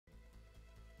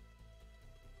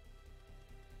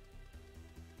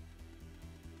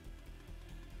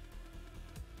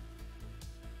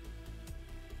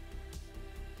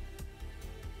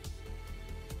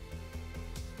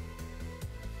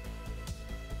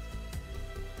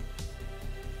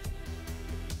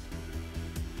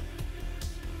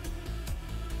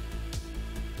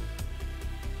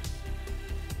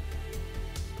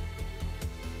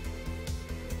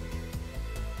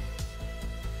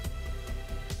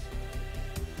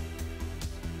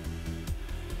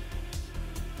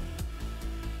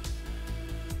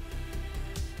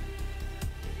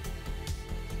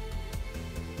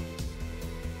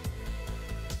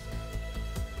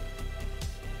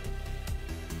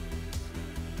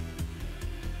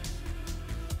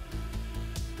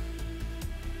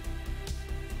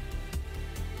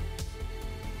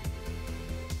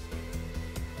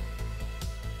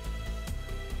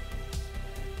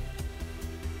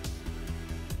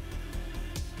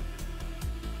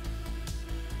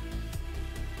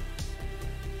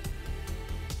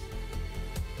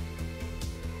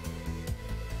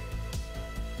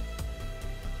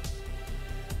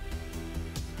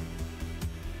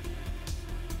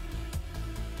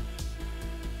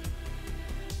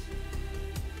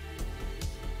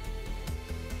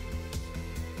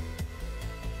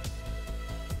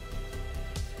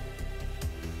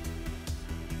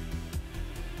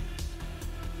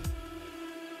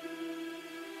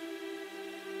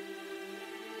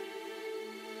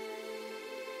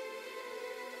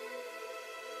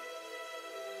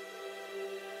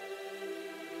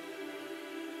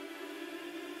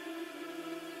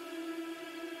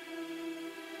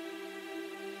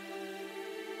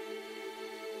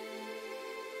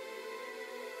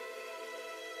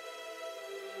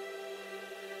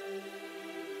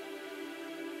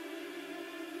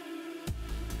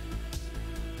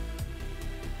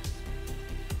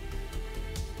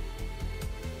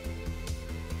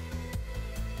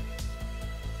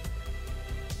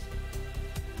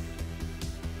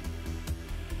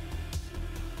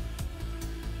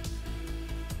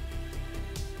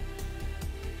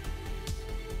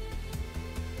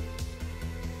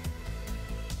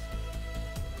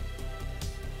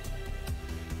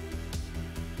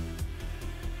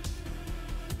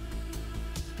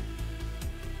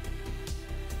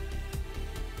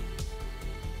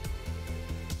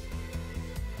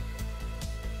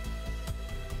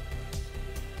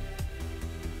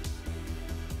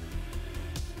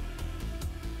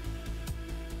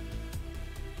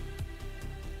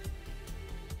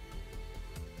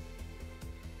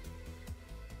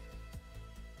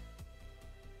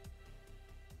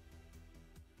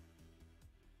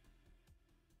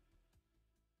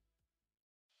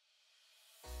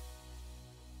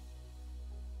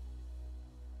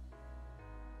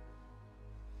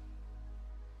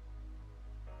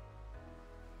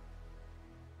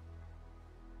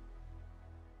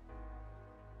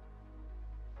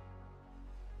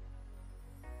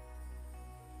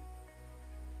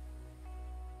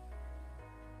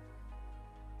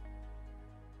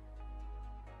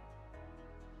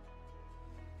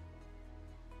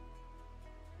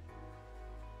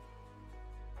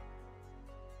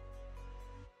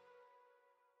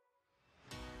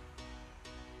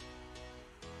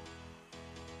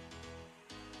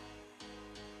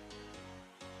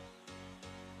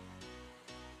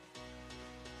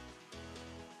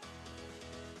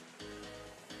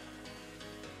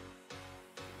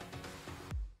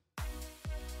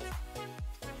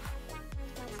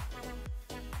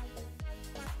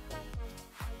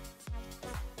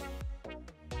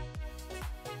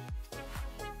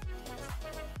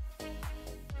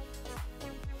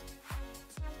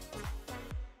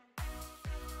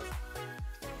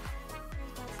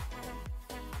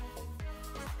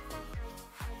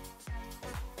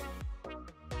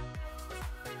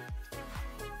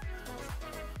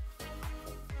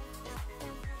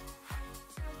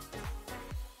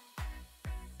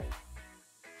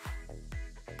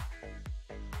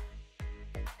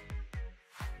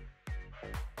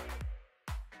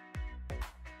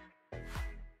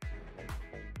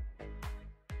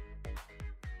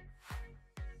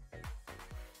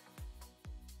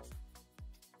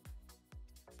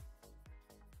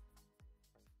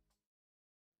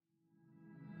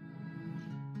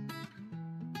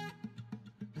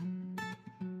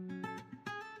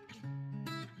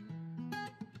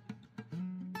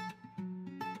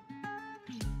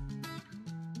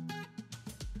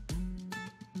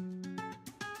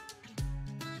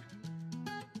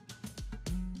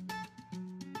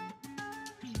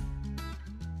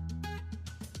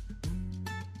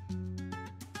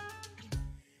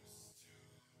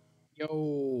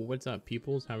Yo, what's up,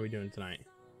 peoples? How are we doing tonight?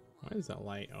 Why is that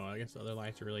light? Oh, I guess the other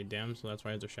lights are really dim, so that's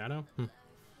why it's a shadow.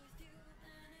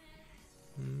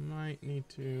 Might need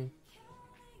to...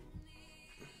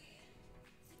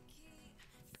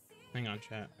 Hang on,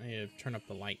 chat. I need to turn up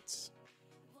the lights.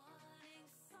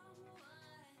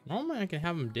 Normally I can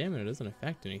have them dim and it doesn't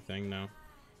affect anything, though.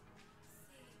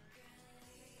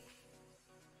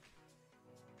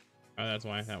 Oh, that's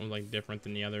why that one's like different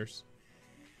than the others.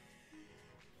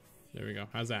 There we go.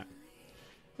 How's that?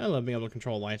 I love being able to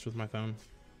control lights with my phone.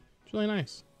 It's really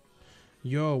nice.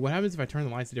 Yo, what happens if I turn the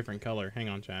lights a different color? Hang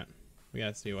on, chat. We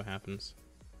gotta see what happens.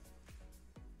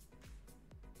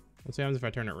 Let's see what happens if I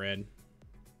turn it red.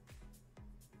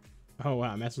 Oh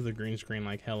wow, mess with the green screen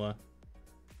like hella.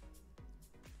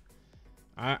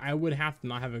 I would have to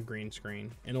not have a green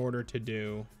screen in order to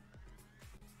do...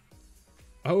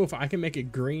 Oh, if I can make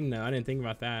it green now. I didn't think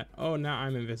about that. Oh, now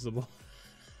I'm invisible.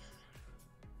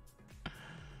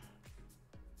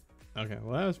 Okay,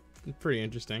 well that was pretty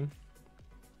interesting.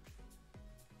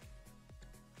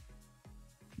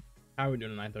 How are we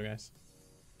doing tonight though, guys?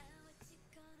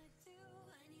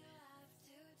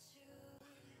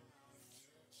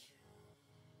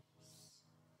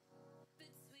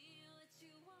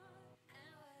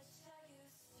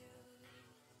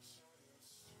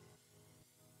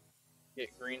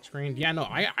 Get green screened? Yeah, no,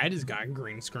 I just got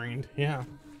green screened. Yeah.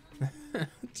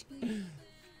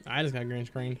 I just got green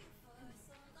screened.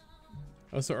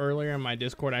 Also, earlier in my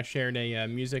Discord, I shared a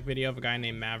music video of a guy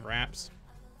named Mav Raps.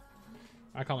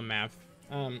 I call him Mav.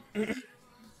 Oh,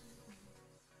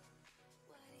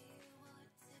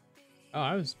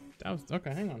 that was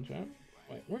okay. Hang on, chat.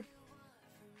 Wait, where?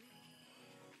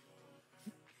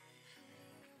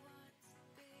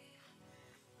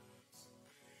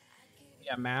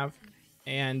 Yeah, Mav,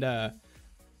 and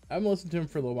I've listened to him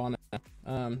for a little while now.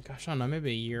 Gosh, I don't know,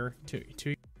 maybe a year, two.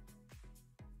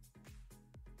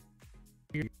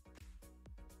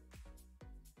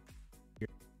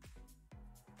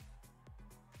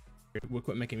 We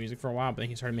quit making music for a while, but then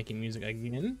he started making music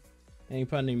again, and he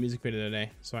put a new music video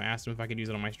today. So I asked him if I could use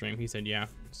it on my stream. He said yeah.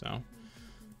 So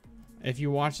if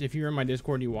you're in my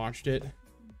Discord, you watched it.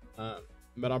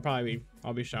 But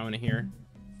I'll be showing it here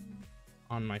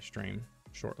on my stream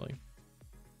shortly.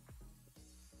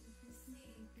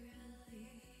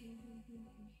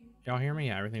 Y'all hear me?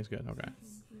 Yeah, everything's good. Okay,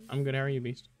 I'm good. How are you,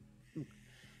 Beast?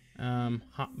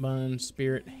 Hot Bun,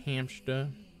 Spirit, Hamster.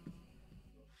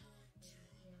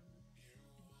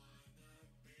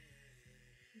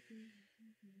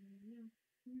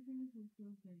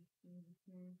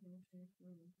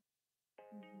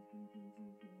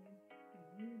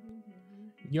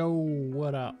 Yo,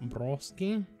 what up,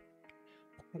 broski?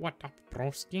 What up,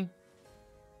 broski?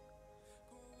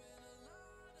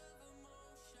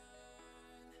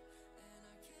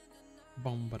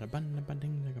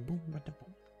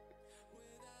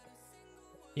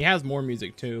 He has more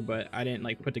music too, but I didn't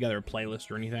like put together a playlist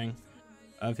or anything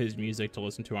of his music to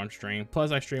listen to on stream.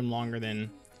 Plus I stream longer than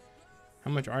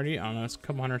how much already? I don't know, it's a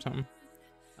couple hundred or something.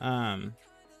 I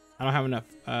don't have enough.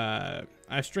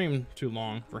 I stream too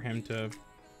long for him to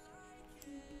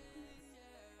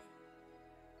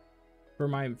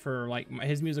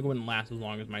his music wouldn't last as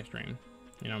long as my stream.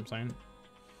 You know what I'm saying?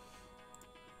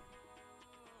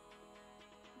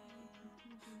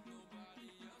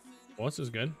 Well, this is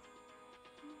good.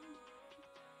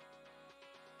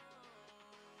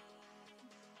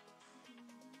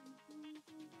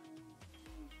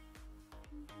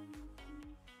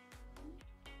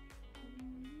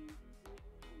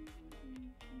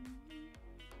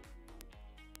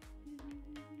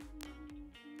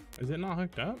 Is it not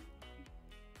hooked up?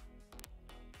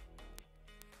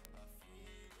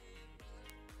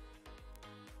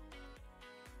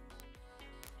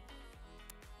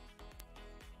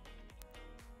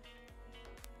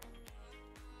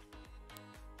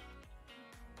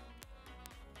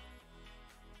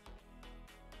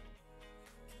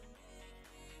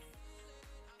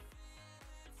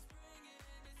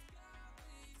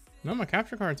 No, my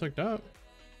capture card's hooked up.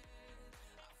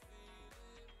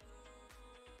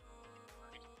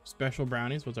 Special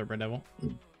brownies. What's up, Red Devil?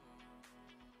 Hold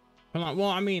on. Well,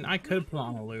 I mean, I could put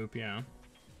on a loop, yeah.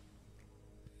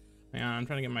 Hang on, I'm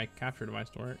trying to get my capture device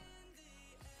to work.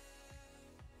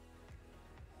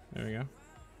 There we go.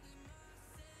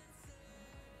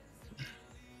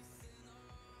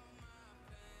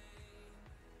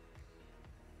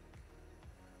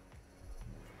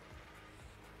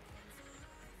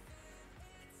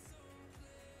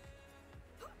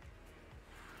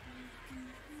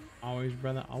 Always,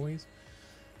 brother, always.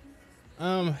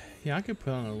 Yeah, I could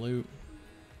put on a loop.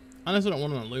 I honestly don't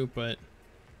want it on a loop, but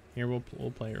here we'll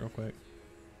play it real quick.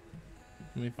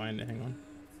 Let me find it. Hang on.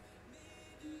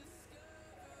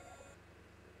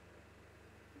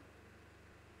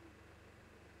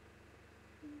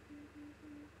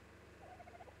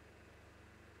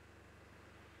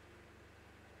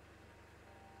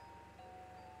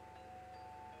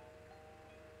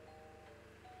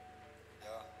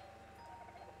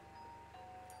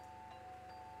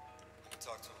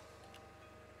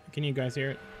 Can you guys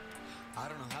hear it? I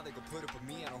don't know how they could put up with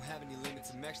me. I don't have any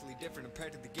limits. I'm actually different. I'm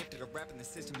practically gifted. A rap in the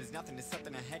system is nothing. It's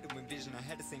something I had to envision. I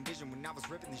had the same vision when I was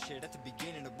ripping the shit at the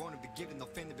beginning. I won't be given. They'll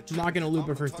fin the I'm not gonna loop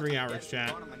it for 3 hours,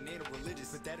 chat.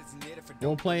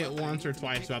 We'll play it once or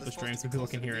twice throughout the stream so people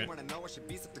can hear it.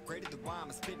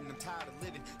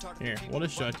 Here, we'll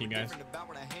just show it to you guys.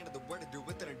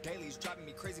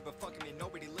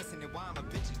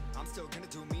 I'm still gonna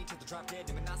do me till the drop dead.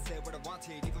 And I said what I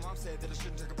wanted. Even mom said that I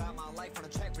shouldn't talk about my life on a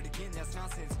track, but again, that's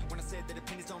nonsense. When I said that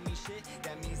opinions don't mean shit,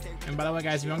 that means they. And by the way,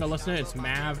 guys, if you want to go listen to it, it's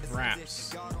Mav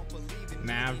Raps.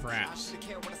 Mav Raps.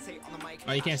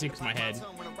 Oh, you can't see because my head.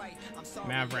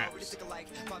 Mav Raps.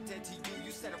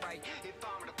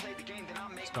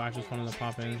 Squatch just wanted to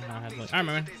pop in. Alright,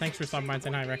 man. Thanks for stopping by and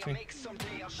saying hi, Rexy.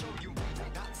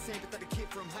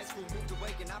 From high school, moved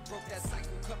away and I broke that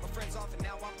cycle, cut my friends off and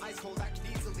now I'm ice cold. I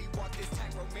can easily walk this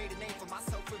tightrope, made a name for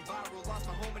myself with viral, lost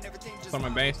my home and everything just on my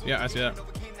base. Yeah, I see that.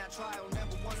 Overcame that trial,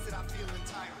 never once did I feel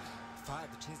entitled. If I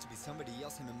had the chance to be somebody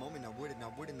else in a moment, I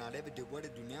wouldn't not ever do what I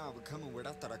do now. I would come in where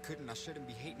I thought I couldn't. I shouldn't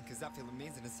be hating because I feel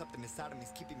amazing and something inside of me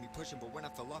is keeping me pushing. But when I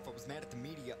fell off, I was mad at the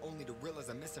media, only to realize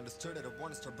I misunderstood it. I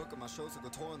want to start booking my shows and go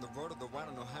tour on the road, although I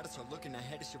don't know how to start looking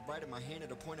ahead. It should right in my hand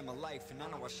at a point in my life, and I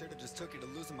know I should have just took it to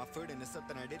losing my foot. And it's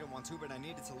something I didn't want to, but I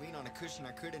needed to lean on a cushion.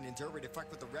 I couldn't endure it. If I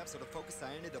quit the rap, so the focus,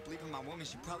 I ended up leaving my woman.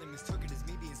 She probably mistook it as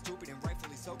me being stupid, and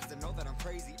rightfully so, because I know that I'm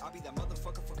crazy. I'll be that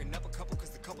motherfucker fucking up a couple,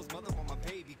 because the couple's mother want my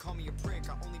baby. Call me a prick,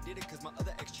 I only did it because my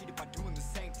other ex cheated by doing the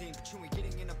same thing. But you ain't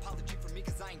getting an apology from me,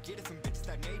 because I ain't get it from bitches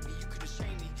that made me. You could have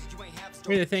shamed me. You ain't have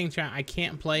here's the thing, chat. I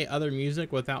can't play other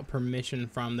music without permission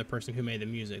from the person who made the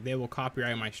music. They will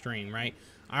copyright my stream, right?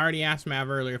 I already asked Mav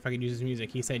earlier if I could use his music.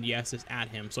 He said yes, just add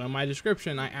him. So in my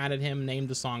description, I added him, named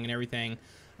the song and everything.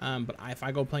 But if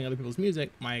I go playing other people's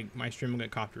music, my stream will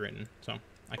get copywritten. So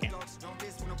I can't.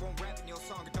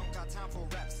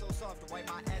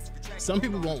 Some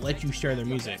people won't let you share their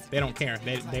music. They don't care.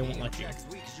 They won't let you.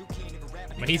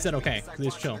 But he said okay, because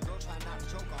it's chill.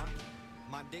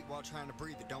 Dick while trying to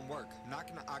breathe, it don't work. I'm not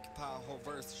gonna occupy a whole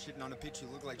verse. Shitting on a pitch, you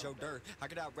look like Joe Dirt. I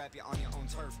could out rap you on your own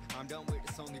turf. I'm done with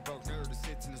this only broke nerd who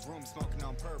sits in his room smoking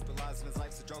on perp, realizing his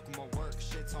life's a joke and won't work.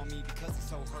 Shit's on me because he's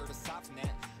so hurt. Aside from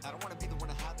that, I don't want to be the one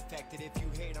to hide the fact that if you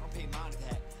hate, I don't pay mind to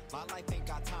that. My life ain't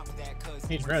got time for that, cause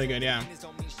he's really good, yeah.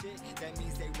 Don't mean shit. That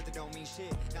means they really don't mean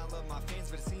shit. Now I love my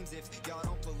fans, but it seems if y'all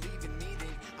don't believe in me,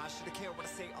 then I should have cared what I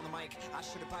say on the mic. I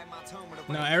should have bite my tongue when I.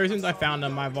 No, ever since I found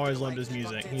him, I've always loved his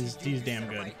music. He's damn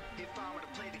good. If I were to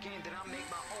play the game, then I'll make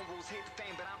my own rules. Hate the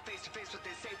fame, but I'm face to face with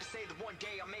it. Safe to say that one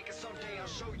day I'll make it. Someday I'll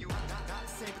show you. Not the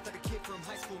same, but that a kid from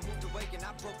high school moved away and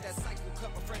I broke that cycle.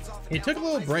 Cut my friends off. He took a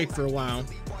little break for a while,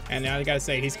 and now I gotta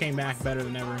say he's came back better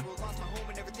than ever.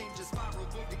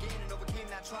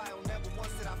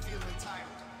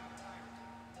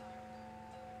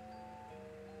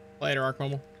 Later, Arc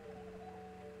Mobile.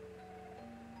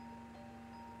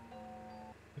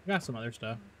 We've got some other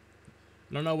stuff.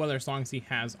 I don't know what other songs he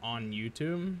has on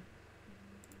YouTube.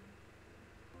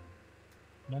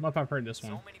 I don't know if I've heard this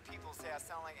one. So many people say I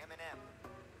sound like Eminem.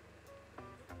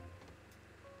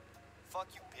 Fuck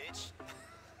you, bitch.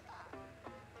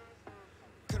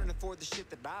 Couldn't afford the shit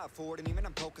that I afford, and even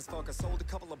I'm broke as fuck. I sold a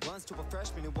couple of blunts to a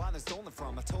freshman who wanted stolen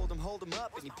from. I told him hold him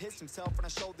up, and he pissed himself when I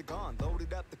showed the gun.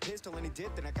 Loaded up the pistol and he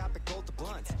did, then I got the gold to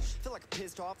blunts. Feel like I'm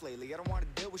pissed off lately, I don't want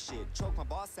to deal with shit. Choke my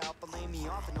boss out, but lay me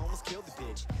off and almost killed the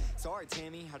bitch. Sorry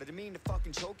Tammy, I didn't mean to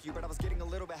fucking choke you, but I was getting a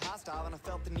little bit hostile and I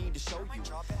felt the need to show you.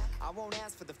 I won't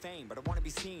ask for the fame, but I want to be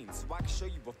seen, so I can show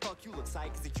you what fuck you looks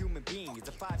like as a human being. It's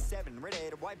a 5'7",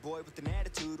 red-headed white boy with an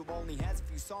attitude who only has a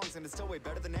few songs and it's still way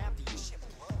better than half of you.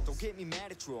 Don't get me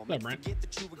mad at you, I'll make you forget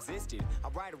that you existed. I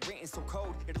write a written so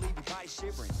cold, it'll leave your body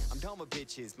shivering. I'm done with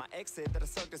bitches, my ex said that I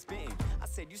sucked at spitting. I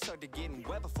said you sucked at getting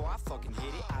wet before I fucking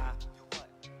hit it. I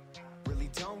really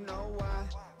don't know why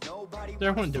nobody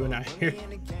everyone doing out here.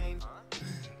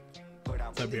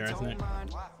 That'd be alright, isn't it?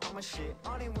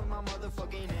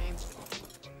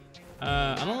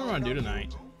 I don't know what I want to do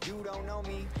tonight.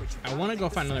 I want to go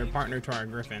find another partner to our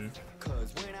Griffin.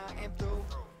 Cause when I am through,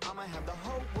 I'ma have the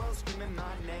whole world screaming my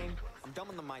name. I'm dumb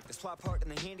on the mic, the swap part in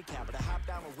the handicap, but I hopped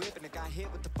down a whip and I got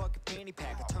hit with the fucking fanny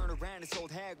pack. I turned around, this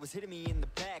old hag was hitting me in the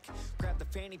back. Grabbed the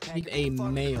fanny pack. Need a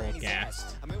male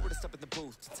gas. I'm in with a step in the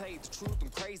booth. To tell you the truth, I'm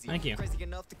crazy. Thank you. Crazy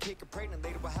enough to kick her pregnant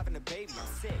later while having a baby.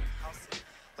 I'm sick.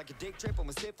 Like a dick tripping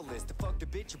with syphilis. To fuck the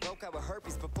bitch, you broke out with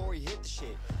herpes before you hit the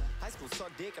shit. High school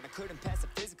sucked dick and I couldn't pass a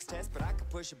physics test, but I could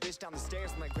push a bitch down the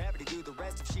stairs and let gravity do the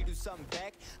rest. If she do something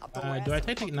back, I'll throw her do I ass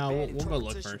take in it? the No, bed we'll and go choke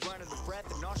look till she first. run out of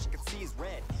breath and all she can see is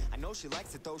red. I know she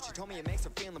likes it though. She told me it makes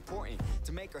her feel important.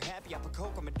 To make her happy, I put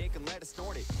coke on my dick and let her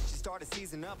snort it. She started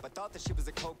seizing up. I thought that she was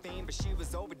a coke fiend, but she was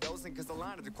overdosing because the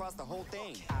line had across the whole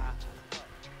thing. I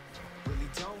really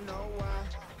don't know why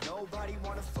nobody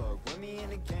wanna fuck with me in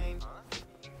the game,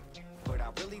 but I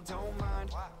really don't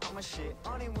mind. I'ma shit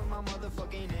on it with my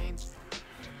motherfucking names.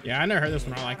 Yeah, I never heard this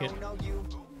one. I like it. don't know you,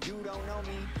 you don't know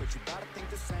me, but you gotta think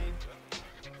the same.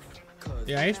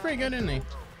 Yeah, he's pretty good, isn't he?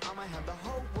 I'ma have the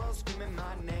whole world screaming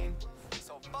my name.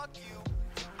 So fuck you.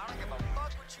 I don't give a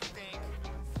fuck what you think.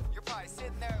 You're probably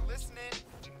sitting there listening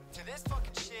to this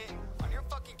fucking shit on your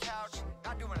fucking couch,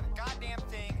 not doing a goddamn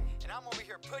thing, and I'm over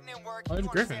here putting in work. Oh, You it's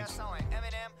wanna say I Griffins. sound like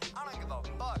Eminem? I don't give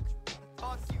a fuck.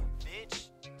 Fuck you, bitch.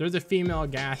 There's a female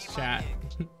gas Eat my chat.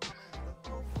 dick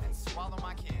and swallow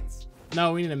my kids.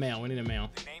 No, we need a male. We need a male.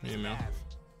 The name We is need a male.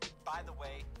 Mav. By the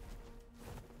way,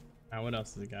 What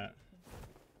else has he got?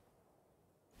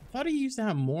 I thought he used to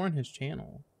have more on his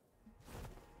channel,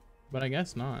 but I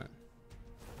guess not.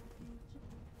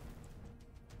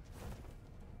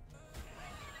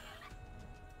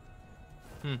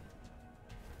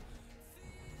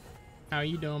 How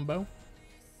you doing, Bo?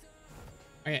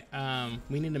 Okay,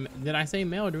 we need a. Did I say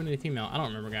male or do we need a female? I don't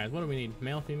remember, guys. What do we need?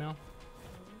 Male, female?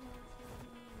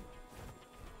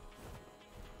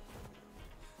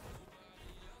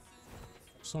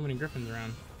 So many griffins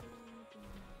around.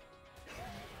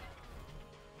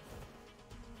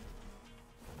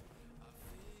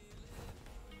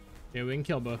 Yeah, we can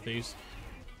kill both these.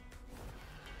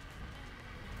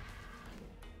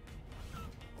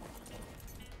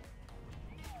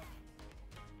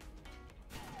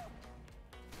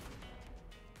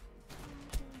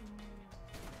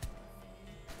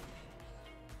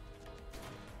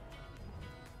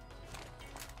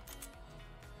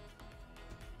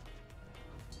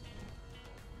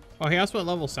 Oh, hey, that's what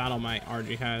level saddle my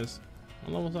RG has.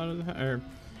 What level saddle does it have? Or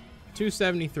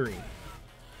 273.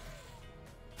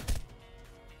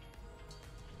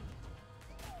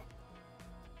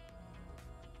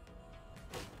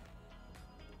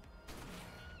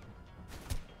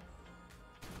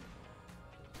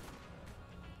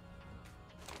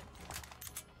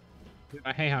 Dude,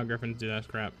 I hate how griffins do that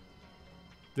crap.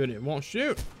 Dude, it won't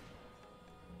shoot.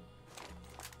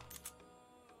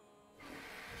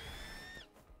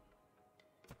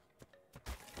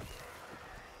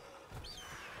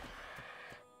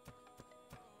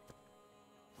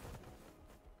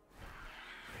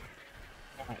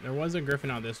 There was a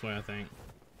griffin out this way, I think.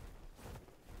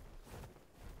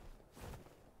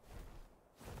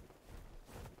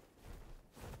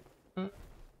 Let's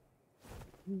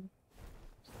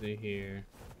see here.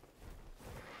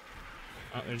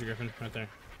 Oh, there's a griffin right there.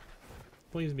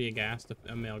 Please be a ghast,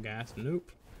 a male ghast.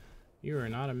 Nope. You are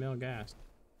not a male ghast.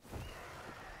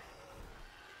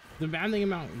 The bad thing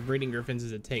about breeding griffins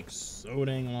is it takes so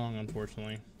dang long,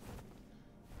 unfortunately.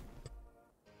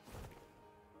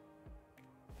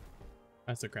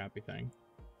 That's the crappy thing.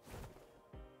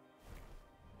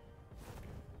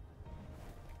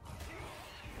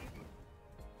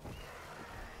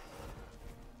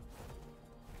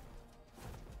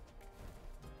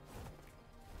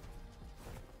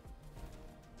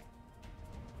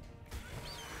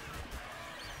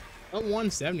 Oh,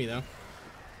 170 though.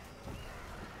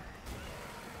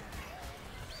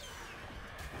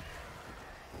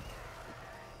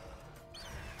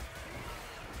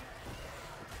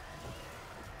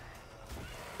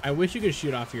 I wish you could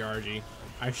shoot off your RG.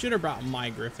 I should have brought my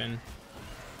Griffin.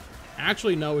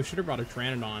 Actually, no, we should have brought a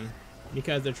Pteranodon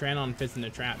because the Pteranodon fits in the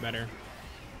trap better.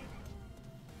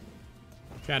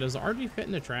 Chad, does the RG fit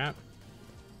in the trap?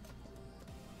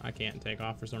 I can't take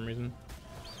off for some reason.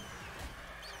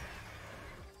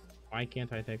 Why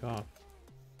can't I take off?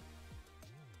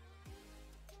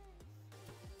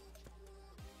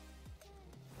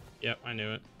 Yep, I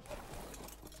knew it.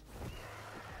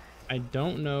 I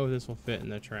don't know if this will fit in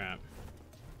the trap.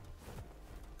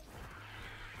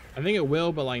 I think it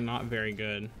will, but like not very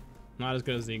good. Not as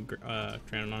good as the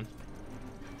Pteranodon.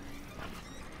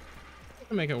 I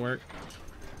can make it work.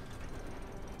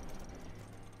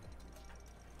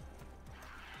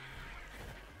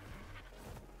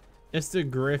 It's the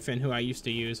Griffin who I used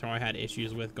to use, who I had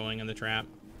issues with going in the trap.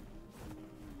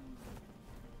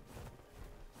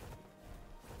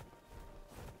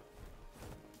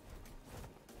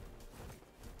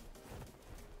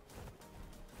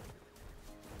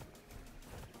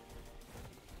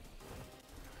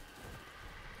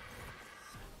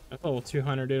 That's level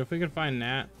 200, dude. If we could find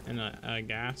that and a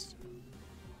gas.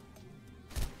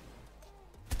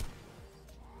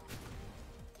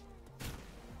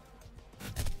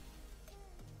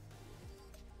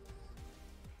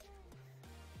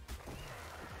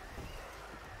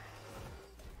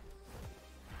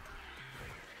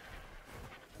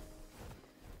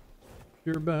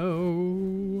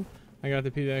 Turbo. I got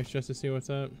the PDX just to see what's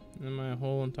up in my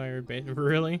whole entire base.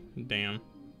 Really? Damn.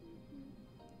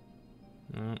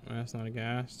 No, that's not a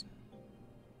gas.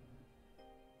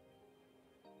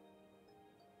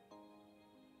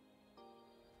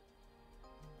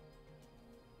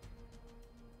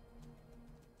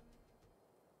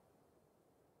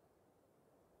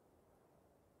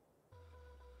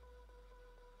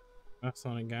 That's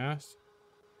not a gas.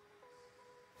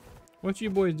 What you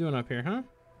boys doing up here, huh?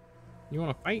 You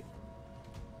want to fight?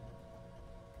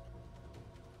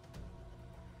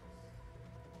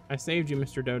 I saved you,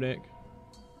 Mr. Dodick.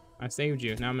 I saved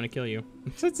you. Now I'm gonna kill you.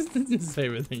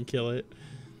 Save it and kill it.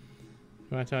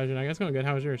 I guess it's going good.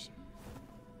 How was yours?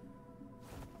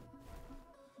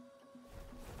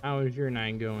 How is your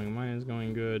night going? Mine is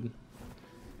going good.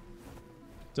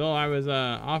 So I was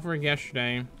off work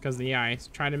yesterday because of the ice.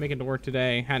 Tried to make it to work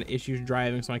today. Had issues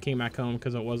driving, so I came back home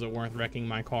because it wasn't worth wrecking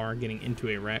my car, getting into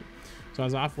a wreck. So I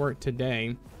was off work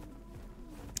today.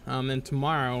 And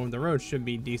tomorrow, the road should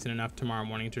be decent enough tomorrow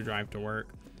morning to drive to work.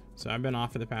 So I've been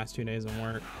off for the past 2 days of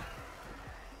work.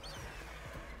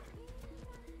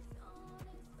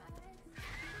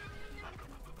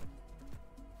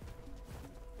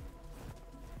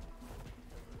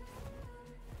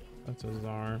 That's a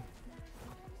czar.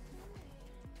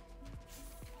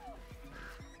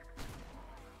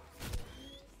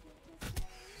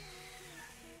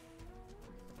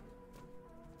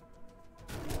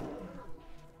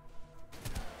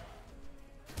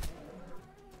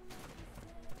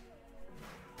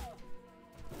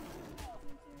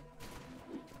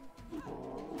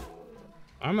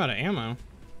 I'm out of ammo.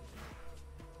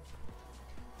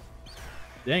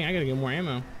 Dang, I gotta get more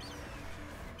ammo.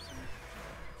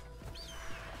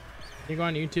 You go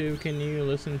on YouTube, can you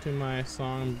listen to my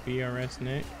song BRS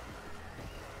Nick?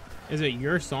 Is it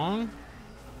your song?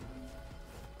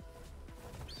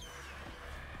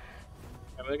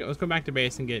 Let's go back to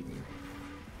base and get...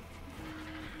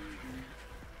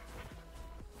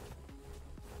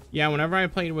 Yeah, whenever I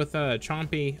played with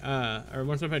Chompy, or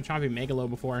once I played Chompy Megalo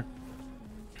before,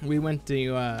 we went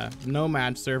to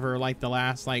Nomad server like the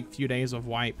last few days of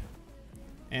wipe,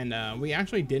 and we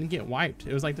actually didn't get wiped.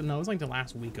 It was like no, it was like the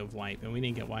last week of wipe, and we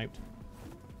didn't get wiped.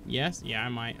 Yes, yeah, I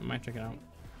might check it out.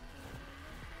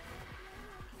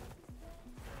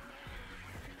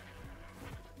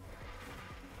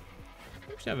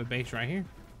 We should have a base right here.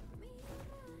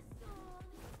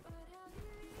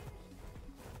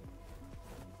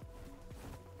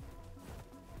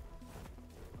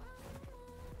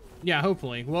 Yeah,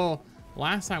 hopefully. Well,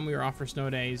 last time we were off for snow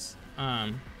days,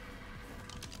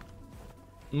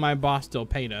 my boss still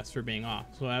paid us for being off,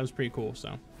 so that was pretty cool.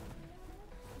 So,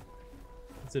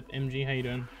 what's up, MG? How you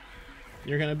doing?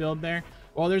 You're gonna build there?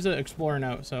 Well, there's an explorer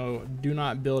note, so do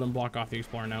not build and block off the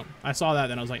explorer note. I saw that,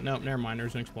 then I was like, nope, never mind.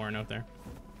 There's an explorer note there.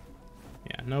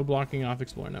 Yeah, no blocking off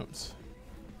explorer notes.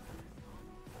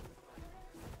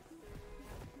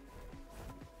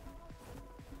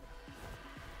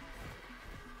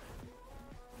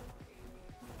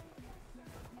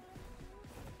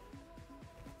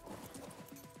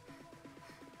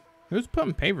 Who's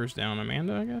putting pavers down?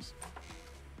 Amanda, I guess.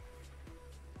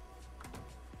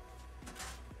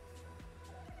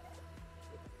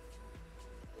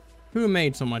 Who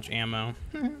made so much ammo?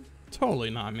 Totally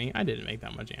not me. I didn't make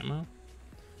that much ammo.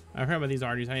 I heard about these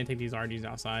RDs. I didn't take these RDs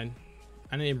outside.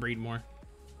 I need to breed more.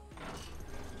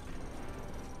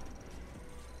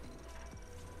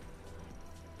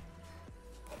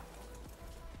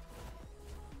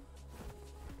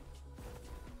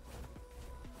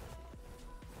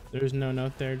 There's no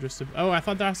note there, just a... Oh, I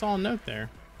thought that I saw a note there.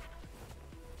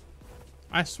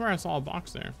 I swear I saw a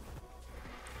box there.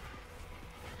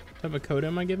 What type of code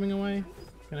am I giving away?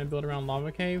 Can I build around lava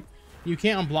cave? You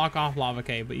can't block off lava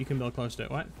cave, but you can build close to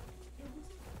it. What?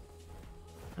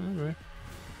 Okay.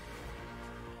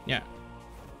 Yeah.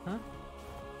 Huh?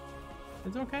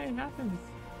 It's okay, it happens.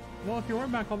 Well, if you're worried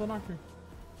about it, call the doctor.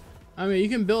 I mean, you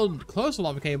can build close to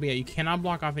lava cave, but yeah, you cannot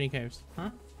block off any caves. Huh?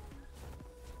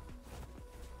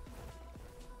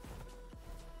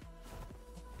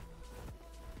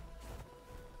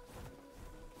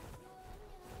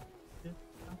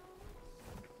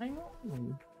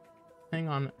 Hang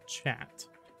on, chat.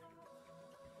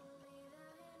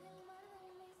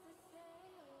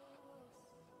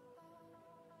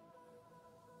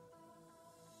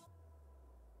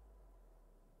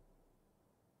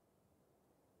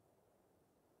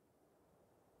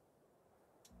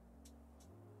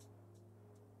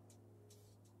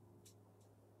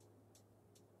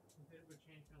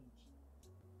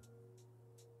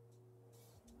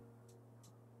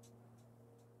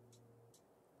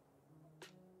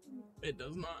 It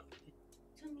does not.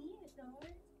 To me, it does.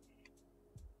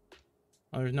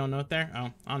 Oh, there's no note there? Oh,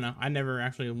 I don't know. I never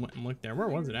actually went and looked there. Where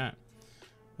was it at?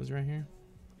 Was it right here?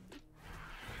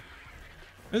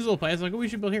 This little place, like, we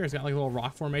should build here. It's got like little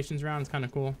rock formations around. It's kind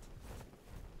of cool.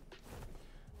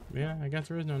 Yeah, I guess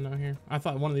there is no note here. I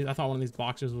thought one of these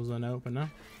boxes was a note, but no.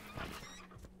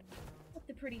 What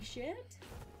the pretty shit?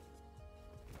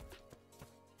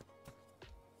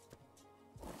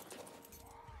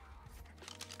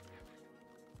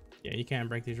 Yeah, you can't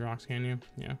break these rocks, can you?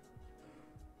 Yeah.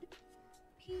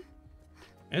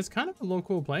 It's kind of a little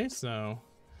cool place, though.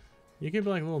 You could be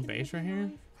like a little base right here.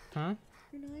 Huh?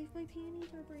 Your knife, my panties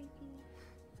are breaking.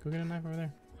 Go get a knife over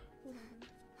there. Whatever.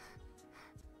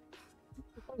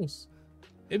 Close.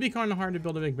 It'd be kind of hard to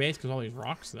build a big base because all these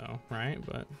rocks, though, right?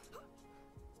 But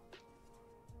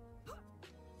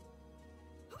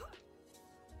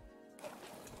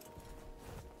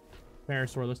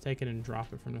Parasaur, let's take it and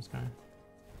drop it from the sky.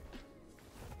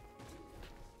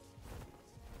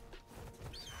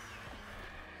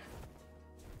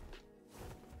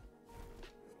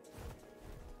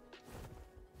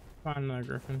 Find another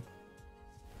griffin.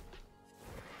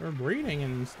 They're breeding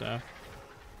and stuff.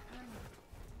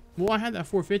 Well, I had that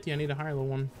 450. I need a higher level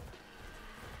one.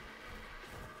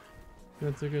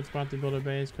 That's a good spot to build a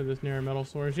base because it's near a metal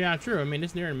source. Yeah, true. I mean,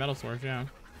 it's near a metal source. Yeah.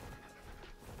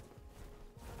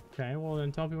 Okay, well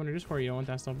then tell people in your Discord you don't want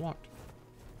that stuff blocked.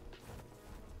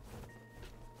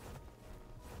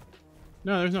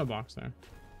 No, there's no box there.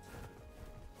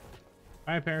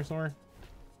 Bye, Parasaur.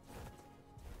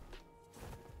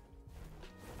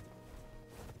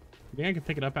 You think I could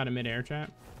pick it up out of mid-air, chat?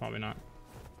 Probably not.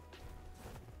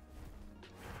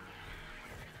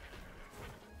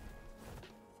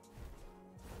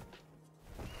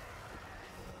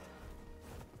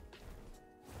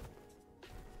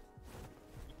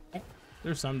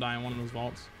 There's some dye in one of those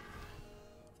vaults.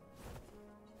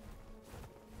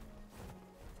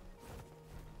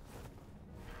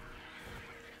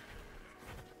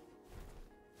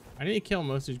 I need to kill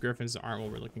most of these griffins that aren't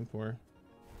what we're looking for.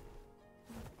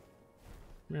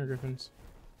 Come here, griffins.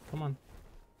 Come on.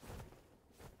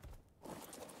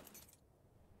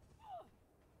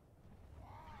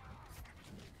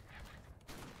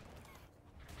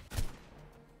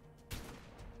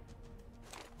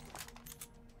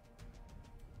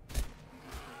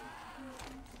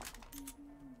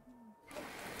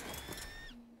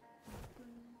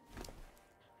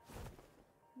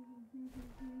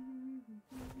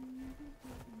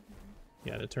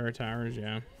 Yeah, the turret towers,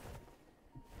 yeah.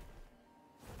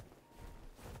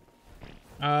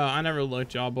 I never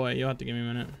looked, y'all, boy. You'll have to give me a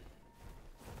minute.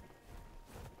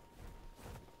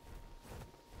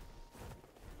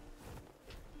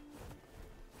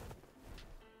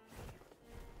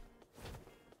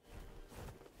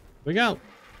 We go.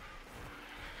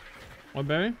 What,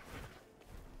 baby?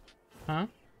 Huh?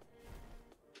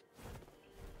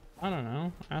 I don't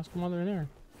know. Ask them while they're there.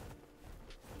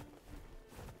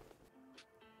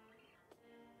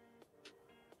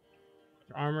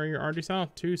 Armor, your RD style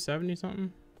 270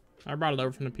 something. I brought it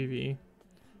over from the PvE.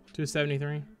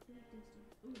 273.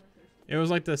 It was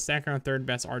like the second or third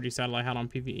best RD saddle I had on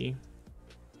PvE.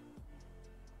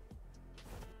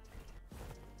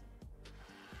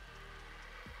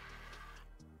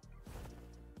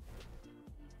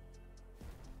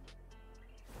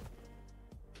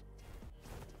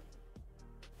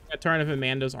 I turned up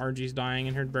Amanda's RG's dying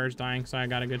and her bird's dying, so I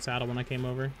got a good saddle when I came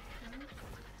over.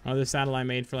 Oh, the saddle I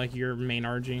made for like your main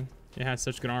RG. It has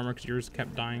such good armor because yours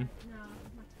kept dying.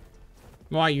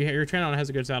 Well, your Tranon has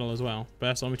a good saddle as well, but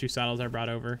that's the only two saddles I brought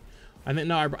over. I think,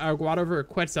 no, I brought over a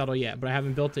Quet saddle yet, but I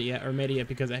haven't built it yet or made it yet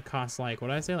because it costs like, what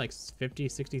did I say, like 50,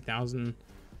 60,000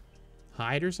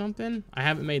 hide or something? I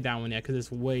haven't made that one yet because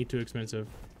it's way too expensive.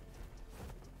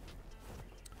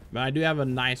 But I do have a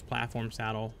nice platform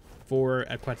saddle for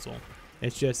a Quetzal.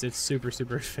 It's just, it's super,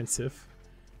 super expensive.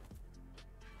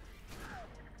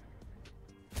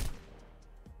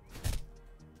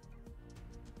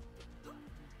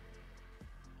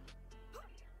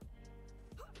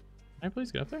 Can I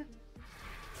please get up there?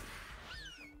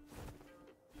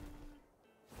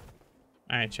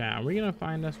 Alright, chat. Are we gonna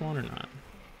find us one or not?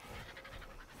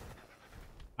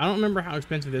 I don't remember how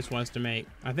expensive this was to make.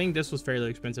 I think this was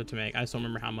fairly expensive to make. I just don't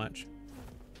remember how much.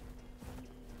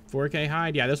 4K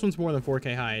hide? Yeah, this one's more than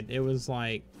 4K hide. It was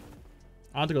like...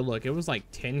 I'll have to go look. It was like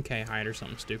 10K hide or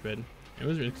something stupid. It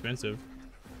was expensive.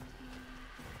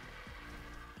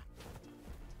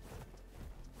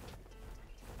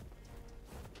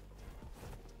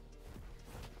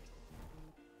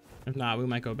 If not, we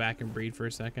might go back and breed for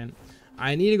a second.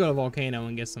 I need to go to Volcano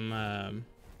and get some, I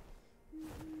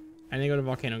need to go to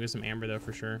Volcano and get some amber though,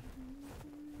 for sure.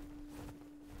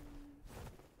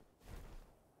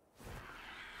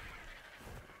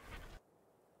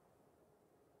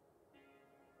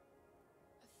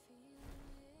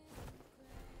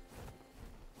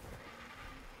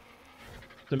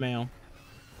 The mail.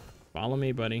 Follow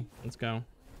me, buddy. Let's go.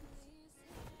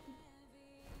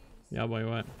 Yeah, boy,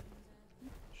 what?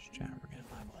 Chat, we're gonna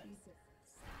level it.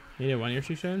 You did 1 year,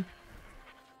 she should?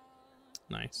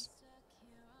 Nice.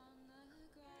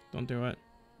 Don't do it.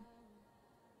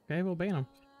 Okay, we'll ban him.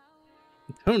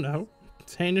 Oh no.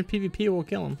 Staying in PvP will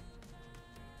kill him.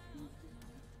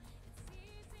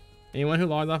 Anyone who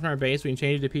logs off in our base, we can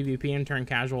change it to PvP and turn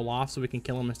casual off so we can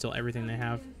kill them and steal everything they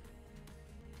have.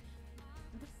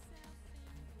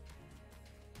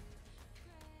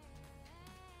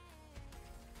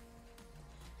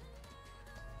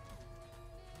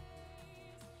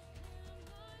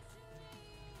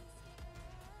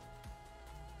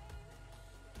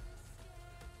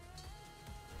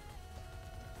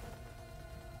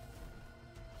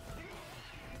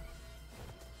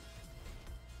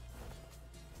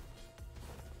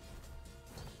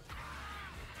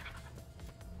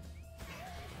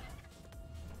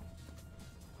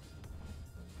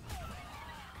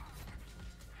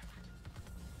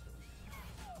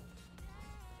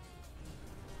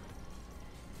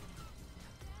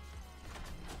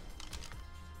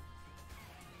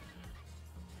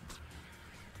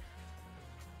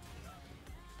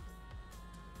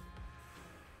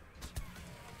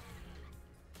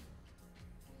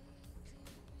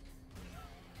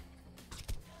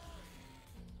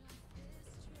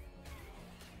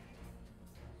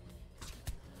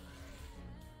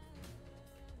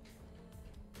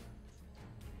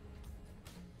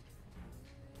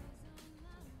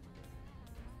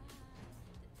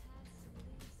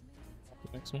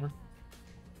 Next one.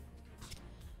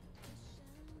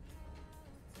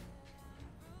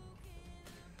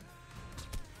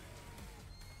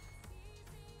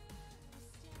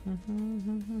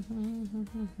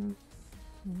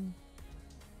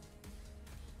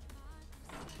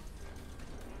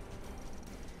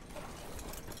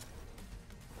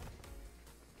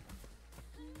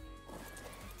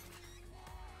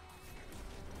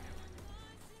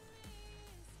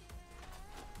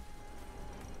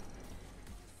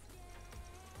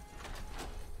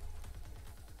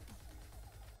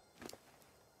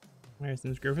 Alright,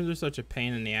 since griffins are such a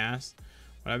pain in the ass,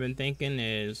 what I've been thinking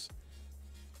is,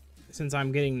 since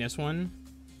I'm getting this one,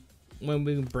 when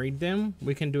we breed them,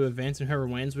 we can do events, and whoever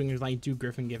wins, we can like do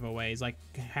griffin giveaways, like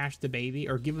hash the baby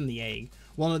or give them the egg.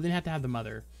 Well, no, they have to have the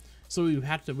mother, so we'd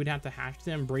have to hash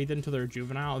them, breed them until they're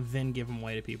juvenile, then give them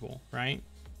away to people, right?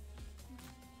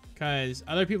 Because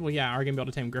other people, yeah, are gonna be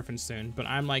able to tame griffins soon, but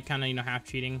I'm like kind of, you know, half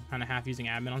cheating, kind of half using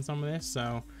admin on some of this,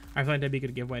 so I feel like that'd be good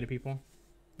to give away to people.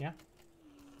 Yeah.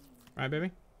 Right,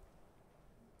 baby?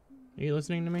 Are you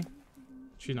listening to me?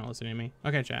 She's not listening to me.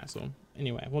 Okay, chat. So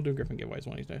anyway, we'll do griffin giveaways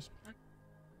one of these days.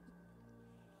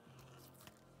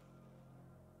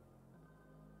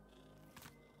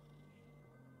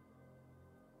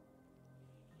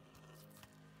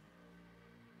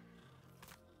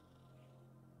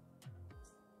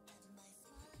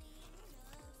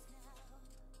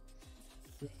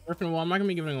 Griffin, well, I'm not gonna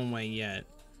be giving them away yet.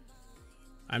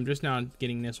 I'm just now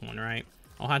getting this one, right?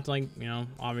 I'll have to, like, you know,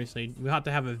 obviously we'll have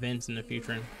to have events in the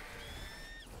future.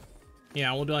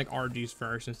 Yeah, we'll do like RGs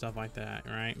first and stuff like that,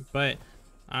 right? But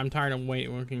I'm tired of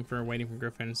waiting for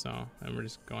Griffin, so and we're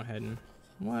just going ahead and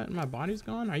what? My body's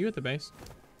gone? Are you at the base?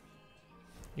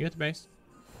 You at the base?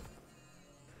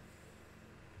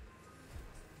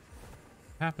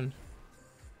 What happened?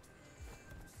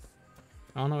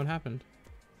 I don't know what happened.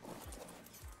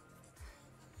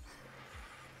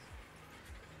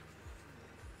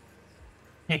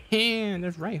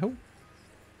 That's right, ho.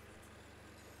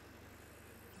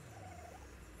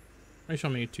 I show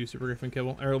me 2 super griffin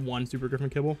kibble or 1 super griffin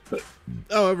kibble.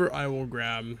 However, I will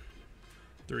grab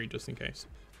 3 just in case.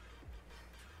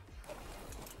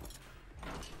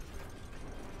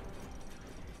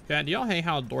 Yeah, do y'all hate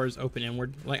how doors open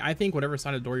inward? Like, I think whatever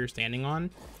side of the door you're standing on,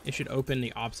 it should open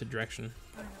the opposite direction.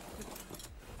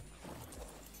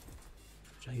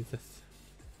 Jesus.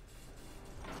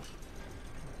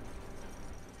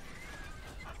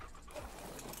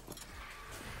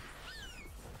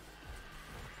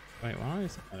 Wait, why don't I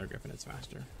use another griffin? It's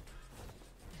faster.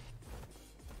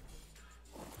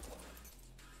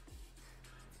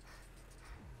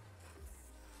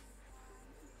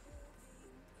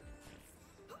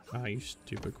 Oh, you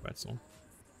stupid Quetzal.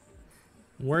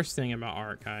 Worst thing about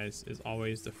art, guys, is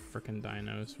always the freaking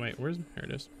dinos. Wait, where's... Here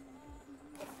it is.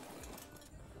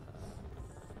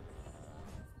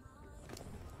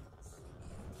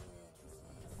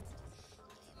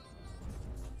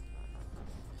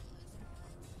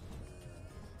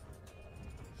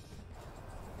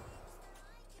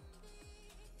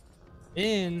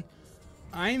 And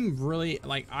I'm really,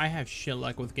 like, I have shit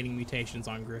luck with getting mutations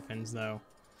on griffins, though.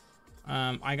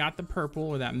 I got the purple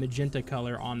or that magenta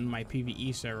color on my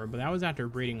PvE server, but that was after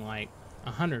breeding like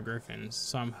 100 griffins.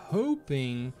 So I'm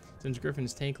hoping, since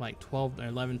griffins take like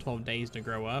 11, 12 days to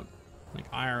grow up,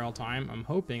 like IRL time, I'm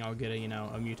hoping I'll get a, you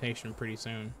know, a mutation pretty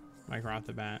soon, like right off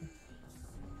the bat.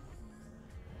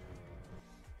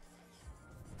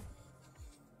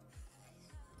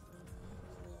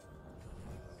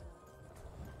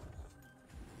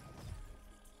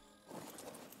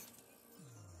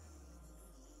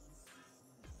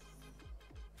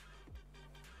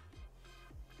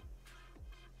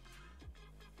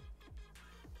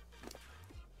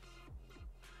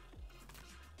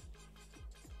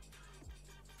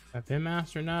 A pin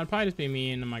master? No, it'd probably just be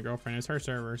me and my girlfriend. It's her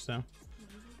server, so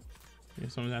if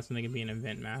someone's asking, they could be an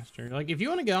event master. Like, if you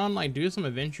want to go on, like, do some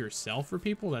events yourself for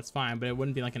people, that's fine, but it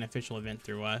wouldn't be like an official event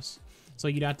through us. So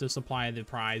you'd have to supply the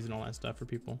prize and all that stuff for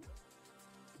people,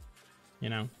 you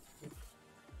know.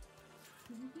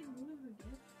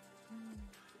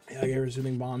 Yeah, I gave her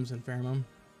soothing bombs and pheromone.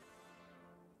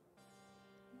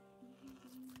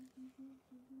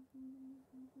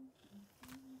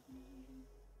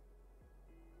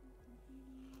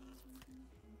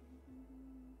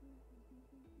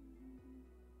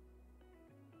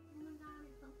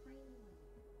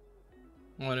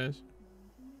 What is?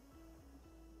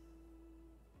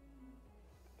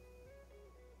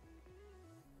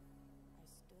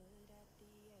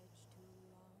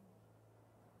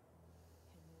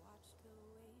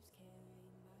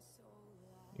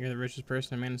 You're the richest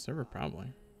person in man server,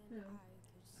 probably. No.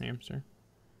 Hamster.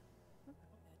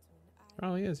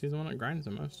 Probably is. He's the one that grinds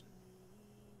the most.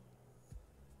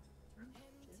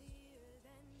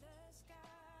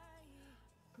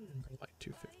 Like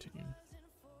 215.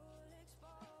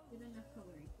 We have enough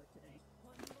coloring for today.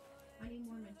 I need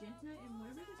more magenta and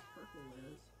whatever this purple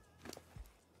is.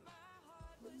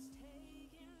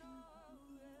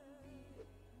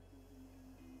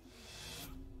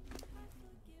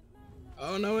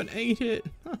 Oh no, it ate it.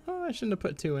 I shouldn't have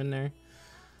put 2 in there.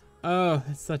 Oh,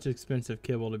 it's such expensive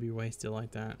kibble to be wasted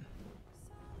like that.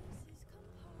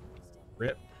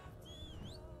 Rip.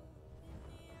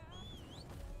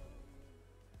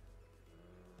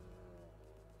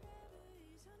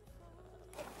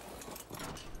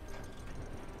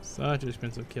 Such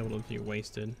expensive kibble to be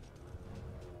wasted.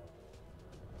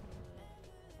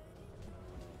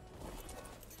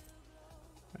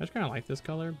 I just kind of like this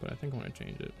color, but I think I want to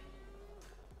change it.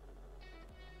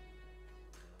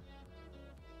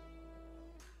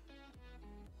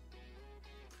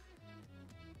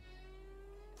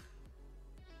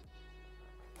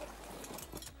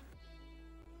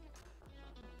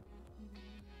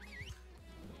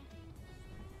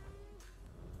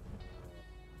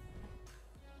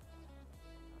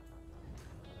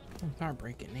 I'm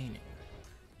heartbreaking, ain't it?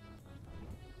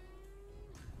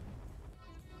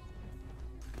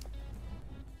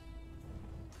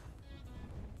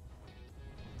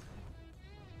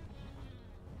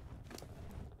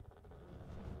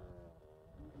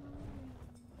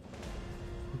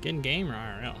 Getting game or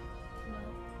IRL?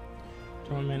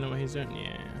 Tell my man know what he's doing.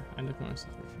 Yeah, I look on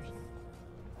stuff first.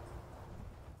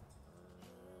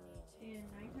 And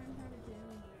 9 times out of 10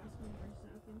 when you ask me for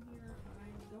stuff in here,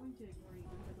 I'm going to ignore you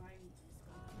because I'm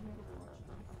never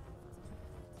watching.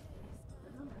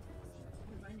 But not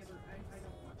because I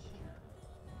don't watch shit.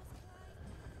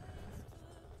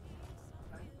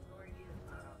 I'm ignoring you, it's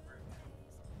not on purpose.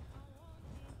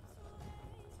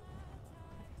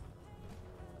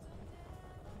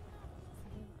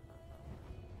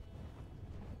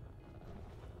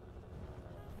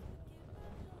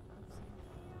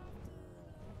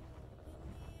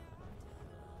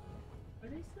 Are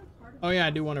they still part of Oh yeah,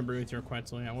 I do want to brew with your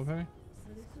Quetzal. Yeah, what baby? Are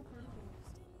they still part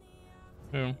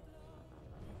of Who?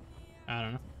 I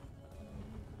don't know.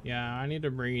 Yeah, I need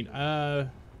to breed.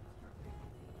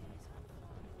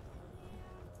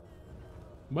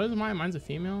 What is mine? Mine's a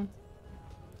female.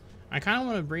 I kind of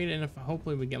want to breed it, and if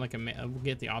hopefully we get like we'll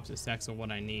get the opposite sex of what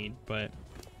I need, but.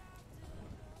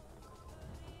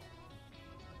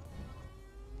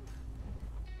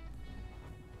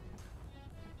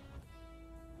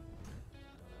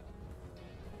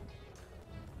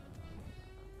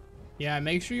 Yeah,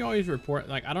 make sure you always report.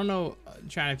 Like, I don't know,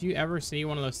 chat, if you ever see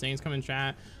one of those things come in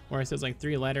chat where it says like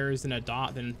 3 letters and a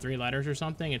dot, then 3 letters or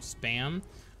something, it's spam.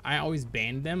 I always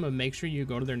ban them, but make sure you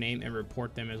go to their name and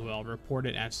report them as well. Report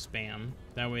it as spam.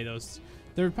 That way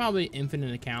they're probably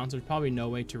infinite accounts. There's probably no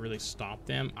way to really stop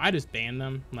them. I just ban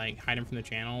them, like hide them from the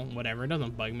channel, whatever. It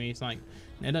doesn't bug me. It's like,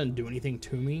 it doesn't do anything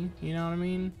to me. You know what I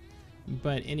mean?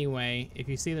 But anyway, if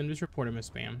you see them, just report them as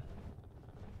spam.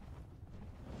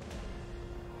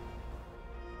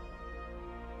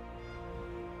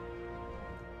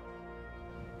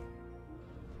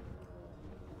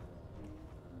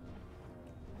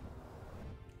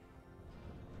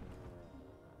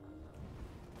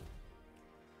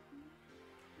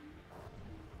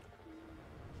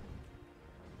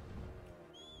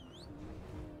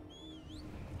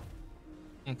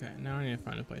 Okay, now I need to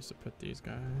find a place to put these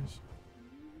guys.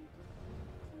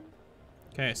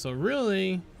 Okay, so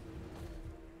really,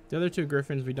 the other 2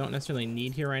 griffins we don't necessarily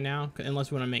need here right now, unless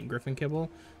we want to make griffin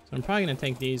kibble. So I'm probably going to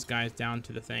take these guys down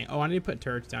to the thing. Oh, I need to put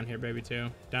turrets down here, baby, too.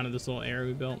 Down to this little area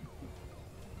we built.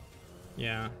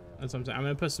 Yeah, that's what I'm saying. I'm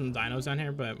going to put some dinos down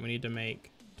here, but we need to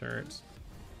make turrets.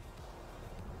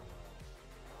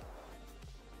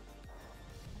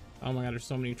 Oh my god, there's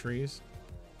so many trees.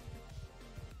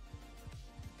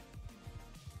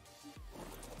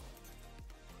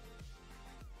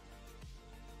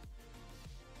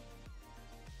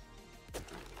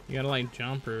 You gotta like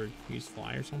jump or use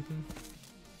fly or something.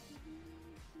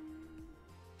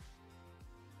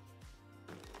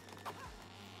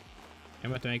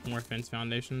 I'm about to make more fence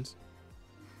foundations.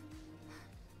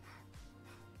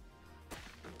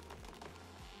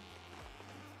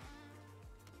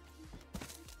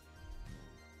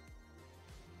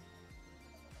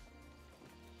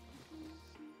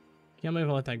 Can't believe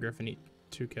I let that griffin eat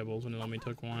 2 kibbles when it only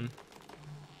took 1.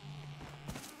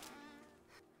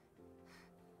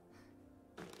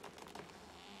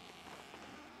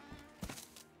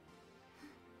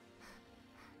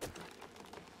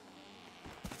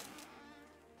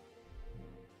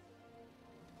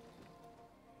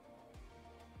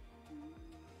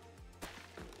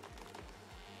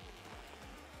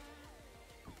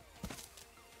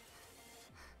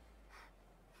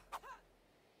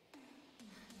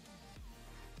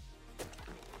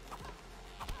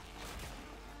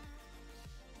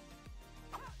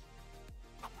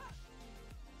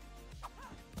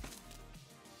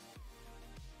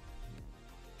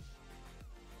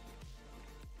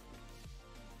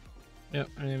 Yep,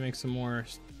 I need to make some more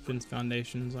fence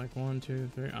foundations, like 1,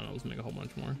 2, 3. I don't know, let's make a whole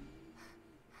bunch more.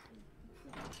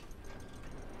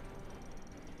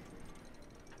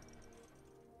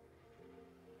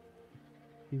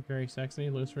 He's very sexy.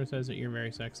 Lucifer says that you're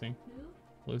very sexy.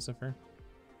 Who? Lucifer.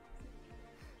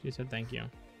 She said thank you.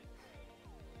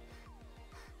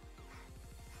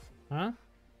 Huh?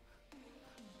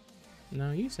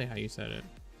 No, you say how you said it.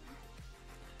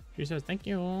 She says thank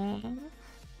you.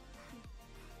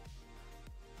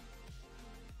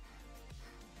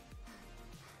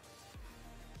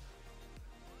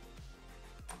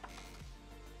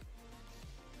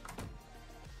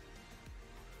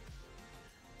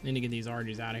 Need to get these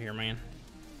RGs out of here, man.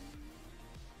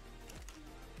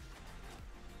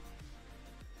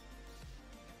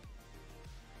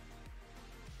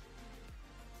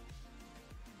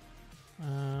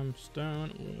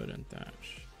 Stone, wood, and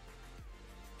thatch.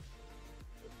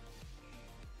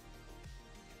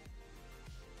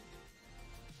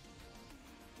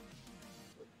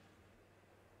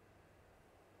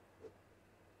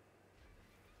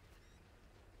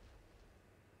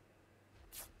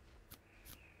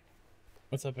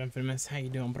 What's up, Infamous? How you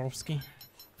doing, broski?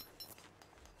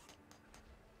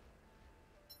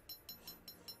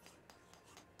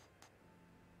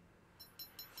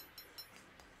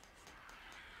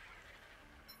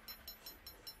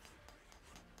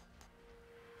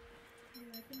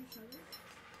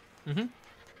 Mm-hmm.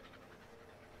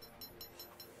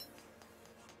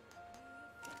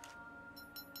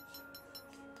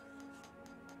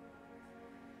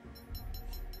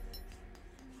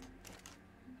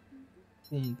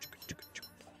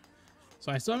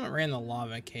 So I still haven't ran the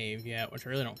lava cave yet, which I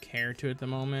really don't care to at the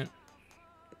moment.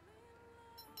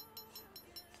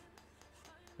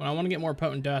 When I want to get more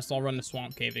potent dust, I'll run the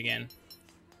swamp cave again.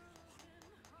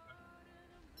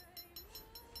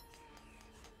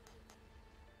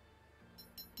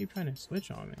 Keep trying to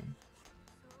switch on me.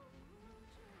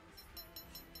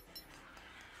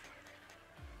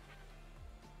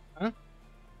 Huh?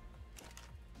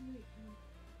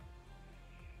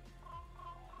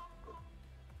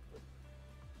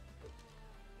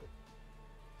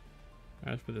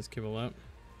 Let's put this kibble up.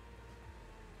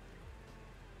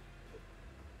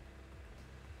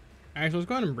 Alright, so let's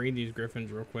go ahead and breed these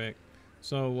griffins real quick.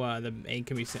 So the egg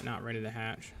can be sitting out ready to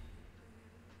hatch.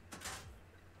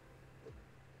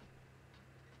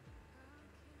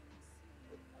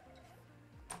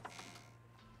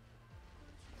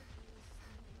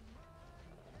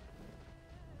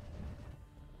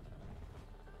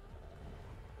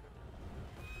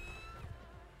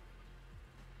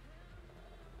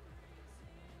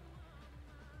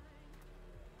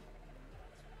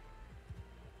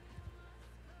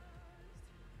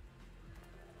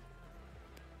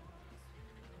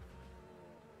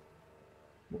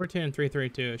 We're 10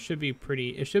 332. It should be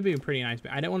pretty nice,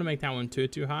 but I don't want to make that one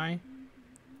too high.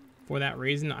 For that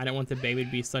reason, I don't want the baby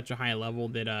to be such a high level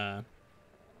that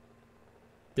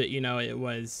you know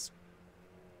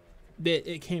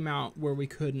it came out where we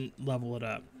couldn't level it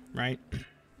up, right?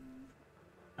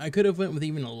 I could have went with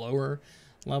even a lower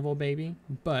level baby,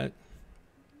 but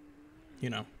you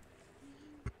know.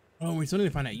 Oh, we still need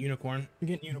to find that unicorn.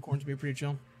 Getting unicorns would be pretty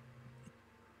chill.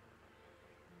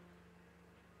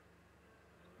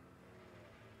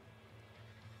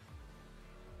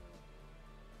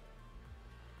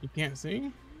 You can't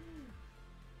see?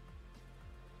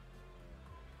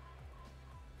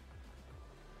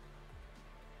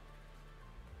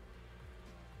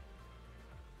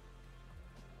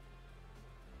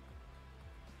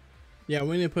 Yeah,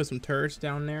 we need to put some turrets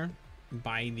down there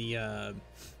by the other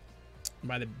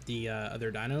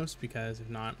dinos, because if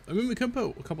not, I mean, we could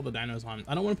put a couple of the dinos on.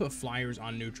 I don't want to put flyers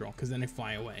on neutral because then they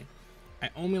fly away.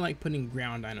 I only like putting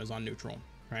ground dinos on neutral,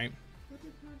 right?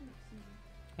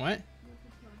 What?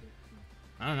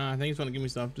 I don't know. I think he's want to give me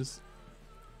stuff. Just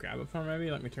grab it for maybe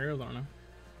like materials. I don't know.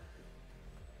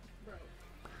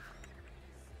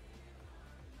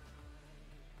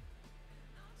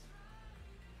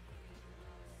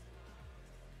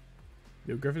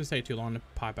 Yo, griffins take too long to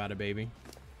pop out a baby.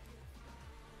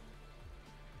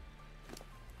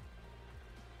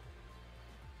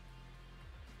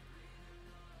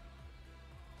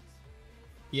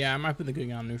 Yeah, I might put the good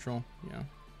guy on neutral. Yeah.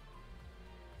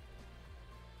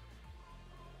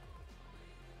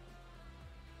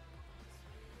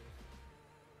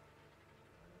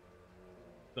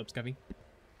 What's up, Scuffy?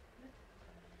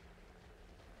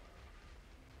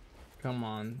 Come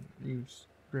on, these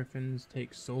griffins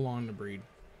take so long to breed.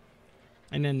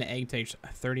 And then the egg takes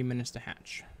 30 minutes to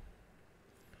hatch.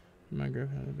 My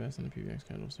griffin had the best on the PVX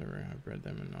schedule server. I've bred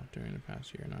them enough during the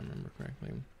past year, and I remember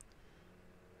correctly.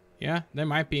 Yeah, they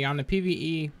might be. On the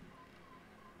PvE,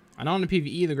 I know on the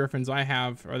PvE the griffins I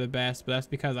have are the best, but that's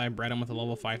because I bred them with a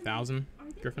level 5000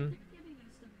 griffin.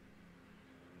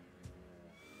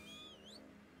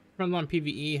 Griffins on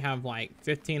PvE have like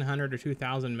 1500 or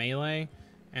 2000 melee,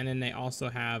 and then they also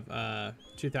have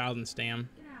 2000 stam.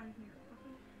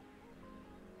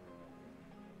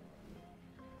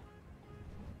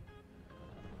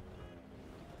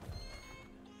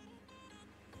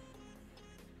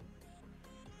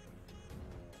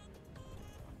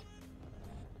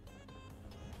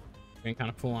 Getting kind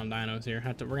of full on dinos here.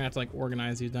 We're gonna have to like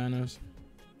organize these dinos.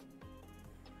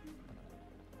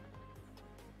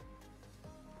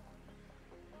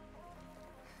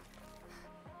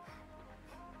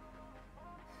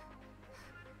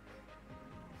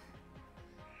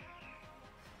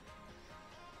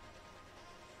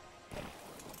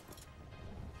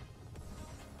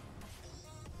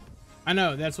 I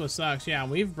know, that's what sucks. Yeah,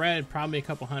 we've bred probably a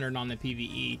couple hundred on the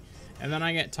PvE, and then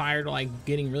I get tired of like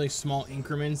getting really small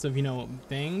increments of, you know,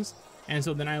 things. And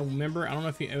so then I remember, I don't know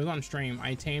if it was on stream,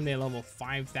 I tamed a level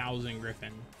 5000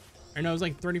 griffin, or no, it was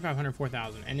like 3500,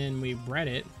 4000, and then we bred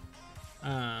it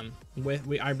I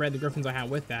bred the griffins I had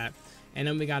with that, and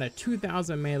then we got a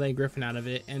 2000 melee griffin out of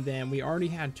it, and then we already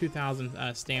had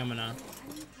 2000 stamina.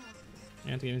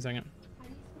 You have to give me a second.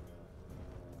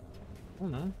 I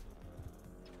don't know.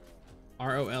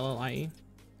 ROLLIE.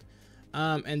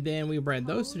 And then we bred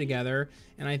those two together,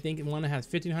 and I think one has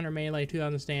 1500 melee,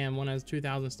 2000 stam, one has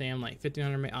 2000 stam, like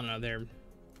 1500 melee. I don't know, they're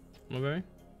what, baby?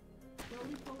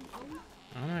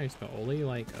 I don't know how you spell Oli,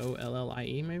 like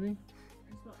OLLIE maybe?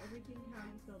 I spell everything how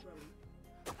you spell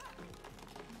Broly.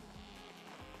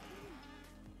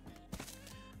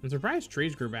 I'm surprised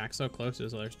trees grew back so close to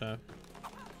this other stuff.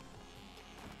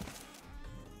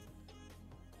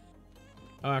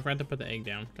 Oh, I forgot to put the egg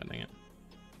down. God dang it.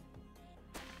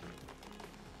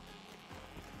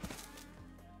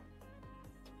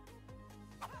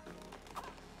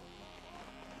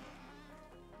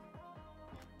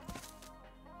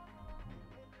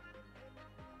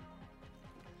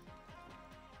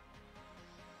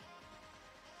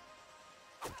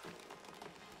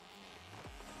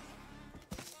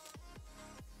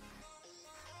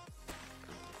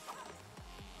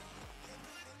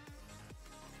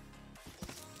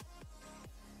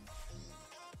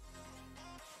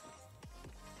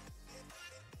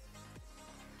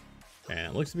 Okay,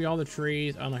 it looks to be all the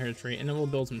trees. Oh, no, here's a tree. And then we'll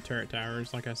build some turret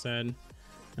towers, like I said.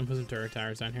 And put some turret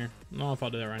towers down here. I don't know if I'll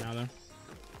do that right now, though.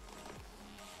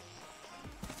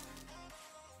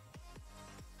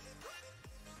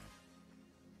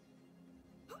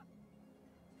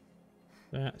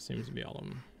 That seems to be all of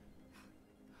them.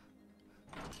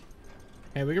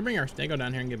 Hey, we can bring our stego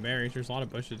down here and get berries. There's a lot of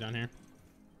bushes down here.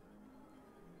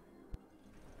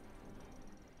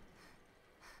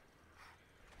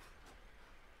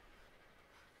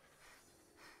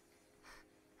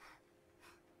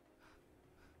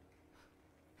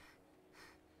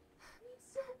 He's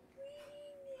so pretty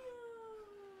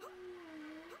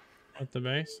now. At the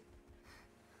base.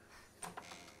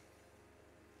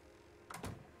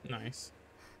 Nice.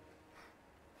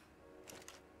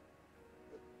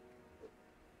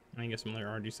 I can get some other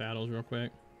RG saddles real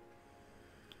quick.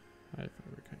 I think I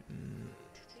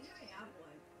have one.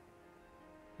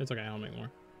 It's okay, I'll make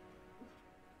more.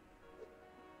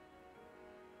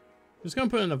 Just gonna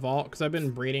put it in the vault because I've been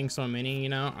breeding so many, you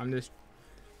know. I'm gonna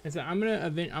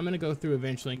go through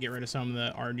eventually and get rid of some of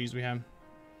the RGs we have. I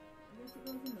guess it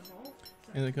goes in the vault.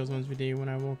 And the kills one's VD when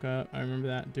I woke up. I remember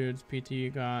that dude's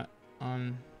PT got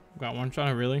one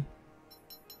shot. Really?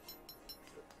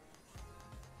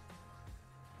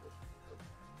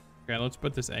 Okay, let's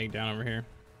put this egg down over here.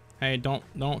 Hey, don't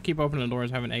keep opening the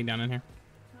doors. I have an egg down in here.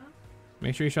 Huh?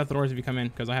 Make sure you shut the doors if you come in,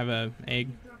 because I have an egg.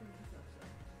 He's dropping my stuff, so.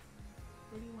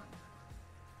 What do you want?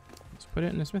 Let's put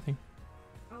it in the smithy.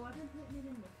 Oh, I've been putting it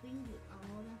in the thing that, oh,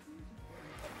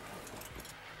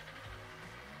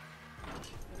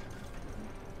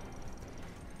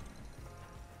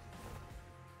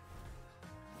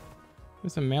 that's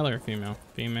It's a male or a female?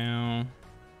 Female.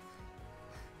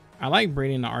 I like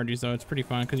breeding the RGs though. It's pretty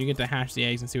fun because you get to hatch the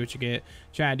eggs and see what you get.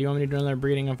 Chad, do you want me to do another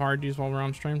breeding of RGs while we're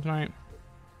on stream tonight?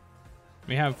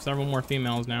 We have several more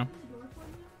females now.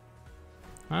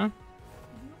 Huh?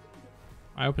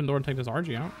 I opened the door to take this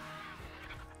RG out.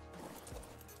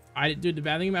 Dude, the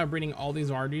bad thing about breeding all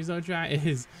these RGs though, chat,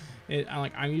 is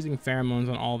I'm using pheromones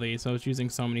on all these, so it's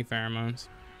using so many pheromones.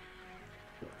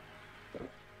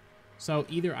 So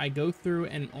either I go through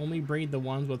and only breed the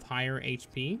ones with higher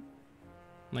HP,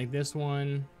 like this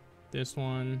one, this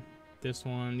one, this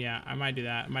one. Yeah, I might do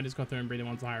that. I might just go through and breed the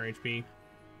ones with higher HP.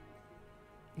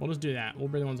 We'll just do that. We'll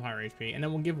breed the ones with higher HP, and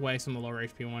then we'll give away some of the lower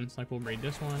HP ones. Like we'll breed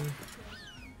this one.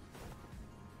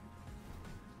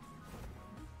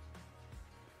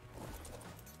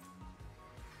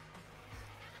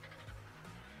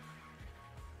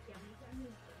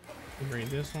 We'll breed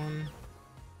this one.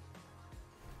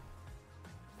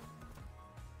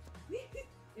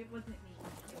 It wasn't me.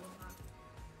 It was not.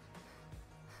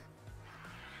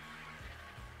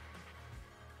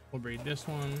 We'll breed this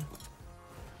one.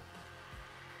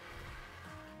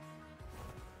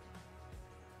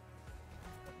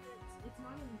 It's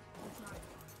not in. It's not.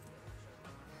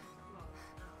 Well,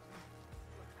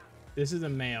 This is a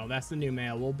male. That's the new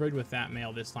male. We'll breed with that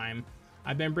male this time.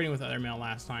 I've been breeding with other male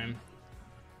last time.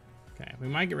 Okay, we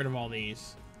might get rid of all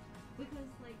these. because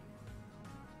like.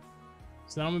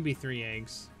 So then I'm gonna be 3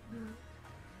 eggs.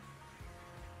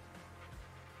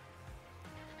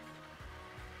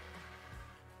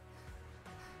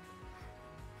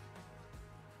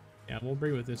 Yeah, we'll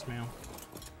breed with this male.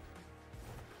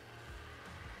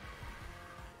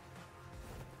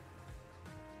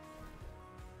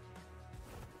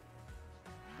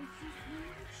 It's just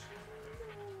weird shit.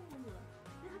 That's all it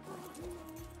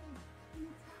is. And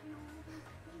it's gotten all this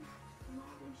hate and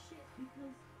all this shit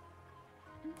because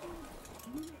people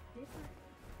view it differently.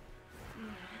 You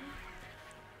know?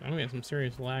 I'm gonna get some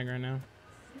serious lag right now.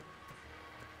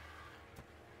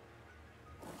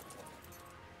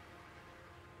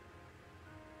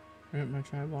 Alright, my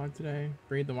try vlog today.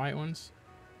 Breed the white ones.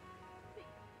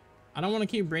 I don't want to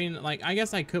keep breeding. Like, I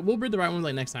guess I could. We'll breed the white ones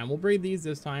like next time. We'll breed these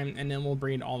this time, and then we'll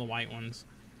breed all the white ones.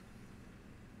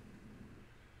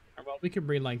 Or, well, we could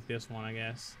breed like this one, I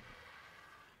guess.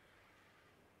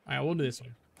 Alright, we'll do this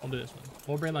one. We'll do this one.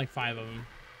 We'll breed like 5 of them.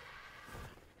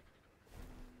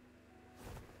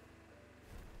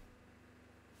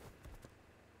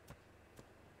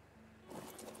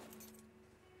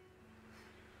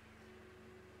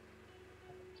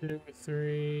 Two,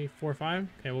 3, 4, 5.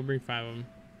 Okay, we'll breed 5 of them.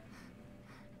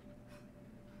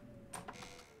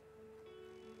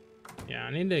 Yeah, I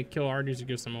need to kill RGs to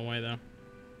give some away though.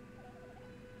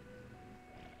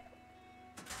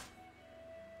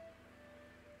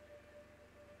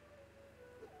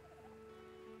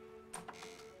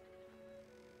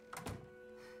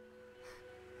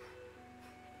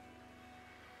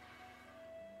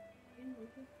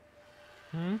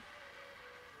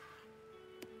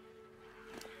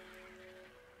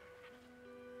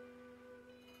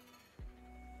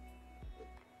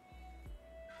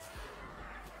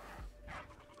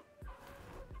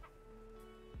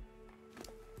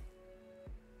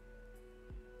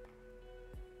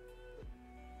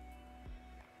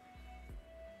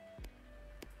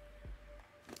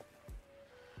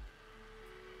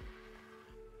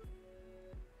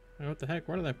 What the heck?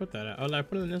 Where did I put that at? Oh, did I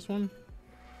put it in this one?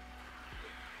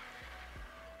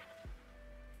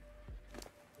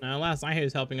 Last night he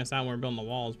was helping us out when we were building the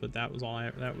walls, but that was all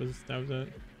that was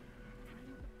it.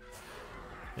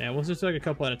 Yeah, we'll just take a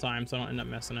couple at a time so I don't end up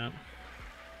messing up.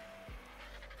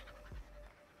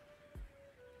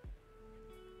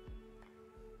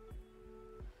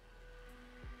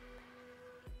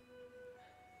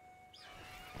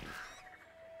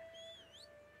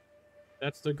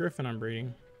 That's the griffin I'm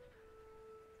breeding.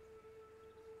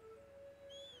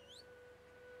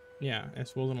 Yeah,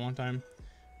 it's in a long time.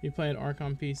 You played Ark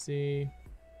on PC?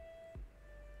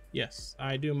 Yes,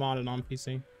 I do mod it on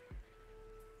PC.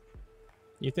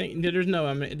 You think there's no?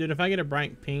 I mean, dude, if I get a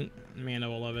bright pink, man, I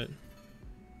will love it.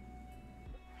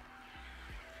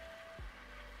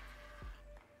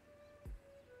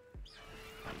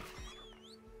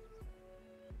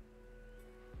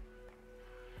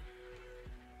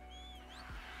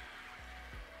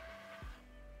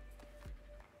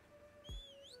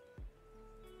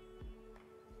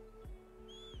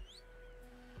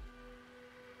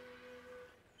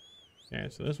 Okay,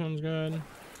 so this one's good.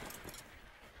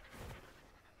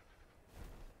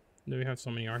 Do we have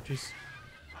so many arches?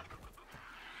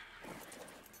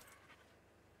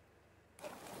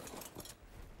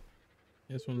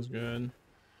 This one's good.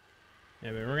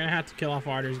 Yeah, but we're gonna have to kill off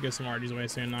archers, get some archers away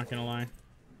soon, not gonna lie.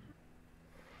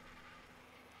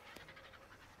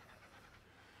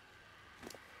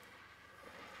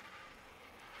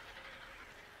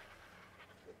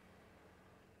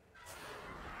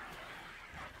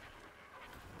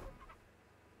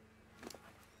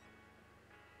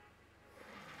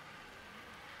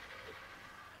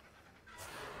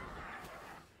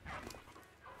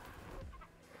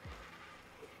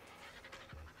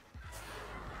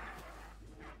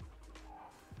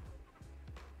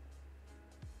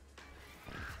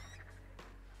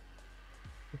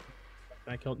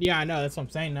 I killed. Yeah, I know. That's what I'm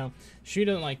saying. No, she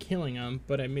doesn't like killing them,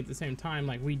 but I mean at the same time,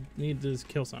 like we need to just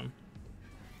kill some.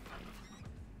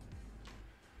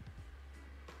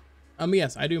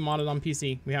 Yes, I do mod it on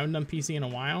PC. We haven't done PC in a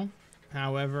while.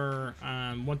 However,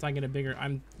 once I get a bigger,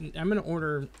 I'm gonna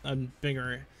order a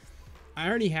bigger. I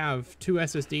already have 2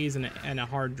 SSDs and a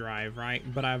hard drive, right?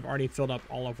 But I've already filled up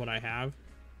all of what I have.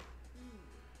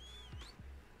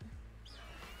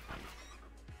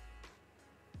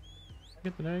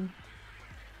 Get the egg.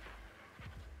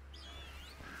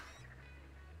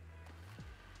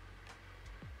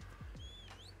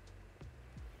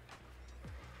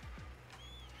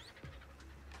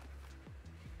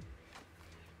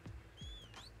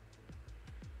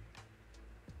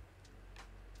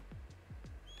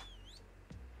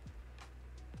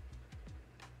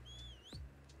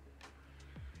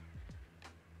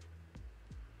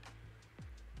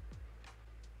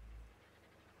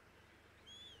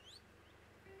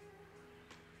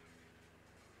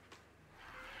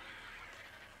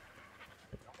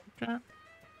 Chat.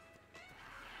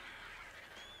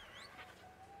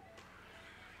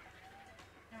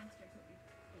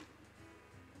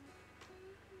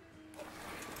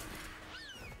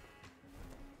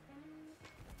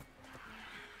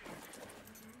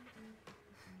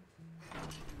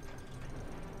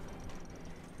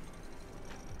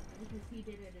 Because he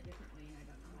did it a different way and I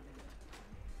don't know how to do it.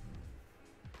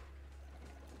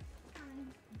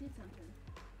 I did something.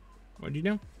 What'd you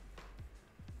do?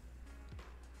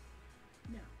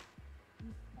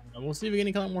 No. We'll see if we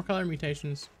get any more color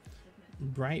mutations.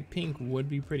 Bright pink would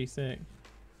be pretty sick.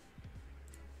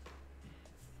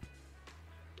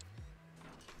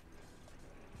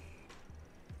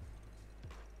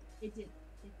 It did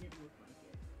look like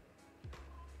it.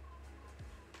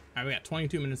 Alright, we got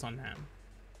 22 minutes on that.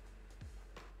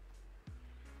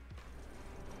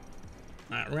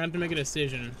 Alright, we're gonna have to make a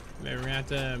decision. We're gonna have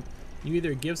to, you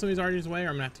either give some of these archers away or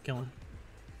I'm gonna have to kill them.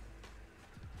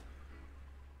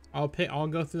 I'll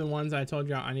go through the ones I told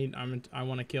you I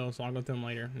want to kill, so I'll go through them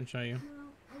later and show you.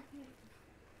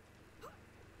 Well,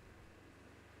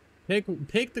 okay.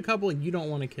 Pick the couple you don't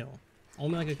want to kill.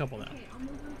 Only like a couple though. Okay, I'll move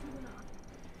on to the knock.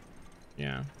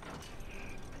 Yeah.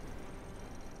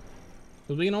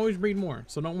 Because we can always breed more,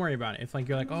 so don't worry about it. If like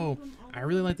you're like, oh, I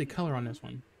really like the color on this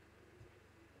one.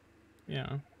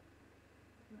 Yeah.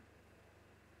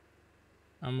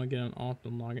 I'm gonna get an alt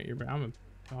and log at your back.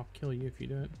 I'll kill you if you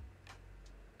do it.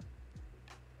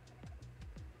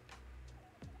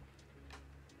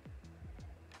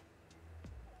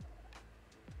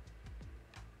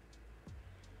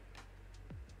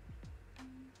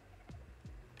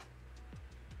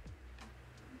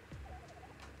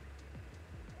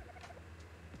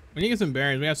 We need to get some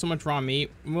berries. We have so much raw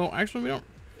meat. Well, actually, we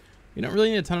don't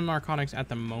really need a ton of narcotics at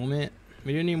the moment.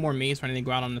 We do need more meat, so I need to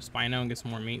go out on the Spino and get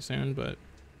some more meat soon, but...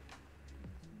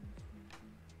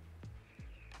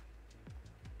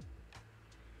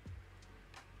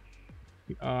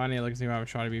 Oh, I need to look and see if I have a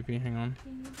shot of BP. Hang on.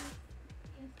 Can you just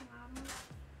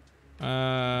get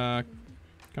louder?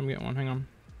 Come get one. Hang on.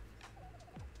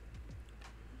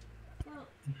 Well,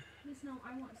 just know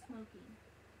I want smoky.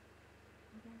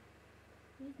 Okay.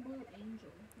 Who's Blue Angel?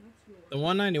 That's yours. The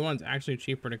 191 is actually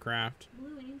cheaper to craft.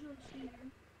 Blue Angel cheaper.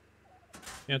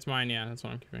 Yeah, it's mine. Yeah, that's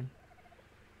what I'm keeping.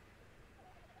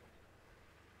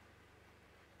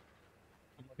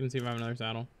 I'm looking to see if I have another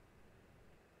saddle.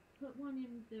 Put one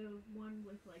in the one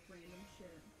with like random shit.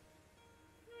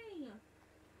 Hey!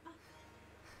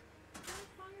 There's a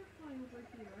firefly over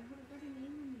here. I haven't got a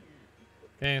name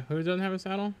in yet. Okay, who doesn't have a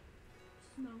saddle?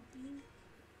 Smoky.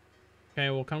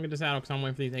 Okay, well, come get the saddle because I'm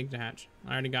waiting for these eggs to hatch.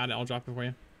 I already got it. I'll drop it for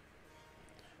you.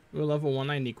 Ooh, level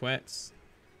 190 quets.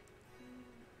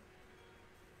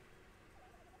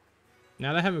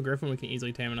 Now that I have a griffin, we can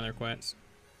easily tame another quets.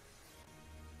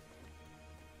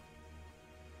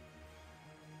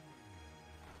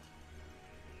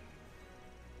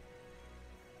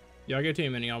 Yeah, I'll give it to you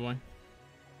a minute, y'all boy.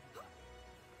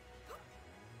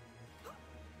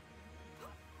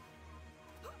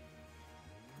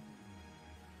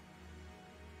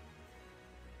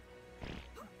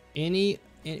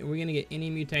 We're gonna get any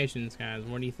mutations, guys?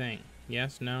 What do you think?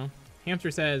 Yes, no?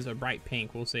 Hamster says a bright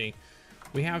pink. We'll see.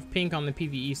 We have pink on the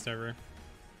PvE server.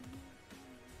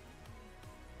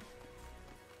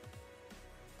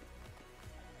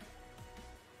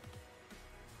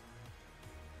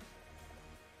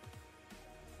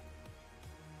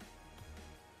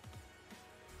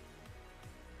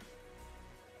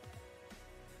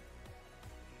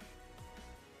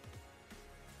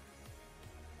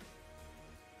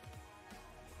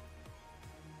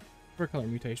 Color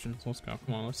mutations. Let's go.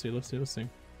 Come on, let's see.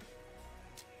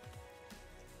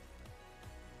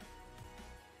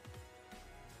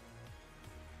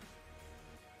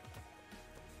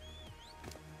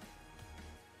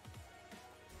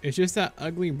 It's just that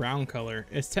ugly brown color.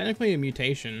 It's technically a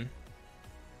mutation.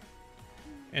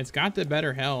 It's got the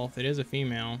better health. It is a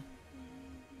female.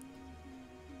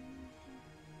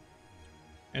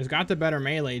 It's got the better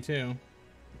melee too.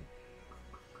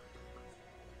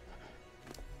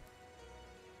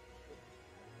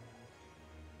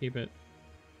 Keep it.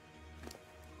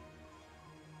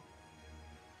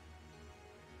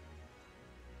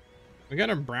 We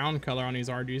got a brown color on these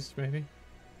RGs, maybe.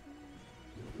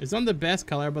 It's not the best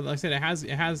color, but like I said, it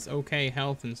has okay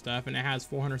health and stuff, and it has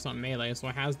 400 something melee, so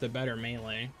it has the better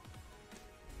melee.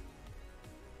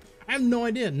 I have no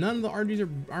idea. None of the RGs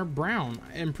are brown.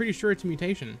 I'm pretty sure it's a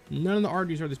mutation. None of the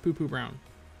RGs are this poo-poo brown.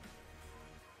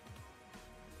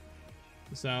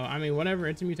 So, I mean, whatever,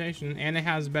 it's a mutation, and it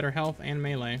has better health and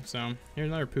melee. So, here's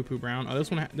another poo-poo brown. Oh,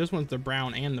 this one's the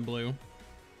brown and the blue.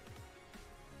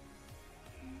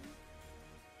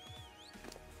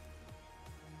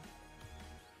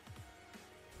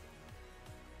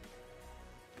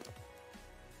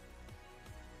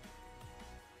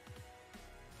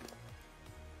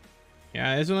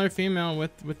 Yeah, there's another female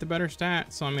with the better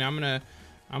stats. So, I mean, I'm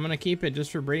gonna keep it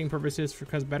just for breeding purposes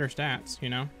because better stats, you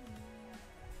know.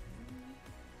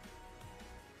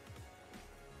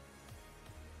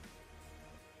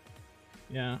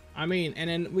 Yeah, I mean, and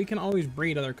then we can always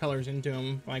breed other colors into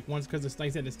them, like once, because like I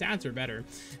said, the stats are better,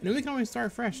 and then we can always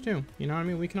start fresh too. You know what I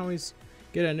mean? We can always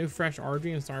get a new fresh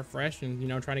RG and start fresh, and you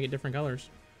know, try to get different colors.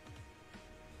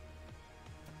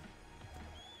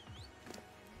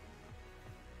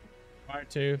 Fire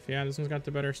tooth, yeah, this one's got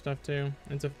the better stuff too.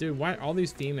 And so, dude, why all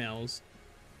these females?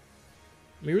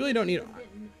 We really don't need.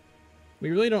 We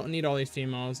really don't need all these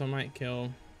females. I might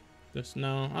kill. Just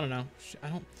no, I don't know.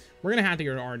 We're gonna have to get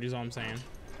rid of RG, is all I'm saying.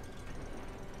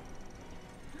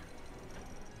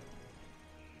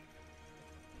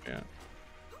 Yeah.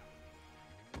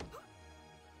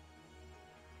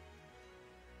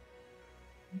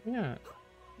 Yeah.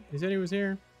 He said he was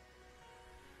here.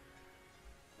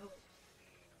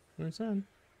 Where's son?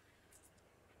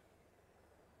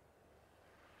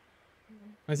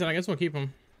 I said I guess we'll keep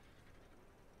him.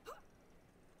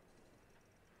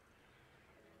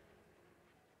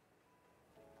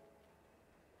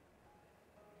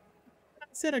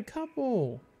 Said a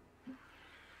couple.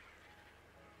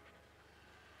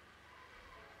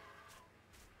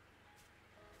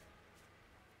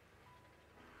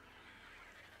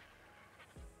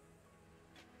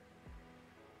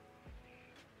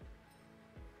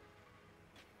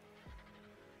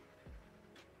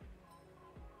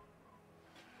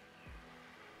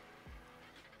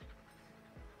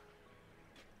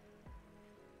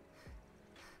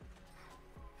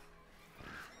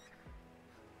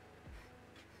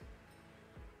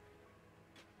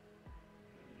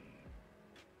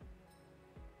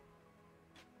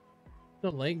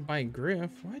 The lake by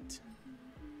Griff? What?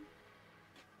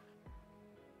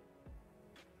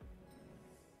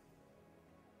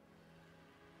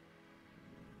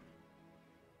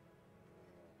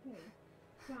 Okay,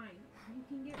 fine. You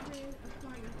can get rid of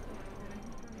Firefly, but I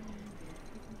think we're gonna need it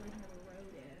because I never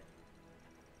wrote it.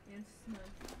 And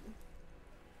Smokey.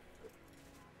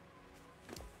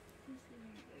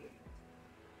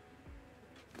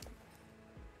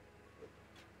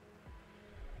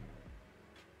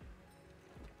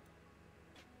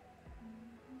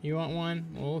 You want one?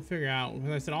 Well, we'll figure out.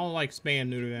 Because I said I'll like spam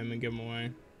neuter them and give them away.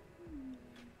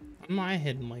 On my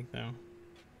hidden lake though.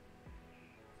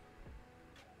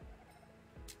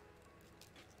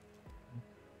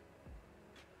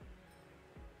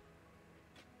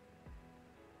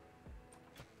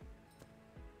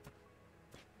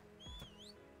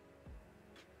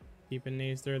 Keeping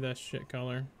these, they're the shit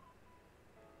color.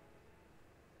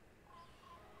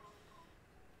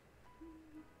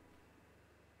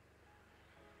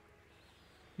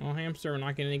 Well, hamster, we're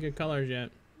not getting any good colors yet.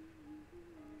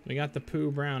 We got the poo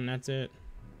brown, that's it.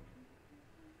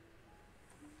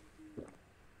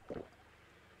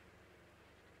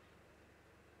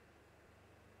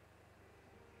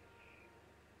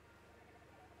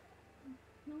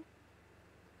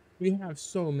 We have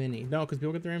so many. No, because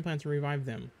people get their implants and revive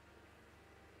them.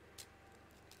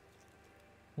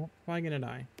 Well, probably gonna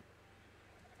die.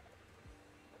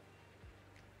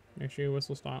 Make sure your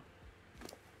whistle stop.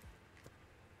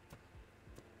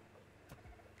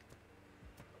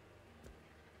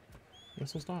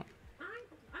 Whistle stop.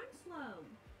 I'm slow.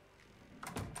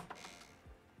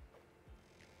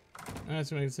 I have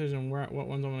to make a decision what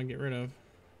ones I want to get rid of.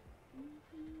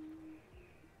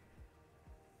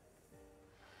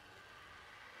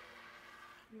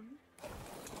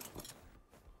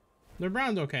 The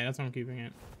brown's okay. That's why I'm keeping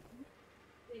it.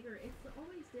 Bigger. It's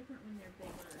always different when they're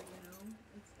bigger, you know?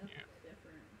 It's a little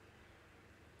different.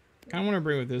 Kind of want to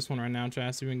breed with this one right now, try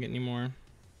to see if we can get any more.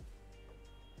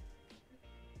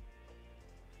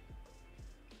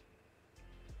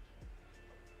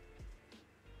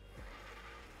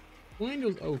 Blue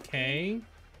Angel's okay.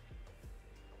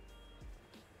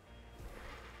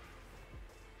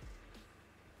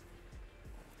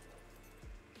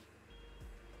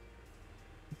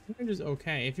 Orange is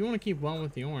okay. If you want to keep one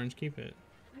with the orange, keep it.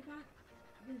 I got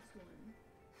this one.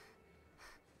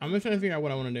 I'm just trying to figure out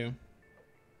what I want to do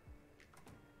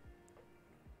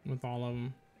with all of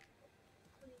them.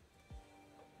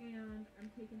 And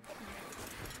I'm taking some.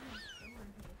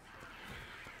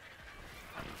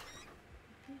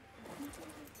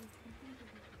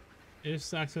 It just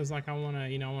sucks because like I want to,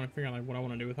 you know, I want to figure out like what I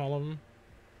want to do with all of them.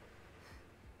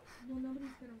 Well, nobody's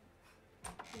gonna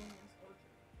join us.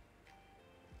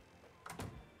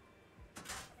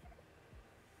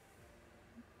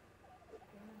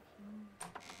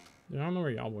 I don't know where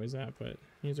y'all boys at, but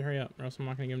he needs to hurry up or else I'm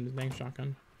not gonna give him this dang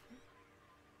shotgun.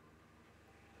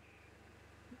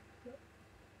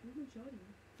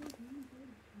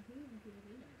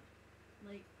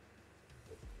 Like,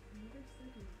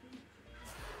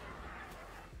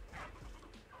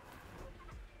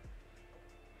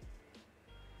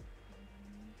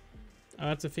 Oh,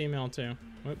 that's a female too.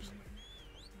 Whoops.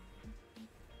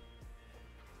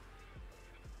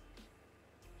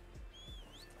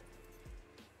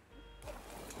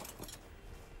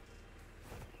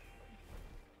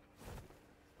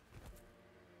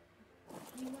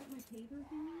 you like my paper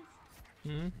things? Hmm.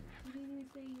 You didn't even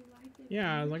say you liked it.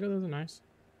 Yeah, I was like, oh, those are nice.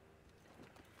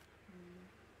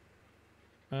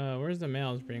 Where's the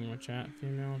males being with chat?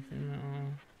 Female, female.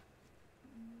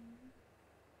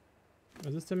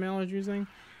 Is this the male I was using?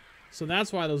 So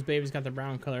that's why those babies got the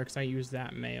brown color, because I used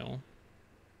that male.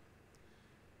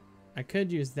 I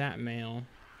could use that male.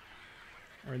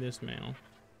 Or this male.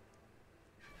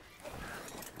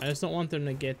 I just don't want them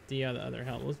to get the other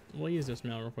health. We'll use this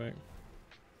male real quick.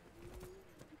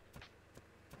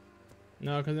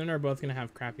 No, because then they're both going to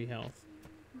have crappy health.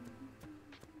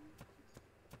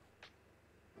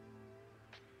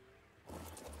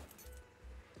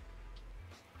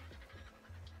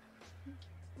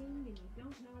 And you don't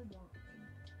know why.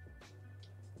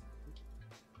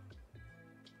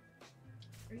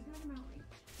 Are you talking about like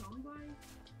song-wise?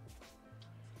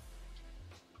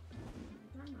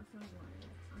 You're talking about song-wise.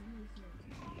 I'm listening to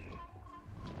you.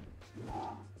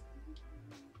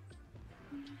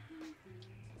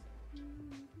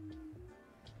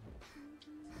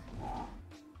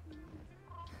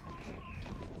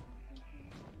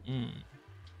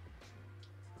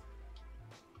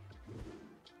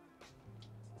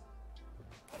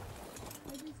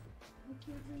 I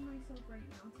can't bring myself right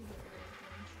now to get rid of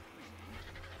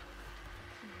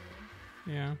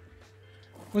one. Yeah.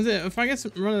 Was it if I get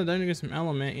some run of the dungeon, get some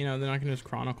element, you know, then I can just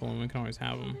chronicle them. We can always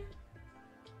have them.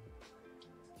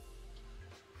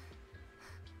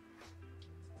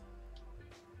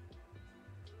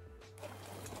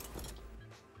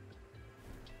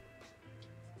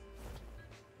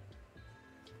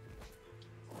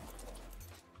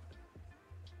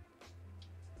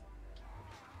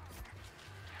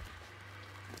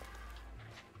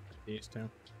 These two.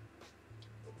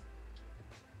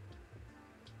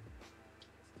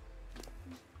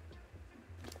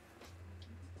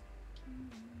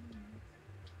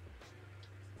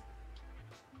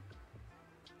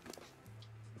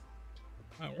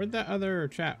 Oh, where'd that other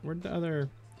chat? Where'd the other?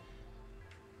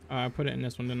 I put it in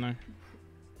this one, didn't I?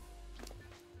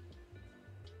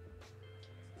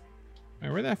 Wait,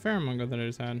 where'd that pheromone go that I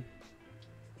just had?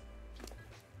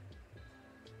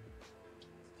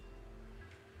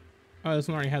 Oh, this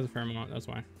one already has a pheromone. That's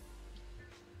why.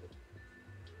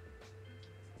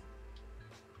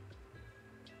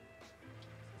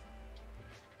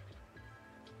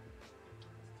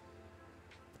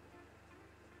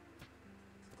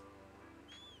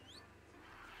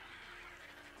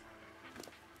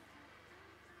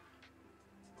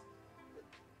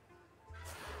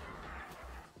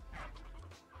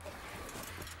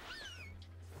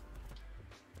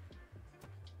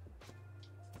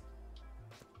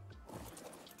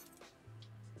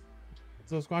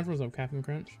 So Squatch, what's up, Captain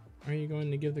Crunch? Are you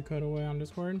going to give the code away on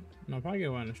Discord? No, I'll probably give it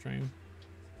away on the stream.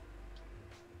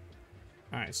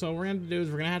 All right, so what we're gonna do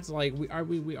is we're gonna have to like we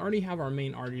already have our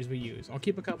main RGs we use. I'll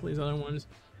keep a couple of these other ones.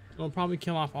 We'll probably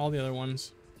kill off all the other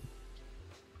ones.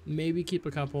 Maybe keep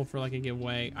a couple for like a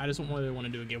giveaway. I just don't really want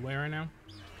to do a giveaway right now.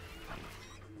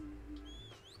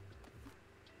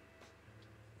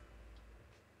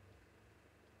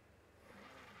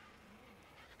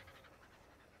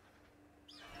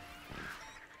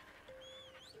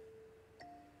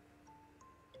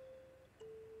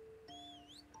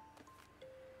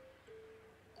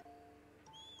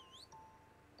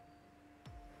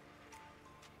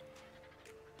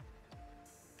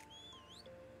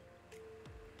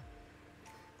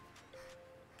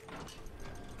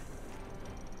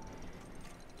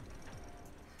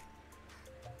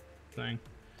 Thing.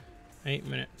 8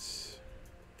 minutes.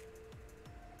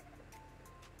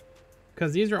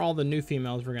 Because these are all the new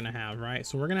females we're gonna have, right?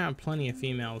 So we're gonna have plenty of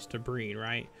females to breed,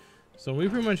 right? So we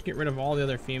pretty much get rid of all the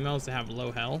other females that have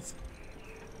low health.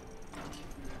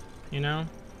 You know?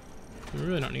 We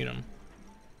really don't need them.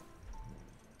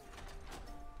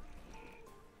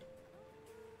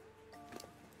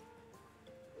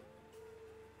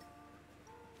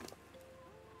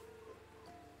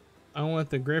 I went with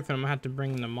the griffin. I'm gonna have to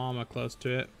bring the mama close to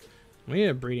it. We need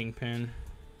a breeding pen.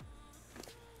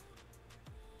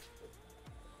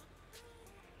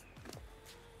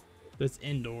 That's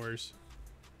indoors.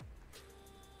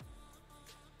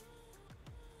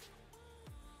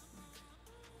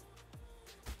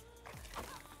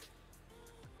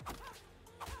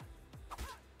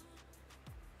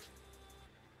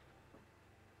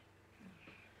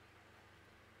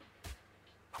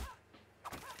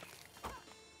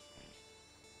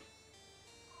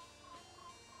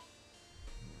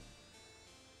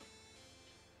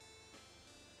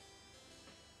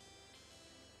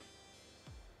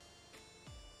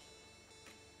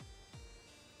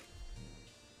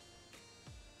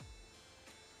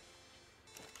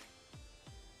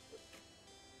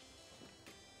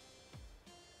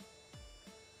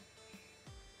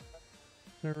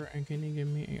 And can you give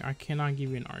me? I cannot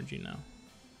give you an RG now.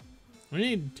 We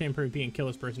need to improve P and kill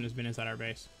this person who's been inside our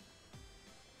base.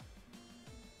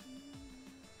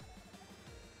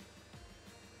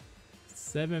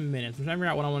 Seven minutes. I'm trying to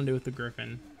figure out what I want to do with the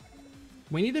griffin.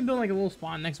 We need to build like a little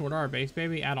spawn next door to our base,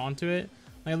 baby. Add on to it,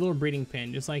 like a little breeding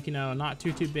pen, just like, you know, not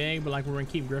too big, but like we're gonna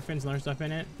keep griffins and other stuff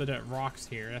in it. But it rocks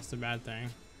here. That's the bad thing.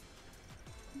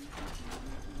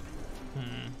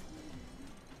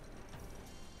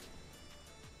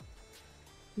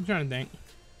 I'm trying to think.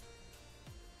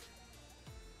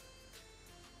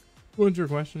 What's your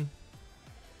question?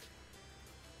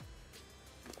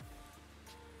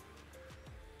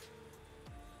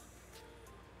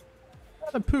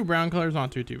 The poo brown color's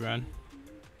not too bad.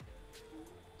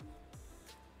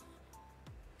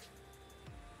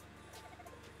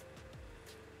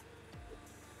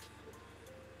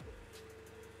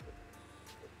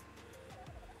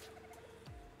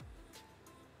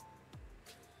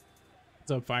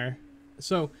 What's up, Fire?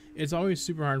 So it's always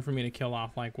super hard for me to kill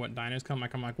off like what dinos come.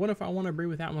 Like I'm like, what if I want to breed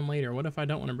with that one later? What if I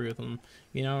don't want to breed with them?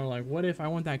 You know, like what if I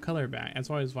want that color back? That's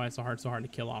always why it's so hard to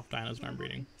kill off dinos when I'm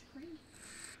breeding.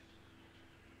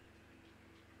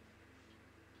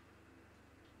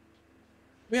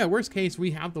 Yeah, worst case,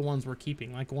 we have the ones we're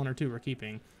keeping, like 1 or 2 we're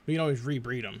keeping. We can always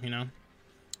rebreed them, you know?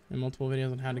 And multiple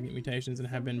videos on how to get mutations and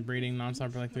have been breeding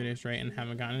nonstop for like 3 days straight and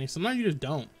haven't gotten any. Sometimes you just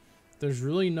don't. There's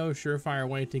really no surefire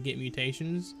way to get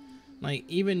mutations. Like,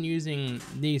 even using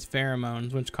these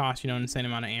pheromones, which cost, you know, an insane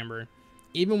amount of amber.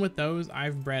 Even with those,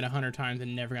 I've bred 100 times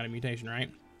and never got a mutation,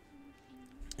 right?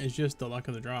 It's just the luck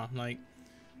of the draw. Like,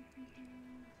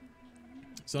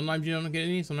 sometimes you don't get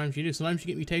any, sometimes you do. Sometimes you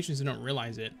get mutations and don't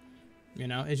realize it. You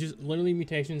know, it's just literally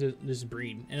mutations is just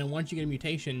breed. And then once you get a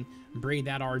mutation, breed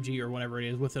that RG or whatever it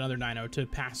is with another dino to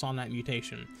pass on that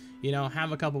mutation. You know,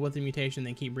 have a couple with the mutation,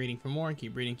 then keep breeding for more, and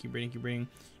keep breeding, keep breeding, keep breeding.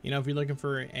 You know, if you're looking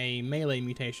for a melee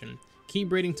mutation, keep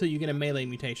breeding till you get a melee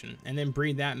mutation, and then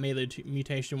breed that melee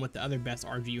mutation with the other best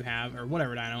RG you have, or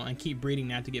whatever dino, and keep breeding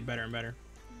that to get better and better.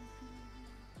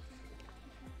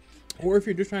 Or if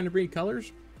you're just trying to breed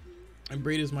colors, and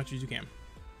breed as much as you can.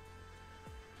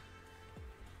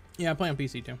 Yeah, I play on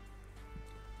PC too.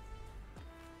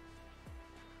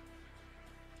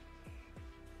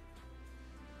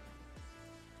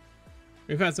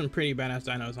 We've had some pretty badass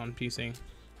dinos on PC.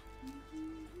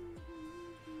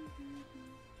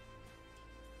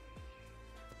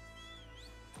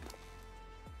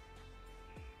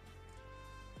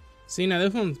 See, now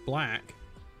this one's black.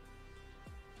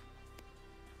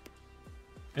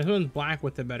 This one's black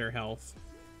with the better health.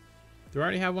 Do I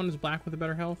already have one that's black with the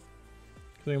better health?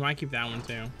 So we might keep that one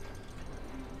too.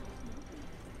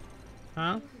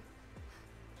 Huh?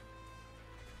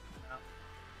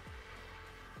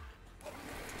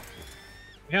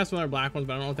 We have some other black ones,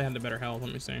 but I don't know if they have the better health.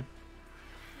 Let me see.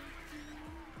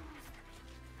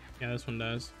 Yeah, this one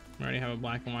does. We already have a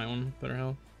black and white one with better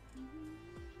health.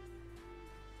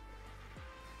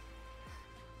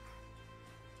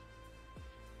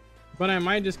 But I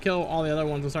might just kill all the other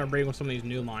ones and start breeding with some of these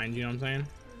new lines, you know what I'm saying?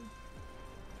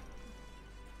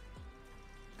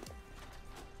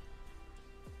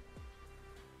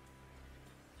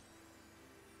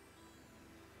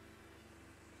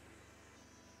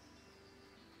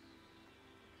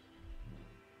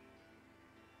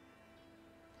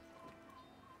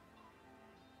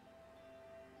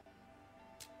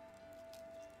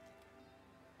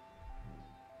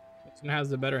 This one has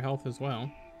the better health as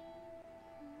well.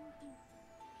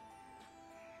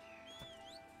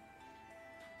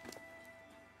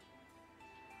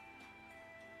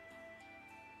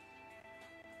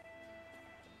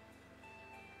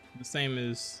 The same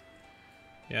as,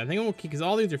 yeah, I think we'll keep, because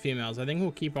all these are females. I think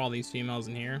we'll keep all these females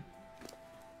in here,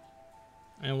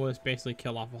 and we'll just basically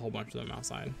kill off a whole bunch of them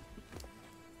outside.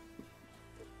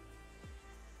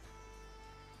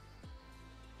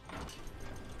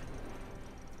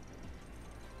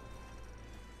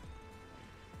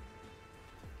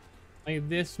 Like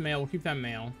this male, we'll keep that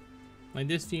male. Like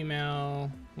this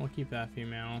female, we'll keep that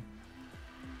female.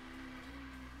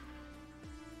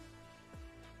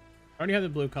 I already have the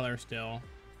blue color still.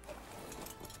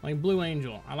 Like Blue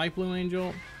Angel. I like Blue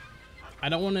Angel. I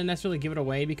don't want to necessarily give it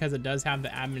away because it does have the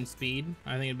admin speed.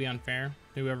 I think it'd be unfair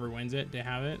to whoever wins it to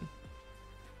have it.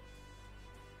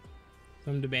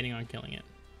 So I'm debating on killing it.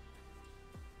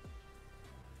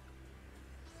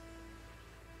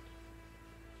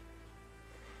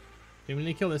 Okay, we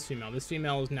need to kill this female. This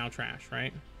female is now trash,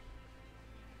 right?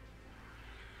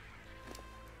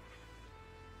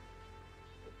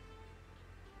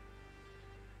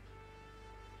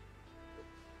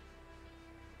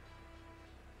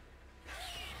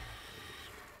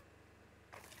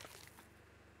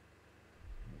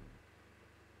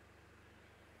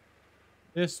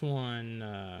 This one,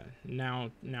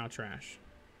 now trash.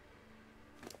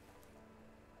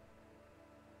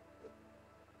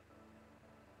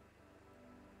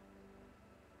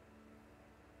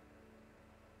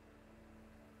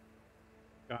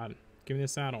 God, give me the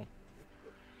saddle.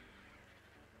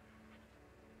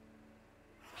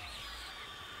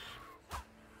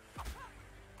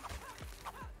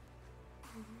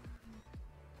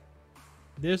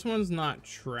 This one's not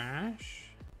trash.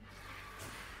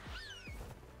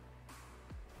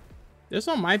 This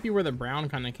one might be where the brown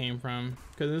kind of came from,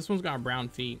 because this one's got brown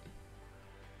feet.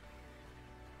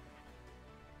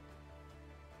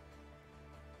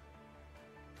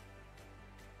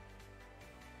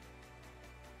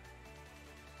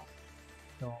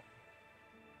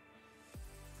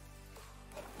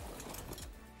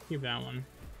 Keep that one.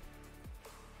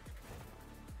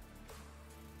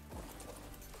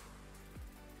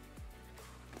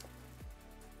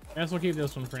 I guess we'll keep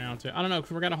this one for now too. I don't know,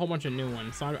 because we got a whole bunch of new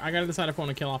ones. So I gotta decide if I want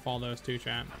to kill off all those too,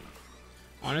 chat.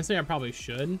 Honestly, I probably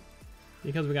should,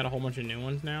 because we got a whole bunch of new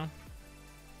ones now.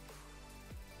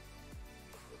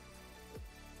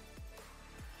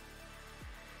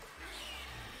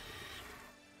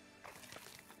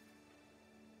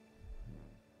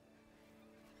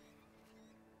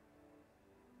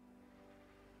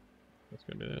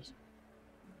 Let's go do this.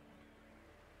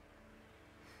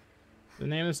 The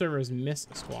name of the server is Miss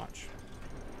Squatch.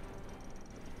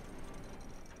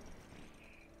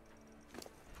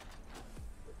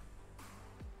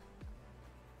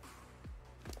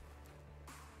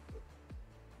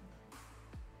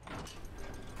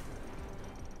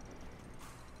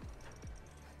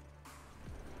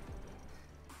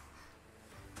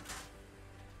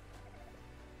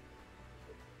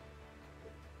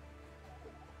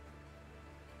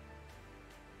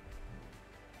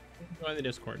 Join the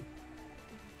Discord.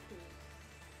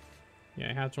 Yeah,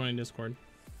 I have joined Discord.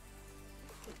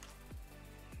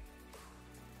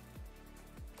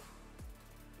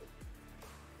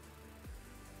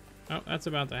 Oh, that's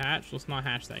about to hatch. Let's not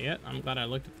hatch that yet. I'm glad I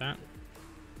looked at that.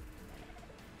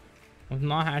 Let's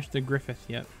not hatch the Griffith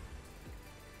yet.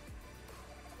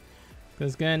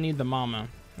 Because it's gonna need the mama.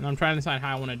 And I'm trying to decide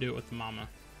how I want to do it with the mama.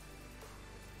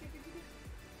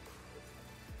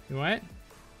 You what?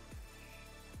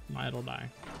 It'll die.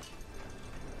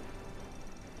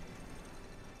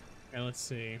 Okay, let's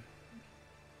see.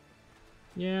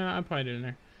 Yeah, I probably did in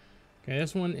there. Okay,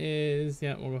 this one is...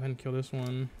 Yeah, we'll go ahead and kill this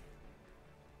one.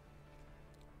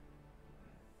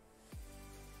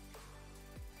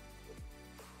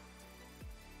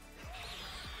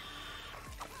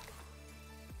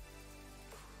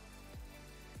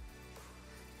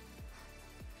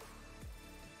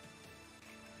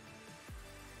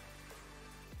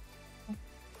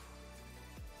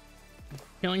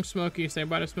 Killing Smokey. Say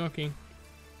bye to Smokey.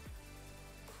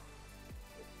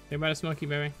 Say bye to Smokey,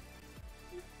 baby.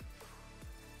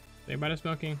 Say bye to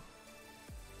Smokey.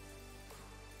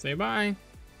 Say bye.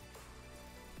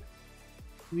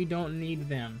 We don't need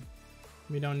them.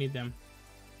 We don't need them.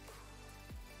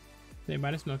 Say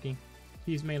bye to Smokey.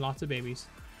 He's made lots of babies.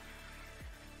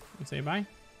 And say bye.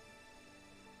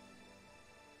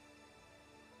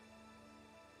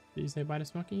 Did you say bye to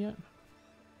Smokey yet?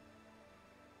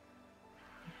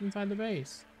 Inside the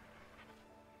base.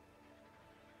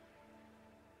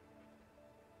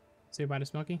 Say bye to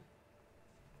Smokey.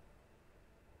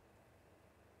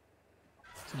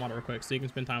 Some water real quick so you can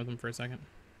spend time with him for a second.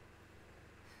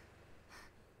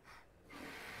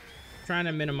 Trying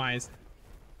to minimize.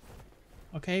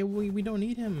 Okay, we don't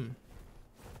need him.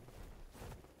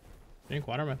 Drink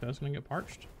water, my throat's gonna get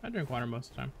parched. I drink water most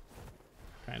of the time.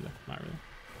 Kinda, not really.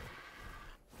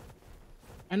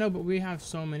 I know, but we have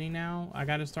so many now. I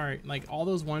gotta start, like, all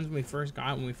those ones when we first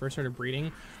started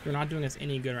breeding, they're not doing us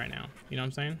any good right now. You know what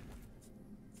I'm saying?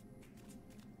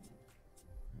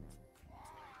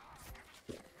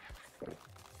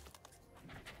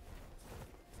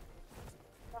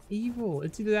 Evil.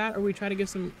 It's either that or we try to get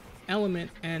some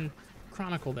element and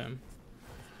chronicle them.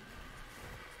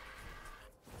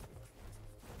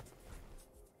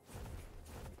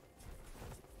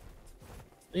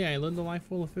 Yeah, he lived a life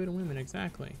full of food and women,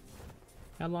 exactly.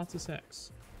 Had lots of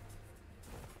sex.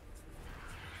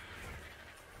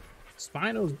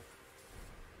 Spinos.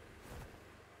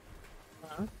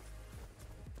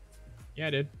 Yeah, I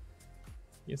did.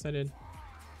 Yes, I did.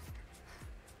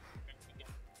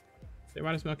 Say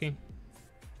bye to Smokey.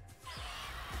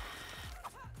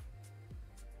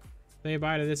 Say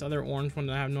bye to this other orange one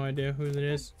that I have no idea who it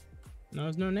is. No,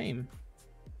 there's no name.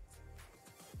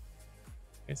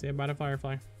 Okay, say bye to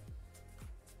Firefly.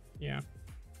 Yeah.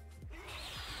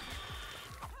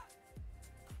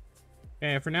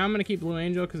 Okay, for now I'm gonna keep Blue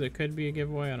Angel because it could be a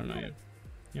giveaway. I don't know yet.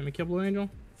 You want me to kill Blue Angel?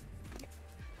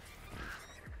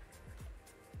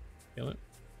 Kill it.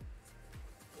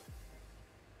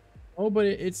 Oh, but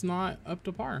it's not up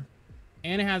to par.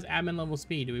 And it has admin level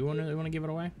speed. Do we want to give it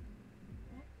away?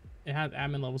 It has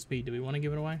admin level speed. Do we want to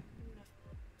give it away?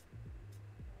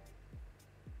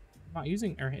 I'm not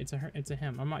using, or it's a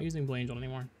him. I'm not using Blue Angel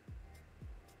anymore.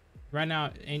 Right now,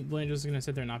 Blue Angel is gonna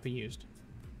sit there and not be used.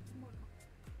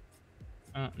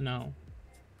 No.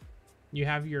 You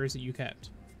have yours that you kept.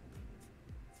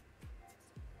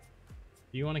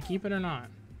 Do you want to keep it or not?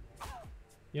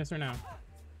 Yes or no?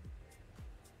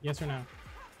 Yes or no?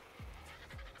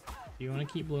 Do you want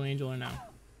to keep Blue Angel or no?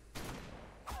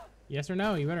 Yes or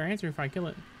no? You better answer if I kill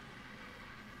it. Do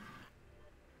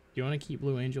you want to keep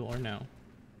Blue Angel or no?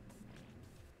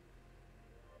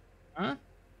 Huh?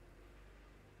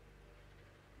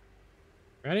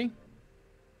 Ready?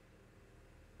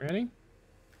 Ready?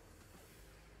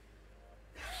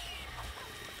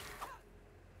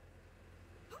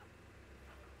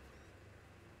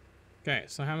 Okay,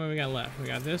 so how many we got left? We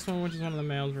got this one, which is one of the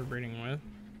males we're breeding with.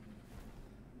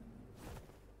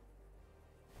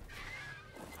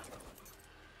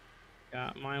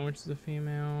 Got mine, which is a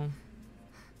female.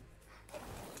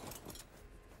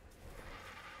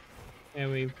 And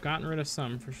we've gotten rid of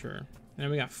some for sure. And then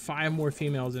we got 5 more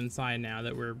females inside now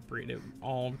that we're breeding.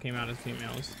 All came out as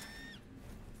females.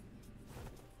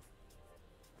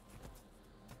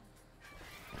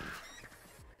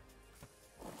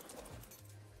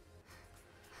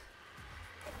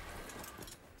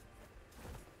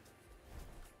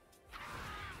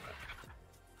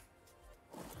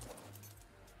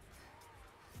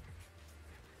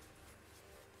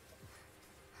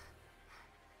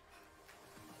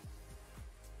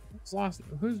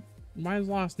 Why is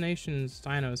Lost Nations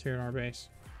dinos here at our base?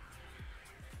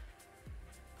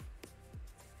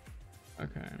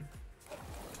 Okay.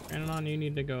 Anon, you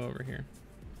need to go over here.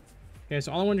 Okay,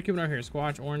 so all the ones you're keeping over here: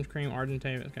 Squatch, Orange Cream,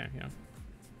 Argentine. Okay, yeah.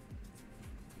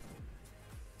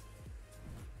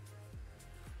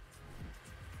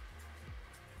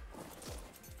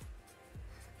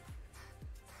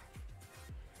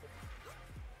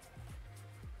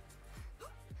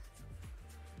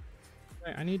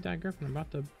 Wait, I need that griffin. I'm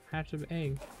about to hatch an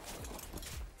egg.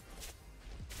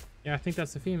 Yeah, I think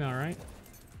that's the female, right?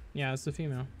 Yeah, it's the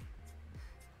female.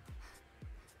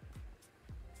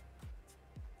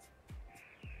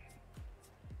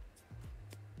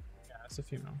 Yeah, it's a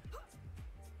female.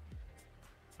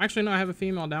 Actually, no, I have a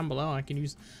female down below. I can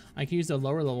use the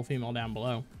lower level female down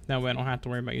below. That way I don't have to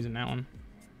worry about using that one.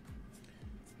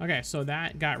 Okay, so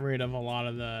that got rid of a lot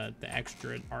of the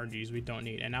extra RGs we don't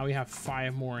need. And now we have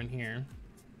 5 more in here.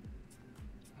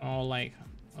 All like,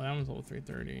 oh, that one's level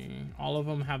 330. All of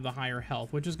them have the higher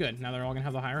health, which is good. Now they're all gonna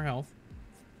have the higher health.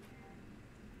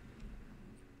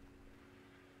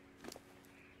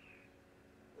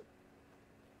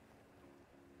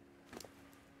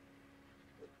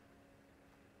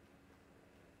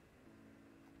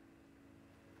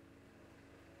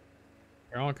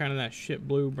 They're all kind of that shit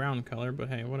blue brown color, but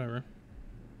hey, whatever.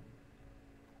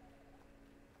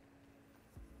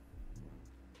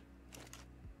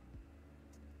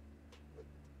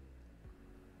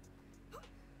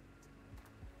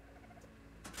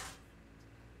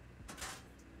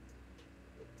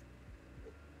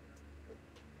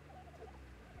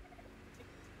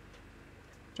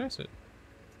 Chase it.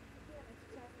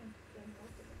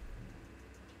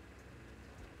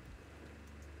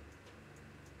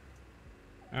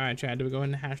 Alright, Chad, do we go ahead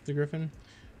and hash the griffin?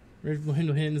 Blue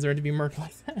Angel didn't deserve to be murdered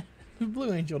like that.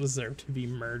 Blue Angel deserved to be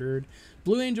murdered.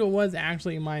 Blue Angel was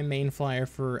actually my main flyer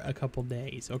for a couple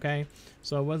days, okay?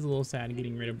 So I was a little sad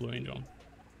getting rid of Blue Angel.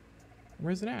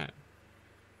 Where's it at?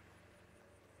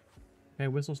 Okay,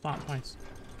 whistle stop twice.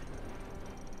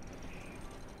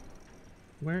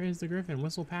 Where is the griffin?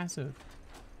 Whistle passive.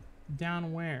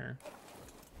 Down where?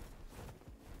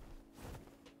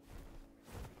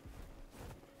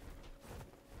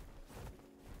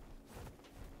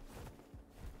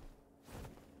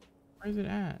 Where's it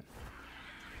at?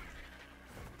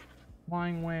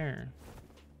 Flying where?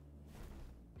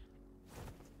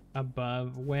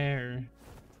 Above where?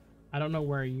 I don't know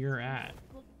where you're at.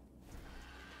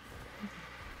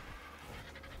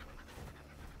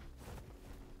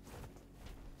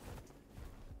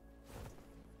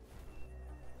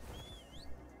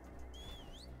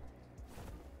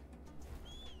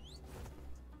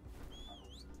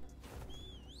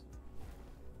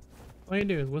 All you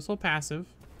do is whistle passive.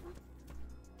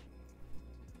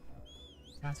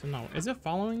 Passive no. Is it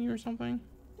following you or something?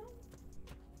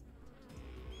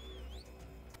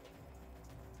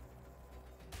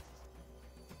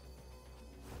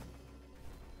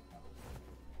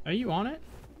 Are you on it?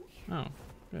 Oh,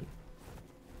 good.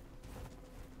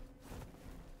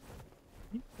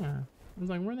 Yeah. I was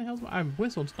like, where the hell's I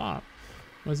whistled stop.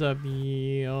 What's up,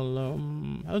 Yellow?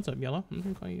 What's up, Yellow? I'm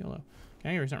gonna call you Yellow. Okay,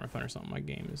 I need to restart my phone or something. My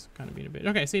game is kind of being a bit.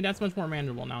 Okay, see, that's much more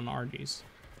manageable now in the RGs.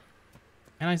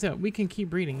 And like I said, we can keep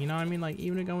breeding, you know what I mean? Like,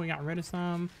 even ago we got rid of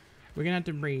some, we're gonna have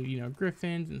to breed, you know,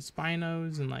 griffins and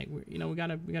spinos, and like, you know, we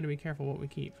gotta be careful what we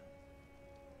keep.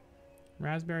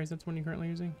 Raspberries, that's one you're currently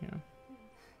using? Yeah.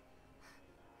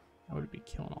 I would be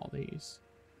killing all these.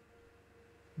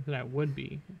 But I would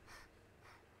be.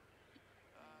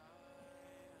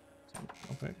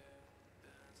 Real quick.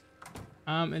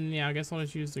 And yeah, I guess I'll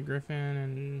just use the griffin,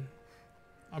 and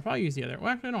I'll probably use the other. Well,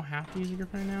 actually, I don't have to use the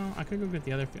griffin right now. I could go get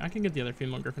the other. I can get the other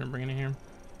female griffin and bring it in here.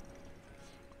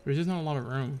 There's just not a lot of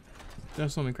room.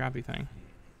 That's the only crappy thing.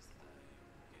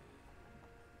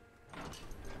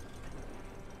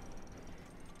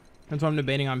 And so I'm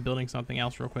debating on building something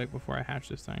else real quick before I hatch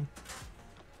this thing.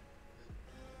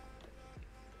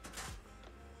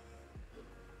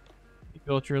 You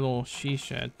built your little she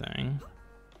shed thing.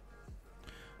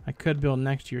 I could build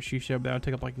next to your she shed, but that would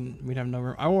take up like, we'd have no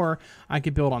room. Or I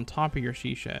could build on top of your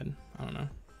she shed. I don't know.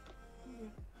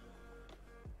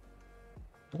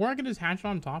 Or I could just hatch it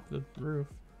on top of the roof.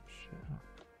 Shit.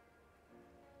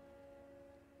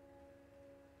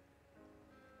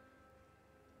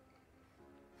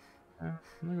 I'm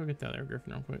gonna go get the other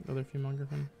griffin real quick. The other female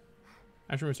griffin.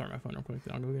 I should restart my phone real quick,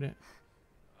 then I'll go get it.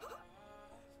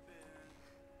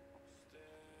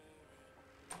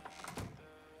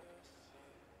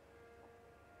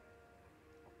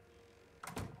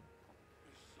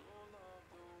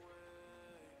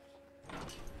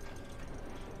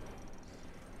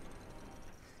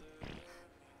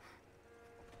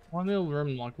 One little room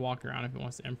to like walk around if it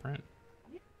wants to imprint.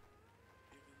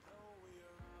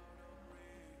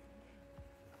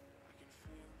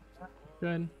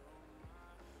 Good.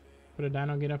 Put a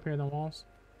dino gate up here in the walls.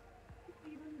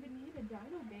 You don't even need a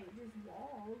dino gate, just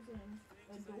walls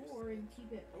and a door and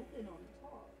keep it open on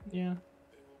top. Yeah.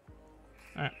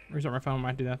 Alright, restart my phone.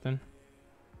 Might do that then.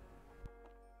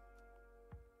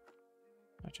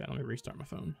 Actually, let me restart my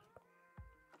phone.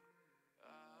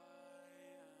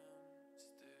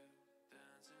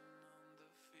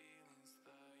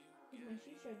 My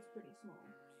she shed's pretty small.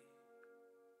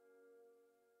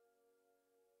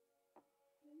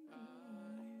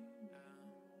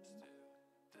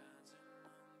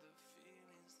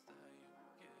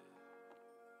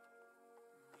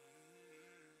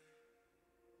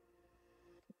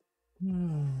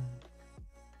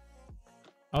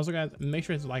 Also, guys, make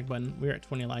sure it's the like button. We're at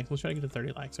 20 likes. We'll try to get to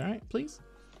 30 likes. All right, please,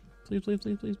 please, please,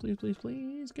 please, please, please, please,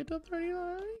 please, get to 30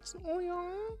 likes. Oh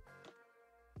yeah.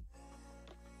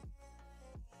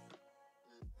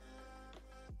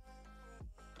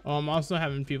 Oh, I'm also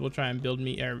having people try and build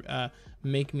me or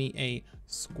make me a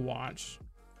squatch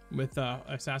with a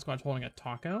Sasquatch holding a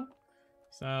taco.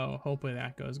 So hopefully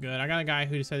that goes good. I got a guy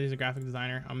who said he's a graphic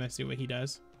designer. I'm gonna see what he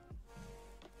does.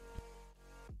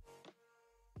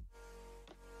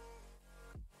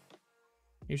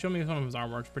 He showed me some of his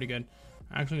artwork's pretty good.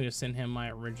 I actually need to send him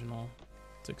my original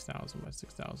 6,000 by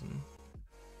 6,000.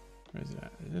 Where is it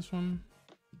at? This one.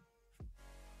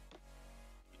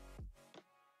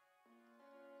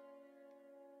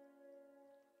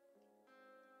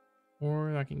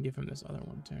 Or I can give him this other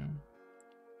one too.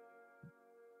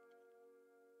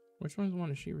 Which one's the one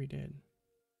that she redid?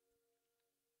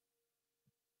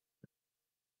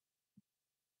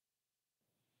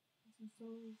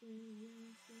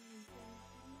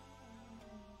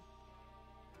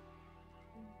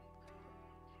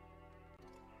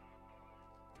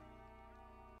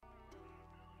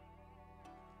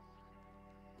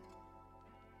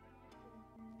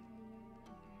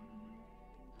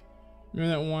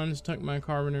 Remember that one stuck my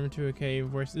carbon into a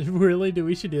cave? Really?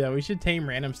 We should do that. We should tame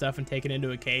random stuff and take it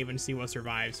into a cave and see what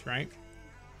survives, right?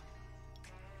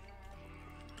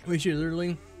 We should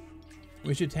literally,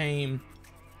 we should tame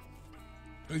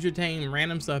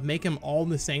random stuff, make them all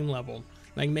the same level.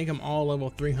 Like make them all level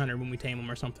 300 when we tame them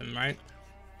or something, right?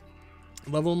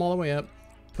 Level them all the way up,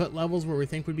 put levels where we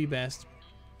think would be best,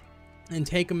 and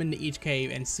take them into each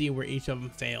cave and see where each of them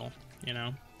fail, you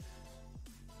know?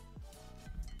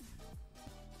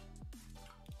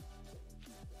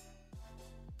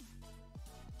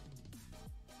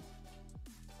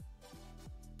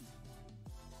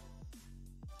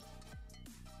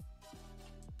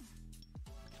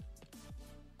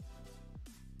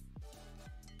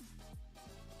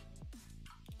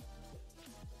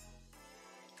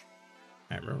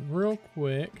 Alright, real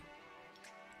quick,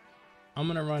 I'm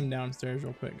gonna run downstairs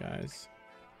real quick, guys.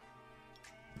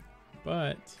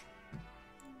 But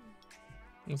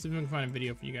let's see if we can find a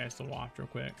video for you guys to watch real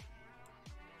quick.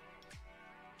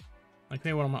 Like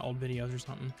maybe one of my old videos or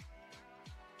something.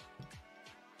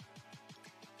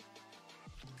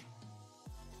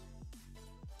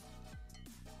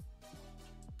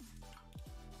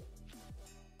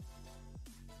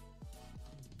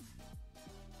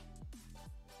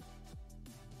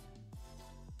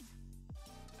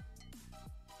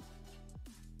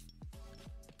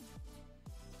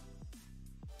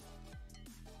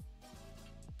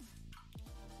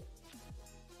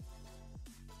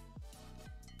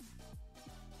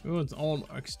 Oh, it's old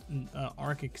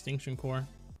Arc Extinction Core.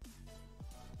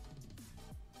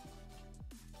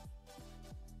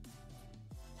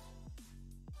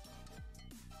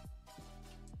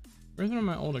 Where's one of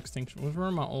my old Extinction? Where's one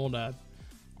of my old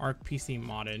Arc PC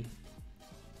modded?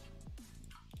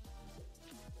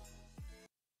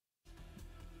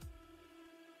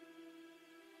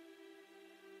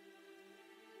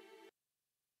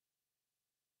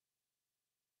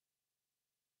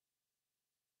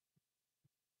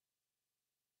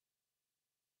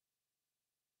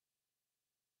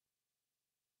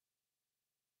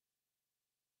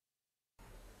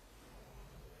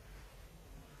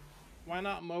 Why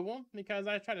not mobile? Because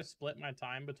I try to split my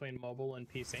time between mobile and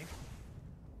PC.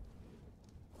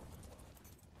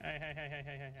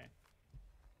 Hey.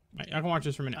 I can watch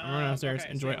this for a minute. I'm running downstairs.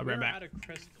 Okay, Enjoy. so I'll be right back. Out of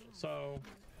crystal. So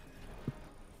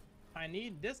I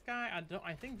need this guy.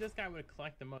 I think this guy would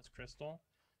collect the most crystal.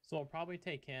 So I'll probably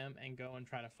take him and go and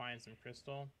try to find some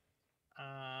crystal.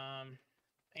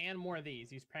 And more of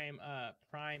these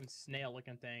prime snail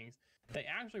looking things. They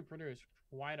actually produce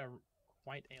quite a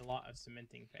lot of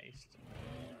cementing paste.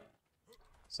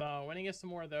 So when he gets some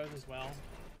more of those as well,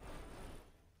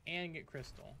 and get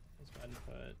crystal, let's go ahead and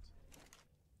put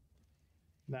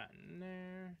that in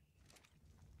there.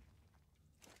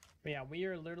 But yeah, we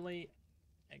are literally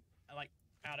like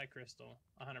out of crystal,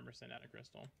 100% out of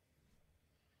crystal.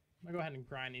 I'm gonna go ahead and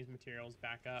grind these materials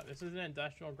back up. This is an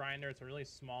industrial grinder. It's a really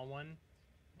small one.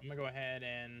 I'm gonna go ahead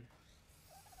and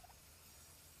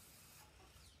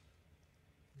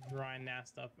grind that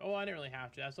stuff. Oh, I didn't really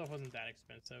have to. That stuff wasn't that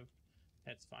expensive.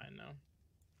 It's fine though.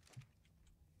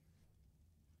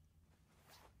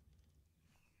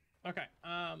 Okay,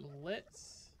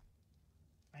 let's...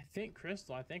 I think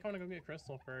crystal. I think I want to go get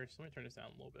crystal first. Let me turn this down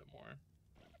a little bit more.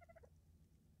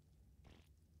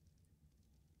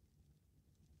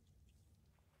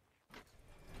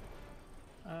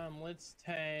 Let's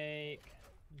take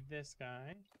this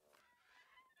guy.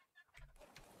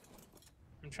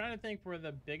 I'm trying to think where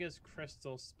the biggest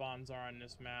crystal spawns are on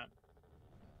this map.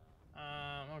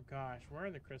 Oh gosh, where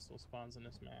are the crystal spawns in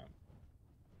this map?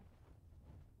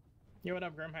 Yo, what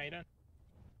up, Grim? How you doing?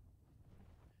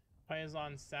 Plays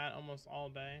on sat almost all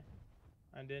day.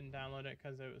 I didn't download it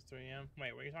because it was 3 AM.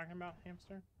 Wait, what are you talking about,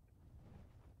 hamster?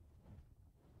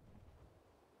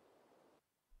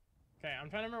 Okay, I'm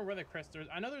trying to remember where the crystals...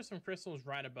 I know there's some crystals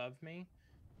right above me,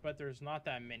 but there's not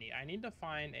that many. I need to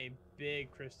find a big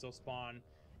crystal spawn,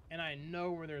 and I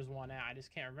know where there's one at. I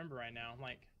just can't remember right now.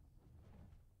 Like,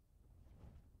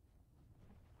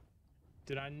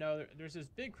 did I know there's this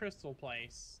big crystal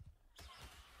place?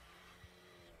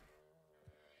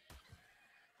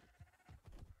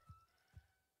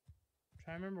 I'm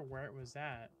trying to remember where it was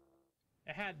at.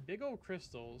 It had big old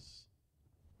crystals.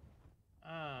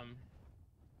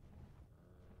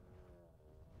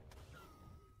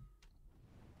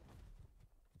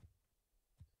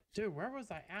 Dude, where was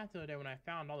I at the other day when I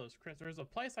found all those crystals? There's a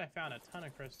place I found a ton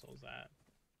of crystals at.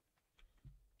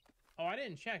 Oh, I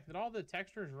didn't check. Did all the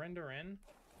textures render in?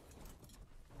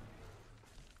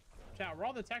 Chat, were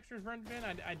all the textures rendered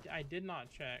in? I did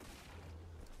not check.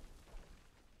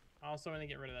 I also want to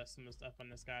get rid of some of the stuff on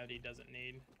this guy that he doesn't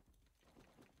need.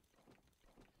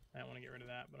 I don't want to get rid of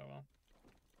that, but I will.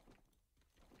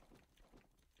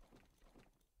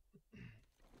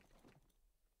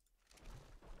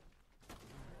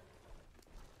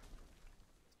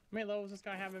 How many levels does this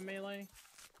guy have in melee?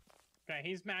 Okay,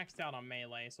 he's maxed out on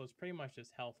melee, so it's pretty much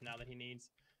just health now that he needs.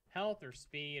 Health or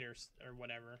speed or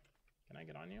whatever. Can I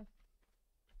get on you?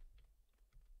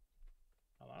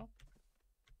 Hello?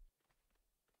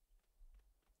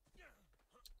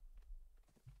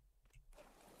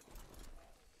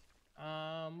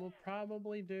 We'll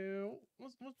probably do...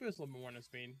 Let's do this a little bit more in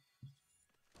speed.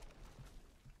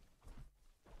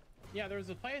 Yeah, there was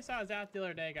a place I was at the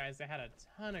other day, guys, that had a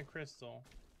ton of crystal.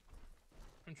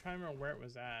 I'm trying to remember where it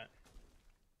was at.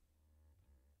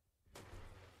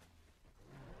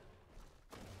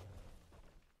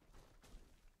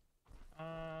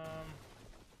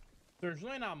 There's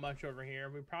really not much over here.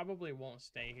 We probably won't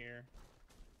stay here.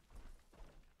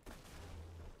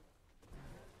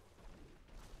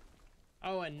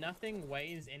 Oh, and nothing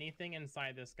weighs anything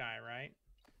inside this guy, right?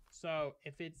 So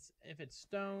if it's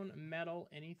stone, metal,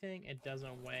 anything, it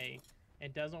doesn't weigh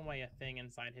a thing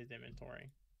inside his inventory.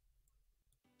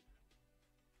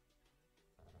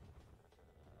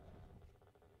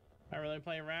 I really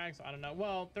play rags? I don't know.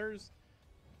 Well,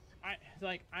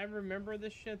 I remember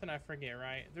this shit, then I forget,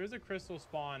 right? There's a crystal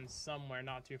spawn somewhere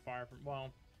not too far from,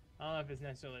 well, I don't know if it's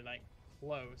necessarily like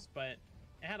close, but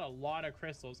it had a lot of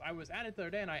crystals. I was at it the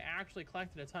other day and I actually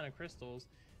collected a ton of crystals.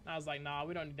 And I was like, nah,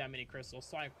 we don't need that many crystals.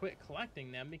 So I quit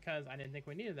collecting them because I didn't think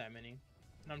we needed that many.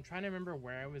 And I'm trying to remember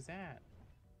where I was at.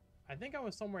 I think I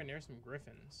was somewhere near some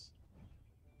griffins.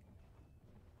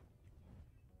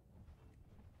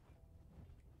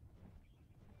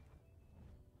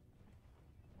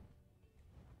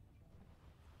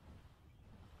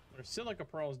 There's silica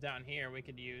pearls down here we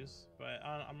could use, but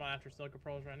I'm not after silica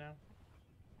pearls right now.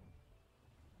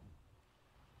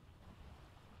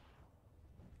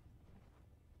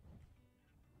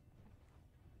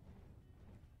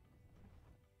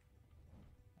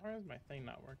 Why is my thing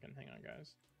not working? Hang on,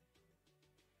 guys.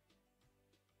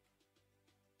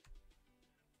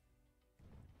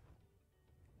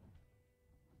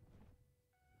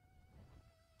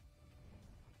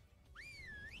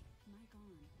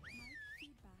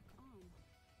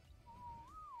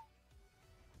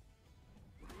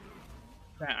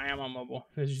 I am on mobile.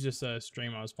 This is just a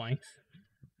stream I was playing.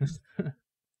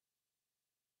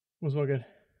 Was well good.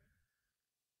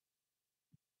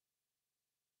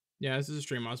 Yeah, this is a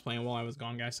stream I was playing while I was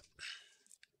gone, guys.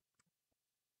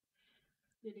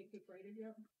 Did it get graded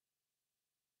yet?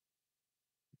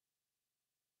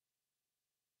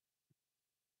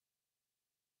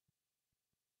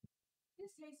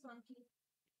 This tastes funky.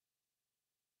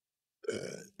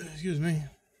 Excuse me.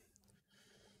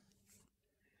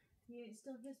 Yeah, it's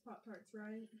still his Pop-Tarts,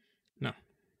 right? No,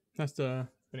 that's the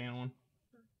banana one.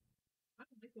 I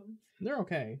don't like them. They're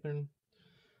okay. They're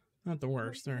not the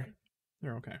worst. They're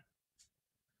okay.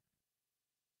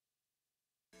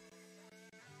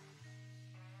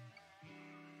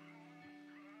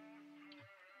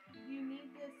 Do you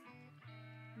need this?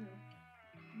 No.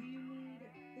 Do you need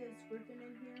this Griffin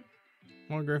in here?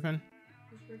 What Griffin?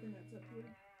 This Griffin that's up here?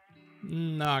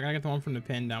 No, I gotta get the one from the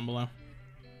pin down below.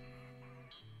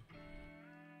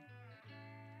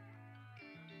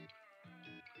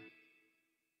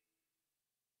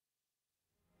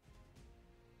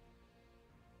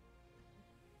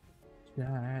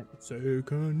 Chat, say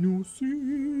can you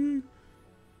see?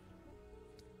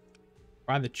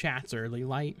 Why the chat's early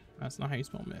light? That's not how you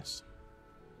spell miss.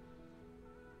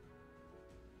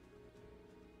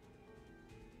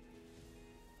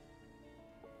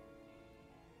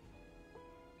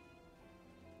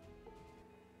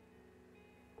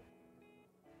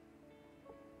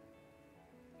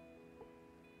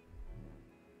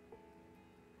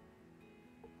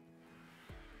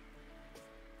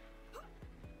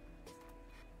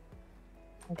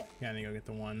 Yeah, I think I'll get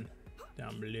the one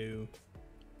down below.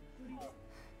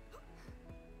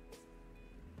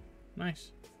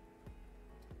 Nice.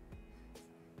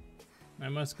 I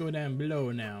must go down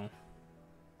below now.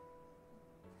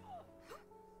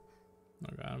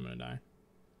 Oh god, I'm gonna die.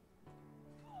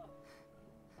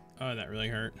 Oh, that really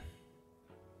hurt.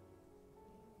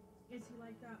 Is he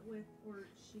like that with, or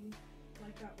she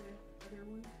like that with other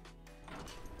ones?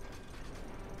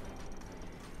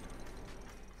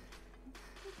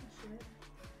 Shit.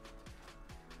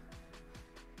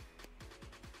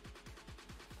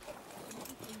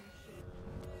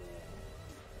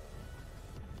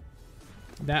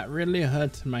 That really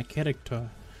hurt my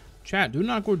character. Chat, do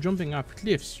not go jumping off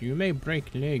cliffs. You may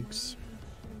break legs.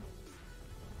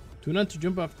 Do not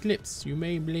jump off cliffs. You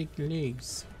may break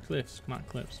legs. Cliffs, not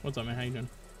cliffs. What's up, man? How you doing?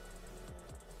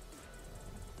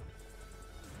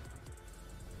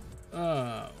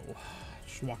 Oh,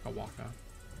 Waka Waka.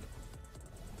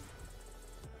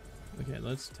 Okay,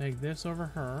 let's take this over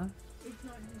her. It's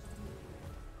not just me.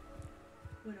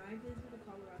 When I visited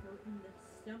Colorado in the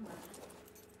summer,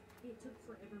 it took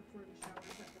forever for the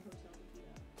showers at the hotel to heat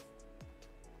up.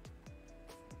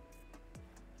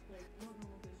 Like, I don't know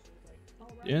if it's just like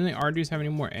Colorado. Didn't the Ardues have any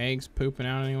more eggs pooping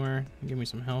out anywhere? Give me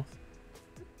some health.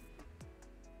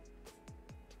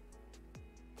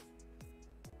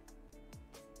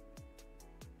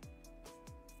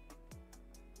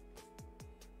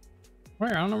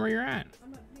 Where? I don't know where you're at.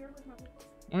 I'm up here with my...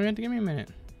 Well, you have to give me a minute.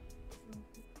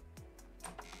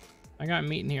 I got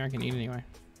meat in here I can eat anyway.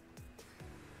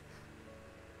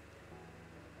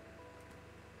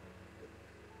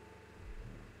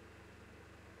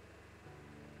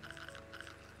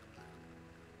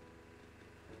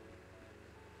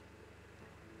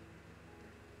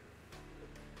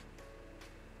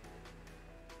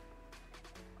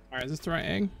 Alright, is this the right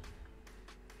egg?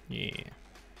 Yeah.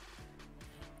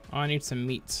 Oh, I need some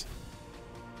meat.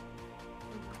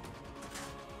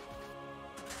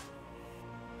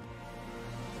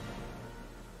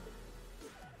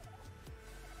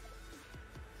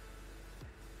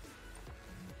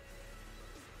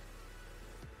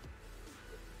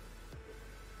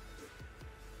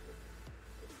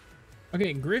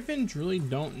 Okay, griffins really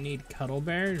don't need cuddle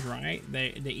bears, right?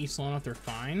 They eat slow enough, they're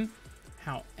fine.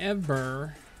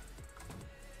 However,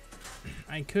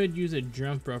 I could use a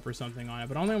jump rope or something on it,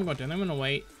 but I don't think I'm going to. I'm going to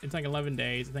wait. It's like 11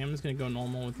 days. I think I'm just going to go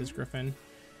normal with this griffin.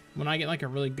 When I get like a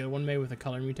really good one made with a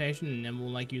color mutation, and then we'll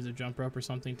like use a jump rope or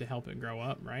something to help it grow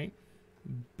up, right?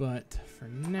 But for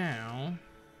now...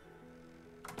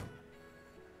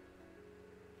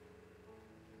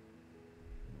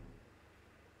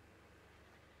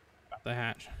 About the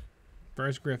hatch.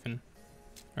 First griffin.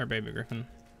 Or baby griffin.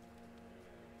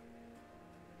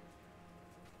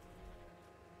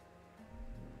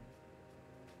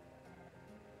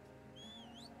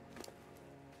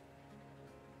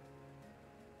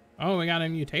 Oh, we got a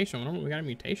mutation. I wonder what we got a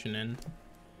mutation in.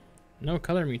 No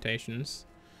color mutations.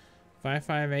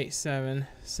 5587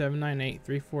 798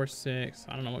 346.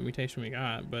 I don't know what mutation we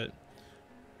got, but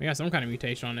we got some kind of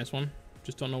mutation on this one.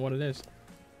 Just don't know what it is.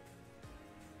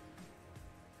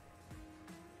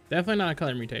 Definitely not a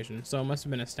color mutation, so it must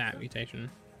have been a stat mutation.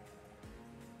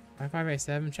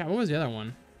 5587 chat. What was the other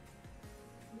one?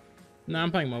 No,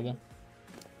 I'm playing mobile.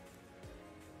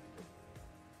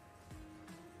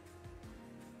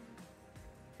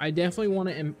 I definitely want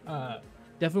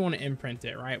to imprint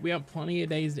it, right? We have plenty of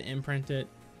days to imprint it.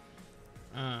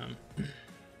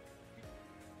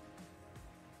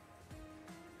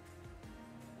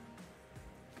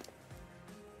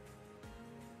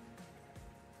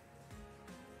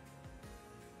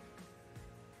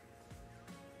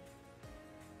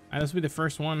 This will be the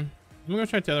first one. I'm gonna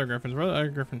check the other griffins. What are the other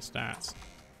griffin stats?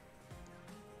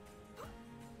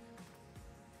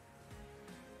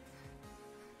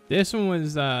 This one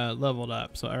was leveled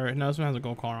up, so no, this one has a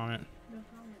gold collar on it.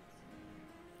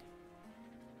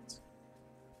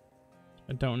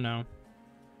 I don't know.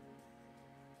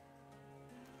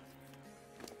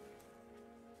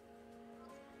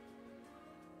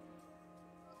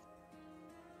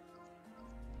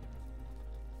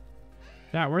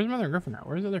 Yeah, where's my other griffin at?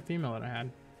 Where's the other female that I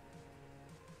had?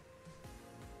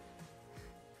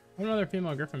 Where's another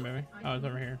female griffin, baby? Oh, it's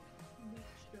over here.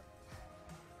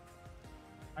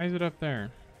 Why is it up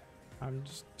there? I'm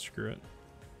just screw it.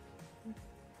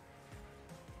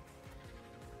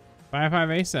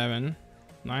 5587,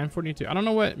 942. I don't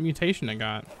know what mutation it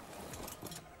got.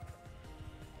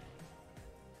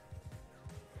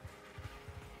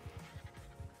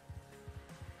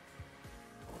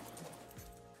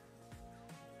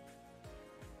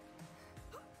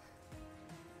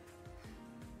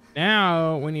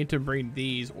 Now we need to breed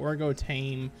these or go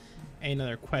tame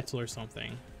another Quetzal or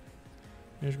something.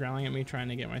 They're just growling at me, trying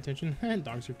to get my attention.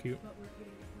 Dogs are cute.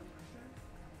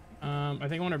 I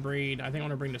think I want to breed. I think I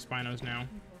want to bring the Spinos now.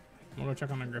 We'll go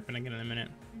check on the Griffin again in a minute.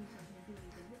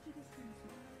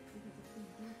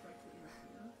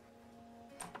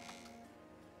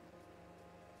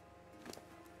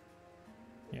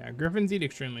 Yeah, Griffins eat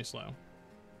extremely slow.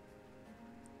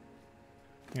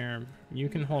 Here, you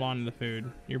can hold on to the food.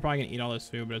 You're probably gonna eat all this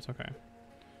food, but it's okay.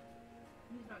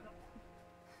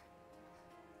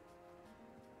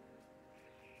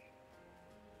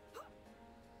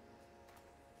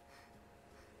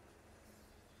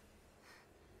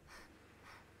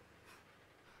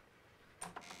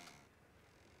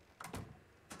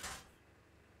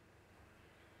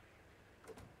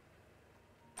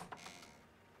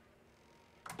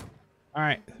 All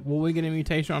right, will we get a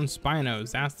mutation on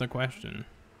Spinos? That's the question.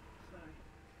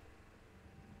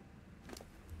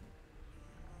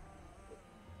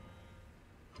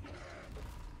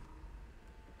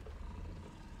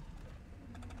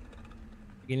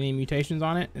 Get any mutations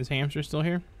on it? Is Hamster still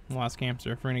here? We'll ask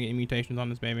Hamster if we're gonna get any mutations on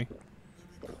this baby.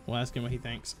 We'll ask him what he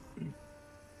thinks.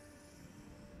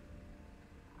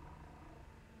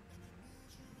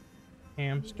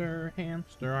 Hamster,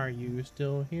 hamster, are you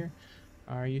still here?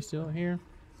 Are you still here?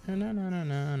 No, no, no, no,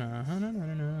 no, no, no, no,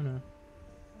 no, no.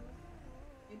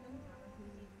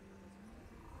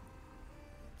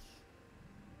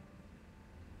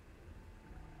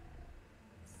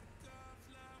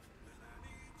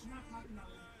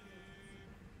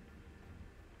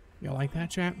 Y'all like that,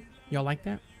 chat? Y'all like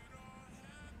that?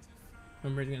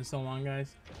 Remember, it's getting so long,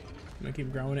 guys. I'm gonna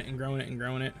keep growing it and growing it and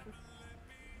growing it.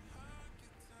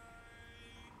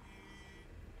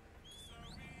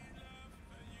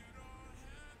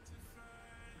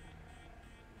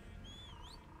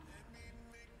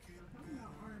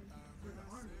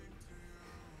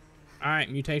 All right,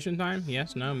 mutation time?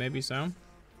 Yes, no, maybe so.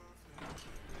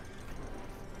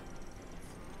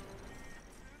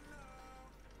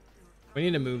 We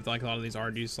need to move like a lot of these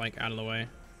RGs like out of the way.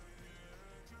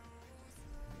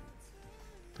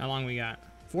 How long we got?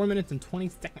 4 minutes and 20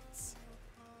 seconds.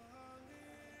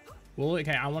 Well,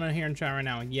 okay, I want to hear in chat right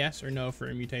now, yes or no for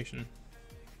a mutation.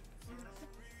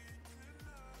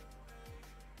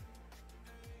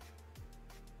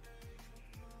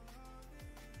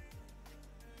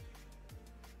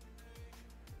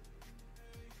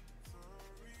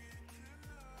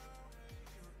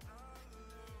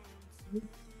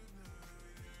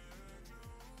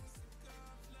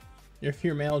 You're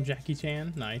female Jackie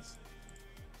Chan, nice.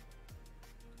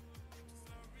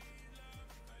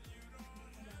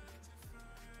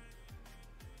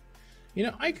 You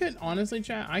know, I could honestly,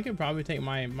 chat, I could probably take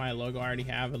my logo I already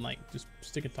have and like just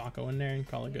stick a taco in there and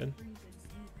call it good.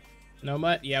 No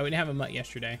mutt? Yeah, we didn't have a mutt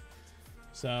yesterday,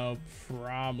 so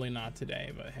probably not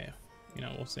today, but hey, you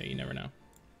know, we'll see. You never know.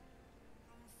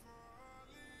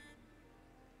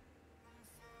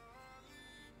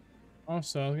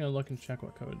 Also, I was gonna look and check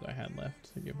what codes I had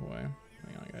left to give away.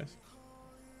 Hang on, guys.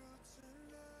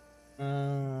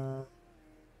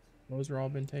 Those are all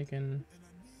been taken.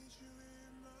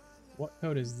 What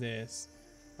code is this?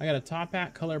 I got a top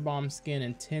hat, color bomb skin,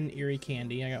 and 10 eerie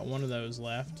candy. I got one of those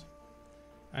left.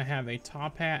 I have a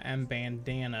top hat and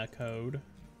bandana code.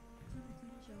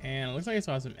 And it looks like I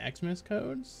still have some Xmas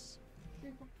codes.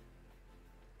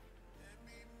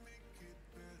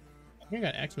 I think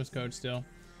I got Xmas codes still.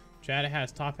 Chad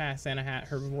has top hat, Santa hat,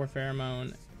 herbivore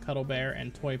pheromone, cuddle bear,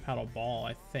 and toy paddle ball,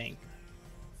 I think.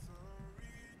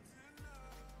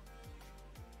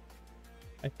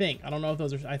 I don't know if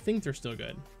those are, I think they're still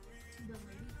good.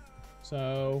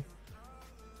 So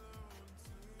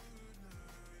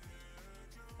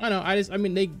I don't know, I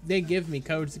mean, they give me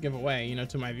codes to give away, you know,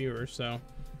 to my viewers. So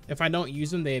if I don't use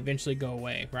them, they eventually go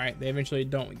away, right? They eventually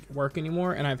don't work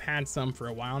anymore. And I've had some for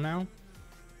a while now.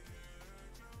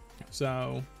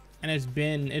 So, and it's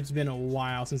been a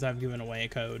while since I've given away a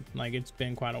code. Like, it's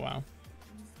been quite a while.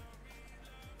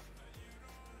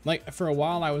 Like, for a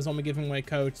while, I was only giving away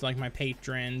codes to, like, my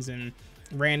patrons and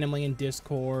randomly in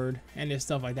Discord and just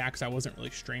stuff like that because I wasn't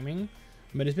really streaming.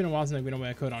 But it's been a while since I've given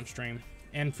away a code on stream.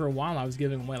 And for a while, I was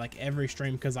giving away, like, every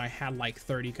stream because I had, like,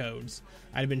 30 codes.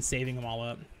 I'd been saving them all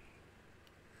up.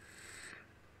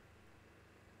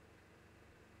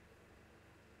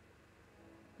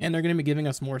 And they're going to be giving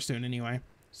us more soon anyway.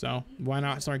 So, why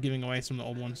not start giving away some of the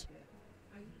old ones?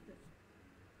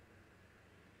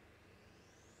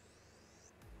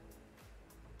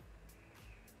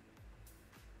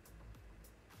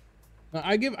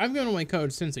 I've given away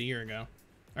codes since a year ago,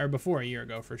 or before a year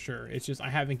ago for sure. It's just I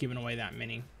haven't given away that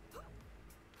many.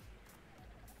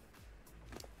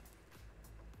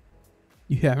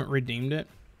 You haven't redeemed it?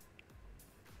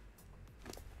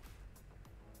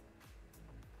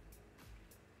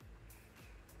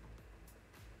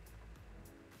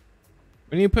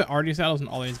 We need to put RD saddles in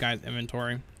all these guys'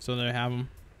 inventory so they have them.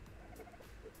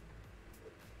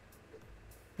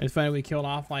 It's funny, we killed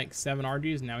off like 7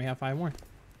 RGs and now we have 5 more.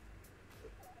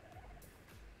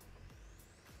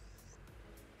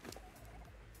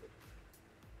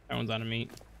 That one's out of meat.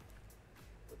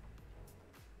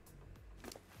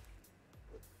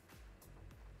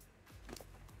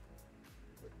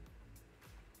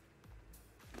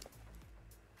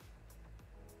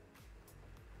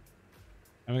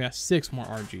 And we got 6 more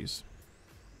RGs.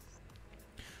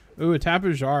 Ooh, a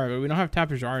Tapajar, but we don't have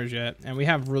Tapajars yet. And we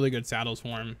have really good saddles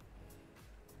for him.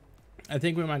 I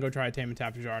think we might go try to tame a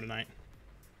Tapajar tonight.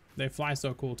 They fly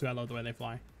so cool too. I love the way they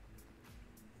fly.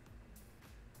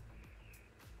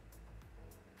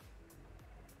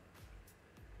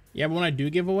 Yeah, but when I do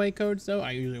give away codes though,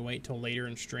 I usually wait till later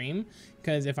in stream,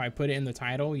 because if I put it in the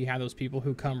title, you have those people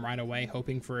who come right away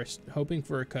hoping for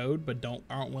a code but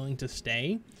aren't willing to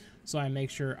stay. So I make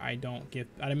sure I don't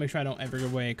ever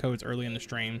give away codes early in the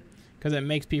stream, because it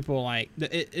makes people like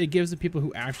it gives the people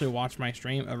who actually watch my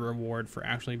stream a reward for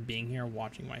actually being here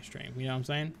watching my stream. You know what I'm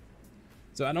saying?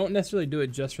 So I don't necessarily do it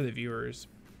just for the viewers.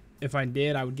 If I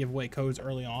did, I would give away codes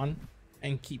early on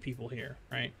and keep people here,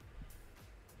 right?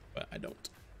 But I don't.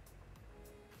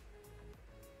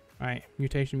 All right,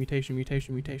 mutation, mutation,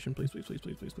 mutation, mutation. Please, please, please,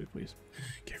 please, please, please, please.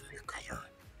 Give me your color.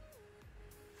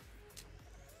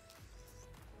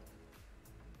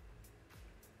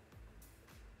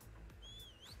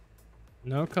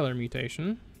 No color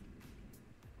mutation.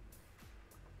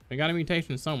 We got a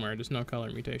mutation somewhere, just no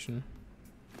color mutation.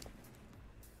 Is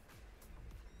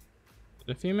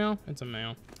it a female? It's a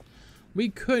male. We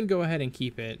could go ahead and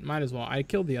keep it. Might as well. I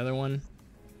killed the other one.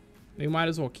 We might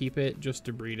as well keep it just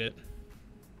to breed it.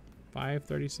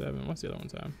 537. What's the other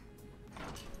one's have?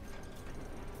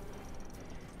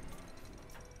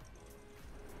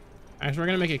 Actually, we're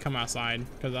gonna make it come outside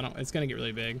because it's gonna get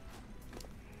really big.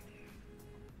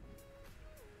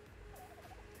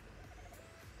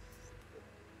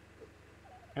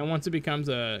 And once it becomes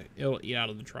it'll eat out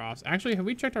of the troughs. Actually, have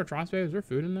we checked our troughs, babe? Is there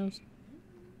food in those?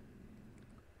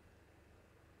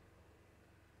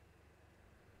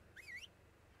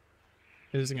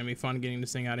 This is gonna be fun getting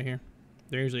this thing out of here.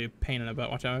 They're usually a pain in the butt.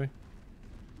 Watch out, baby.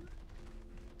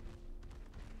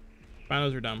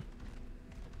 Binos are dumb.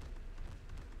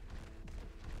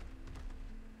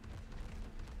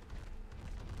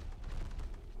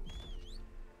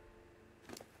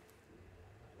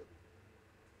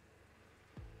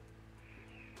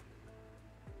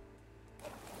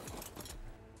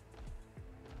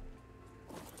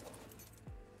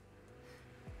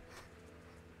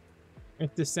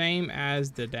 It's the same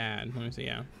as the dad. Let me see.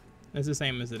 Yeah, it's the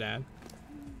same as the dad.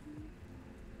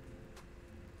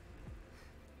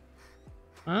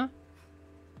 Huh?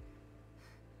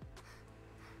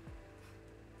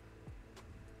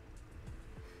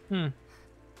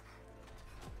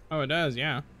 Oh, it does.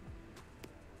 Yeah.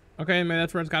 Okay, maybe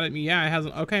that's where it's got it. Yeah, it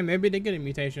hasn't. Okay, maybe it did get a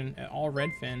mutation. All red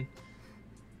fin.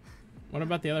 What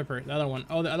about the other person? The other one?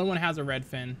 Oh, the other one has a red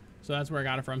fin. So that's where I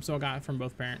got it from. So I got it from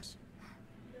both parents.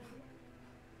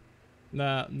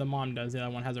 The mom does. The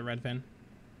other one has a red fin.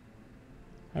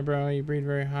 Hi, bro. You breed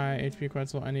very high HP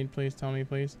Quetzal. I need, please tell me,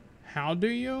 please. How do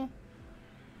you?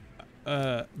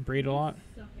 Breed a lot.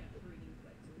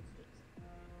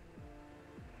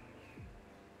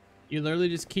 You literally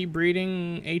just keep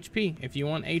breeding HP. If you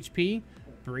want HP,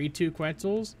 breed 2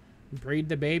 Quetzals. Breed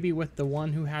the baby with the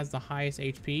one who has the highest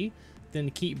HP. Then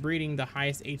keep breeding the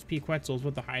highest HP Quetzals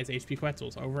with the highest HP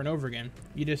Quetzals over and over again.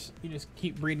 You just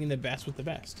keep breeding the best with the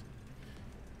best.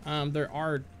 There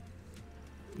are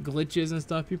glitches and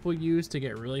stuff people use to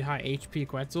get really high HP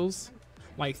Quetzals,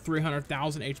 like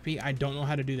 300,000 HP. I don't know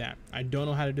how to do that. I don't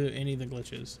know how to do any of the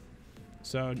glitches.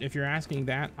 So if you're asking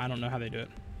that, I don't know how they do it.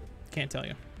 Can't tell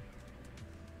you.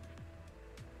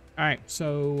 All right,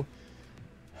 so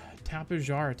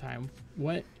Tapajara time.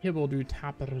 What kibble do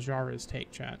Tapajaras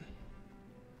take, chat?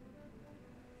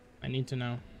 I need to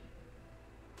know.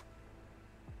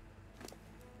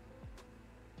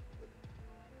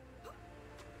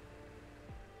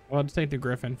 Well, I'll just take the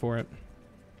Griffin for it.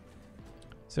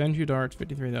 72 darts,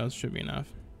 53 of those should be enough.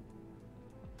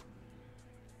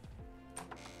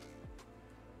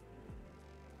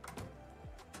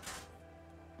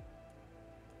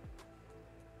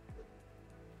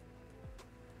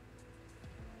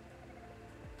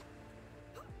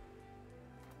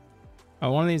 Oh,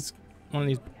 one of these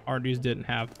RDs didn't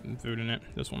have food in it.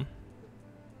 This one.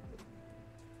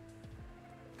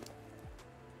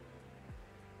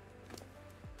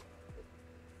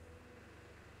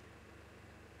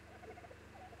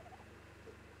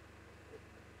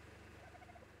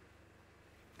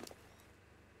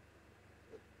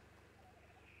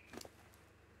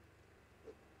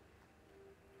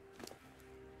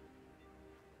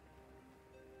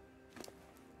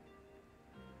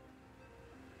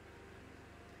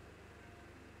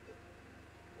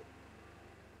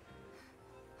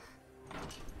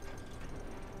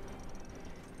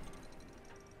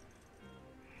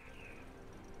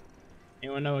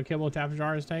 Anyone know what kibble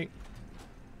Tapajaras take?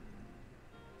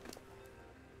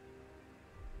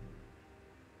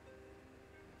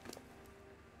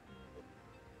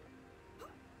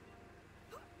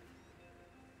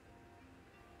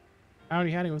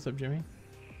 Howdy, howdy. What's up, Jimmy?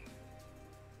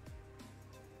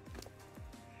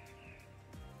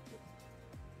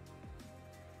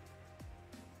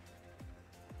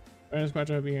 Sasquatch,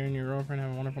 I hope you and your girlfriend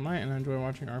have a wonderful night and I enjoy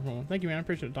watching our film. Thank you, man. I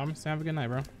appreciate it, Thomas. Have a good night,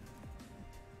 bro.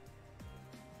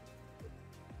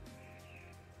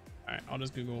 Alright, I'll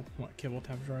just Google what kibble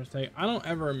Tapajaras take. I don't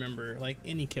ever remember like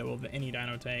any kibble that any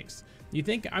dino takes. You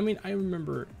think, I mean, I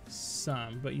remember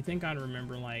some, but you think I'd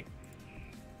remember like,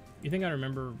 you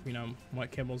know,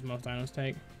 what kibbles most dinos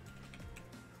take?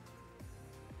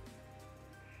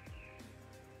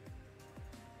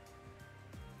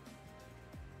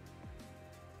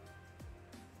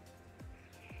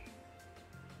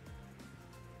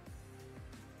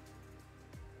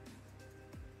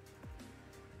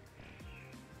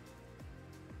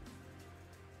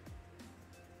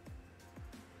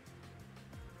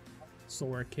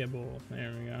 Soar kibble.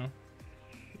 There we go.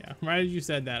 Yeah, right as you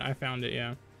said that, I found it.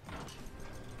 Yeah.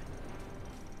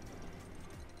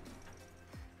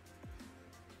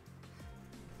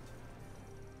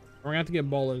 We're gonna have to get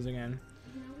bolas again.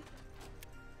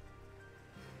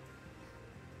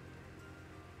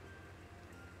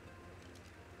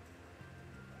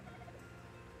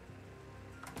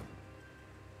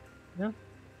 Yeah.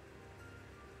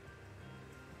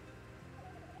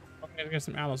 Okay, let's get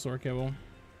some Allosaur kibble.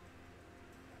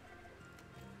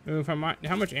 Ooh, if I might,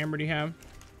 how much amber do you have?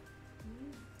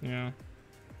 Yeah.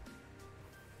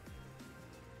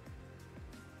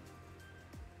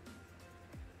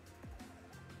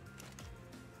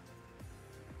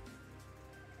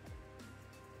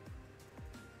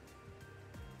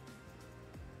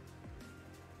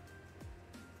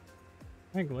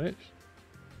 I glitch.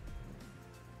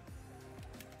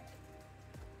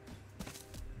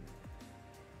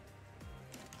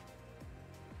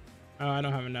 Oh, I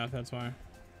don't have enough, that's why.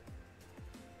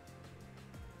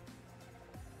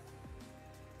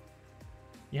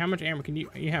 Yeah, how much amber can you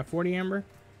have 40 amber?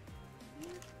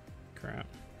 Crap.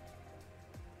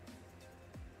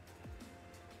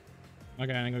 Okay, I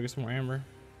gotta go get some more amber.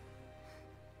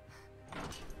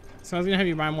 So I was gonna have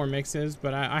you buy more mixes,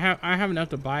 but I have enough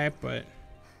to buy it, but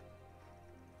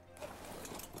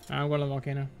I'm going to the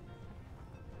volcano.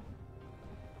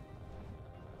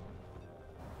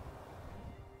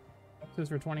 This is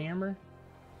for 20 amber?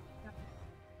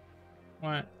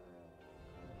 What?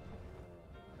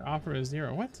 The offer is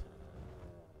 0. What?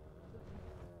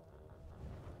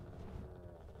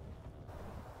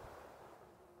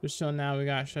 Just till now, we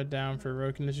got shut down for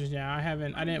road conditions. Yeah,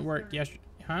 I didn't work yesterday.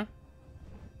 Huh?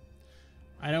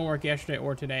 I didn't work yesterday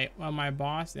or today. Well, my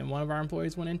boss and one of our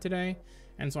employees went in today,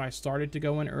 and so I started to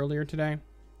go in earlier today.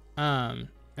 And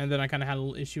then I kind of had a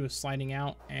little issue with sliding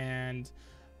out, and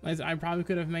I probably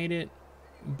could have made it,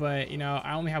 but you know,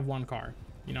 I only have one car.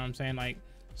 You know what I'm saying? Like,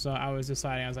 so I was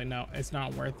deciding, I was like, no, it's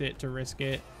not worth it to risk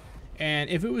it. And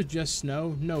if it was just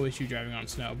snow, no issue driving on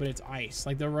snow, but it's ice.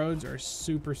 Like, the roads are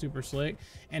super, super slick,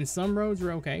 and some roads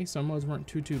were okay. Some roads weren't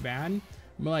too bad.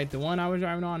 But like the one I was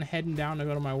driving on heading down to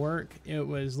go to my work, it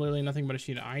was literally nothing but a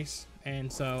sheet of ice.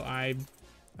 And so I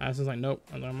was just like, nope,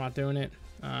 I'm not doing it.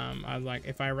 I was like,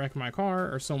 if I wreck my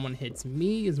car or someone hits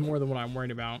me is more than what I'm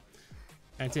worried about.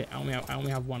 That's it. I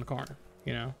only have one car,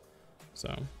 you know?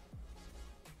 So.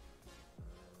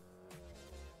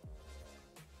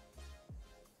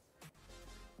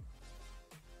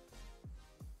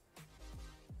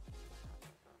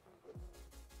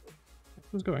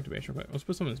 Let's go back to base real quick. Let's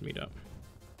put some of this meat up.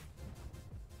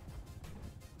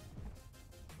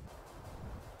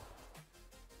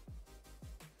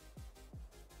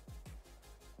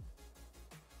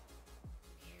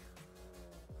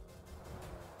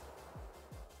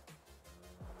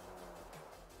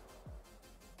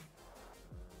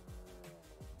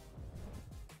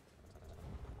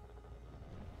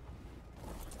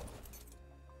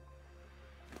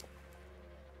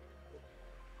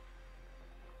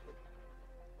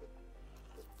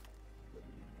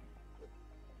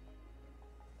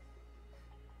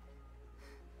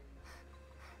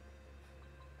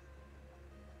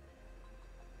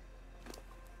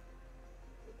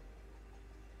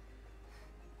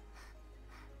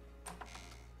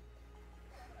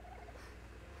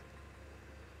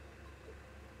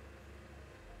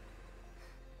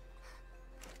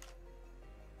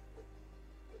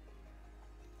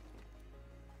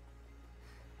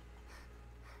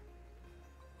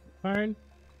 Tired?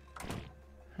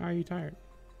 How are you tired?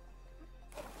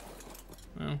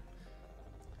 Oh.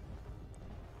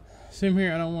 Same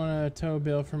here. I don't want a tow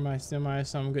bill for my semi,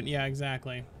 so I'm good. Yeah,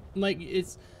 exactly. Like,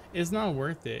 it's not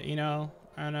worth it, you know?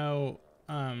 I know,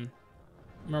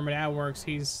 where my dad works,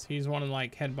 he's one of the,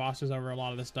 like, head bosses over a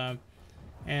lot of the stuff.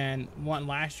 And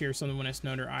last year, something when it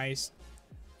snowed or ice,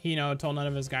 he, you know, told none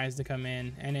of his guys to come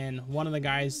in. And then one of the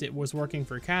guys that was working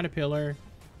for Caterpillar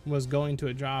was going to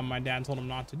a job. My dad told him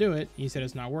not to do it. He said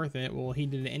it's not worth it. Well, he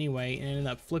did it anyway and ended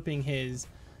up flipping his,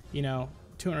 you know,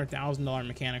 $200,000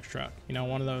 mechanic's truck. You know,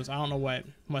 one of those, I don't know what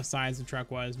size the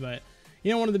truck was, but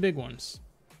you know, one of the big ones.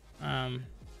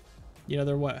 You know,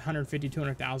 they're what, $150,000,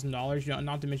 $200,000, you know,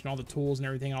 not to mention all the tools and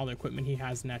everything, all the equipment he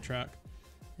has in that truck.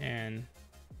 And,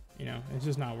 you know, it's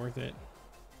just not worth it.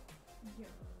 Yeah.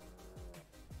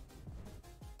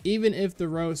 Even if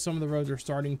some of the roads are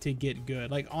starting to get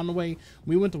good. Like on the way,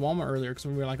 we went to Walmart earlier because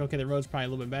we were like, okay, the road's probably a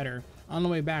little bit better. On the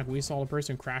way back, we saw a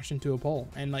person crash into a pole,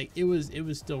 and like it was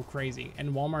still crazy.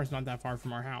 And Walmart's not that far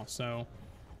from our house, so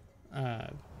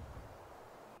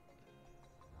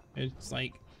it's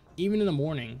like even in the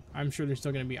morning, I'm sure there's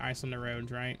still gonna be ice on the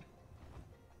roads, right?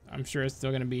 I'm sure it's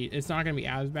still gonna be. It's not gonna be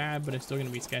as bad, but it's still gonna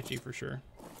be sketchy for sure.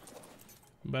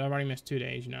 But I've already missed 2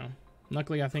 days, you know.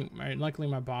 Luckily, luckily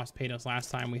my boss paid us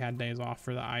last time we had days off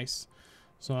for the ice,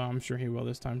 so I'm sure he will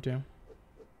this time too.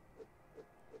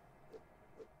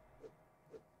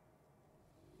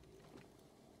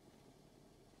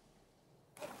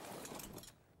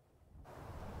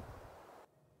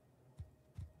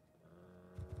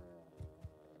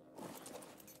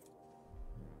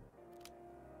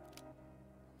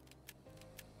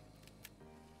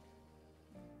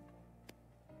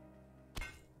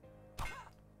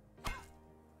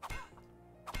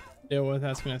 Deal with what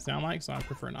that's going to sound like, so I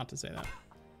prefer not to say that.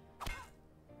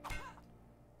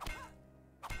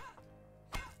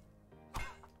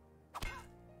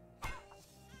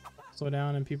 Slow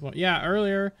down and people, yeah,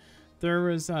 earlier there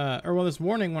was this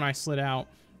morning when I slid out,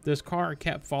 this car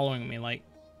kept following me like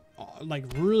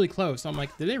really close. I'm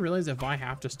like, did they realize if I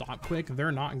have to stop quick,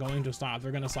 they're not going to stop,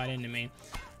 they're going to slide into me?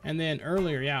 And then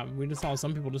earlier, yeah, we just saw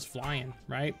some people just flying,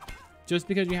 right? Just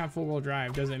because you have four-wheel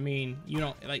drive doesn't mean you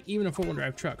don't, like, even a four-wheel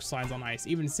drive truck slides on ice,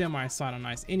 even semis slide on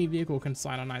ice, any vehicle can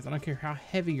slide on ice. I don't care how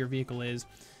heavy your vehicle is.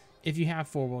 If you have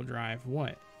four-wheel drive,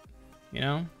 what? You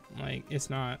know, like, it's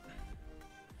not.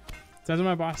 So that's what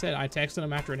my boss said. I texted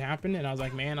him after it happened, and I was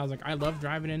like, man, I love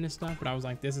driving in this stuff, but I was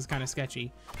like, this is kind of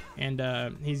sketchy. And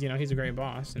he's, you know, he's a great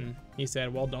boss, and he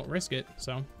said, well, don't risk it.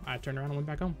 So I turned around and went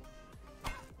back home.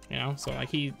 You know, so like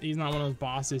he's not one of those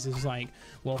bosses who's like,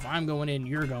 well, if I'm going in,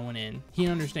 you're going in. He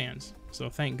understands. So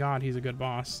thank God he's a good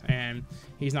boss, and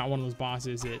he's not one of those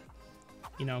bosses that,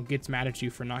 you know, gets mad at you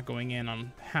for not going in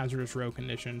on hazardous road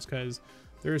conditions, because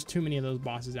There's too many of those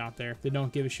bosses out there that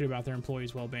don't give a shit about their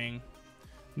employees' well-being,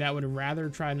 that would rather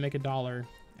try to make $1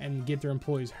 and get their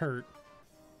employees hurt,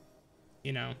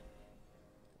 you know.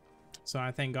 So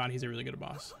I thank God he's a really good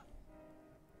boss.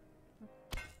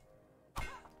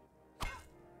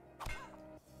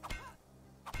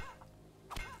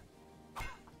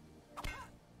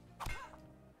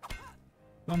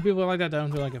 Some people are like that though.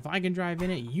 They're like, if I can drive in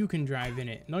it, you can drive in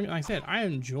it. Like I said, I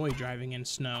enjoy driving in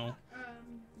snow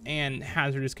and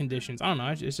hazardous conditions. I don't know.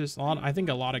 It's just a lot. I think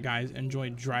a lot of guys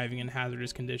enjoy driving in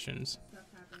hazardous conditions.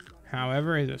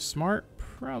 However, is it smart?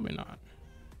 Probably not.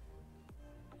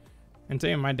 And tell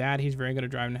you, my dad, he's very good at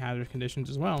driving in hazardous conditions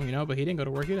as well, you know, but he didn't go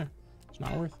to work either. It's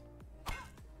not worth.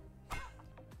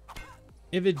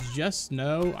 If it's just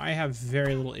snow, I have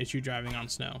very little issue driving on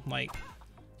snow. Like,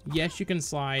 yes, you can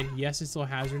slide. Yes, it's still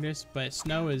hazardous, but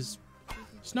snow is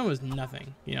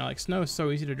nothing. You know, like snow is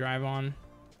so easy to drive on.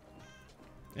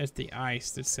 It's the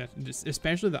ice that's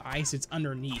especially the ice it's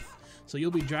underneath. So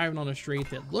you'll be driving on a street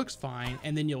that looks fine,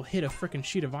 and then you'll hit a freaking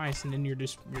sheet of ice, and then you're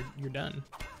done.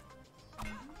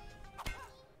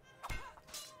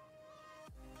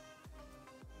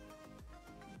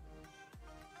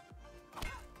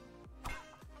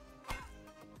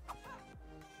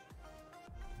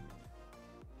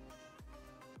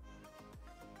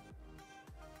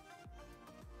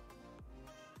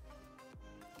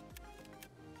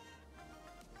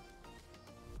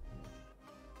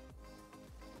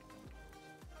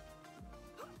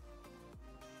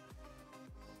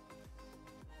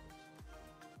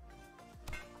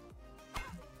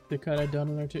 Dakota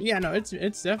done there too. Yeah, no, it's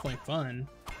definitely fun.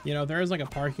 You know, there is like a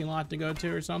parking lot to go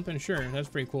to or something. Sure, that's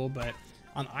pretty cool. But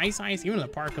on ice, even in the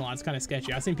parking lot, it's kind of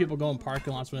sketchy. I've seen people go in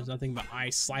parking lots when there's nothing but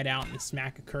ice, slide out and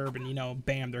smack a curb, and you know,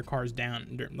 bam, their car's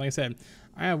down. Like I said,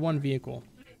 I have one vehicle.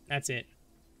 That's it.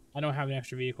 I don't have an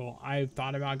extra vehicle. I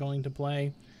thought about going to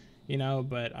play, you know,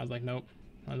 but I was like, nope.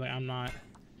 I was like, I'm not.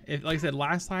 Like I said,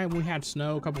 last time we had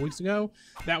snow a couple weeks ago,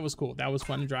 that was cool. That was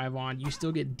fun to drive on. You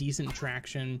still get decent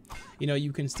traction. You know,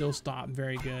 you can still stop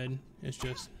very good. It's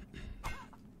just...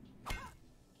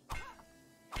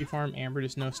 You farm amber to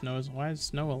snow. Why is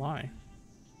snow a lie?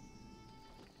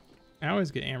 I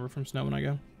always get amber from snow when I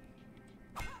go.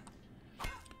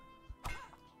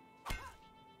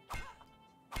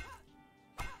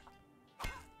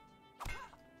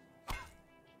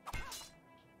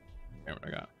 There, what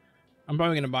I got. I'm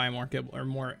probably going to buy more kibble or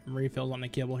more refills on the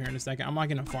kibble here in a second. I'm not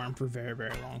going to farm for very,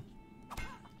 very long.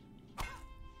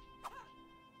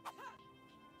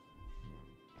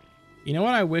 You know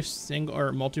what I wish single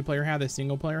or multiplayer had that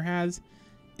single player has?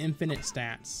 Infinite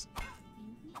stats.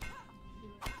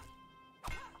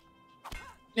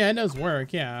 Yeah, it does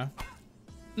work, yeah.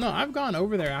 No, I've gone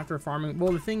over there after farming.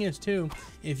 Well, the thing is too,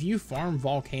 if you farm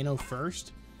Volcano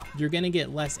first, you're gonna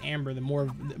get less amber. The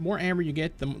more amber you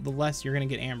get, the less you're gonna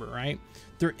get amber, right?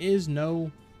 There's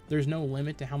no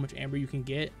limit to how much amber you can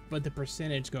get, but the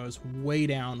percentage goes way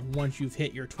down once you've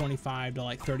hit your 25 to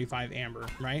like 35 amber,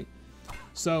 right?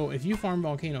 So if you farm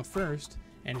Volcano first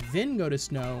and then go to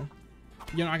snow,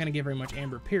 you're not gonna get very much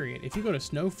amber, period. If you go to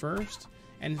snow first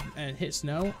and hit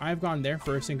snow, I've gone there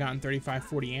first and gotten 35,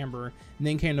 40 amber, and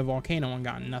then came to Volcano and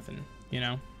gotten nothing, you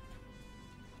know?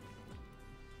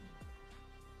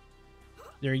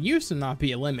 There used to not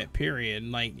be a limit, period.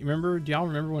 Like, do y'all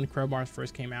remember when crowbars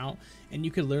first came out and you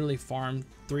could literally farm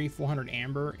 300-400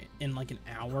 amber in like an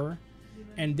hour?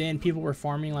 And then people were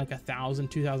farming like 1,000,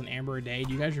 2,000 amber a day.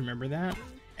 Do you guys remember that?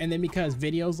 And then because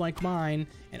videos like mine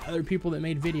and other people that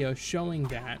made videos showing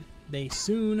that, they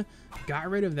soon got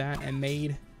rid of that and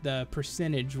made the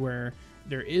percentage where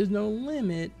there is no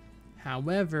limit.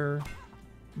 However,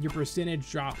 your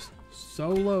percentage drops so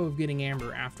low of getting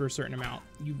amber after a certain amount,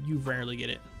 you rarely get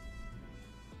it.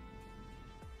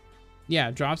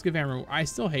 Yeah, drops give amber. I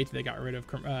still hate that they got rid of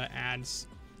ads,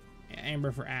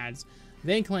 amber for ads.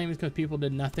 They claim it's because people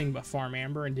did nothing but farm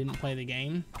amber and didn't play the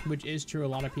game, which is true. A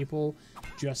lot of people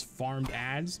just farmed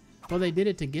ads, but they did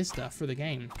it to get stuff for the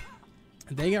game.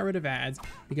 They got rid of ads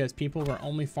because people were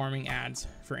only farming ads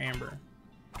for amber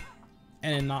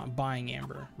and then not buying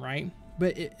amber, right?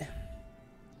 But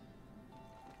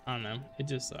I don't know, it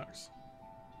just sucks.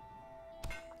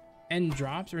 And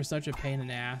drops are such a pain in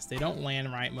the ass. They don't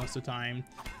land right most of the time.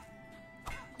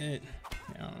 I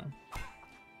don't know.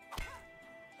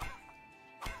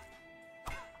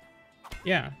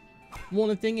 Yeah. Well,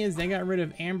 the thing is, they got rid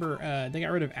of amber. They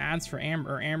got rid of ads for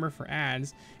amber, or amber for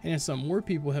ads, and then some more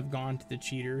people have gone to the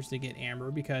cheaters to get amber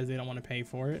because they don't want to pay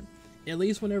for it. At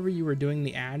least whenever you were doing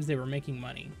the ads, they were making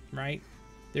money, right?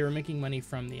 They were making money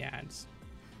from the ads.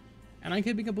 And I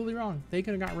could be completely wrong. They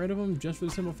could have got rid of them just for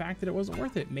the simple fact that it wasn't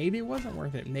worth it. Maybe it wasn't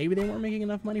worth it. Maybe they weren't making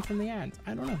enough money from the ads.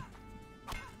 I don't know.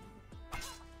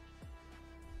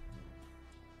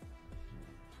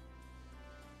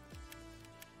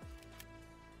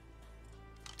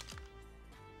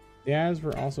 The ads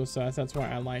were also sus. That's why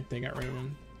I liked they got rid of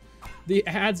them. The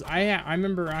ads, I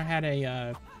remember I had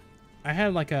a,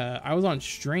 I was on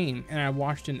stream and I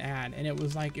watched an ad and it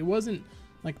was like, it wasn't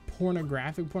like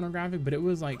pornographic, but it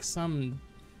was like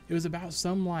it was about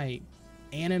some like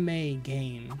anime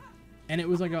game and it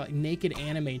was like naked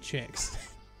anime chicks.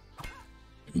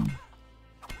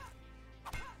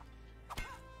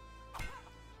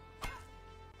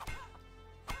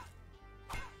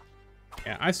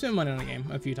 Yeah, I spent money on the game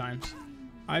a few times.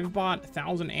 I've bought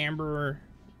 1,000 amber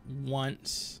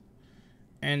once,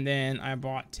 and then I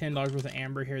bought $10 worth of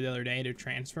amber here the other day to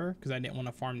transfer because I didn't want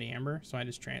to farm the amber. So I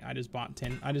just bought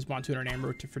 200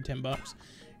 amber for $10,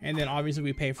 and then obviously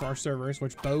we pay for our servers,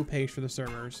 which Bo pays for the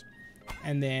servers,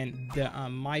 and then the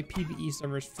my PvE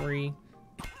server is free.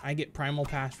 I get Primal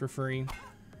Pass for free.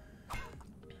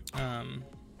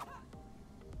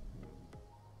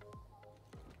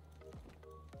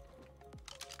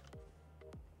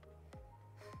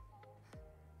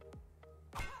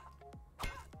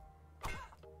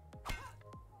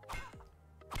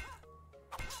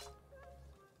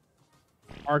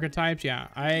 Archetypes, yeah.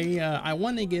 I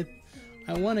want to get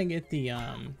the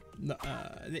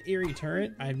eerie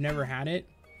turret. I've never had it.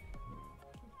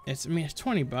 It's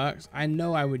 20 bucks. I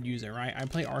know I would use it, right? I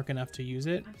play Ark enough to use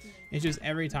it. It's just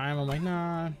every time I'm like,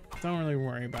 nah, don't really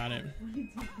worry about it.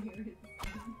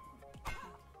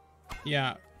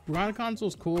 Yeah, God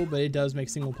Console's cool, but it does make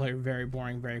single player very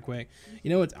boring very quick. You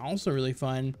know what's also really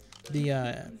fun?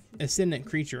 The Ascendant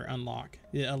Creature unlock.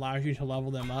 It allows you to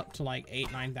level them up to like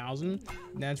 8,000-9,000.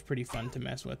 That's pretty fun to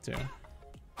mess with too.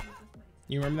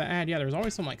 You remember that ad? Yeah, there was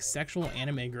always some like sexual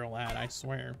anime girl ad, I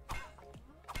swear.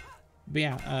 But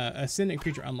yeah, Ascendant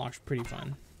Creature unlock's pretty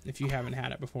fun if you haven't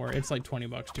had it before. It's like 20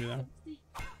 bucks too though.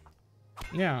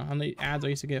 Yeah, on the ads I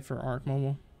used to get for Ark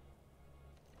Mobile.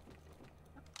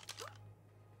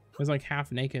 It was like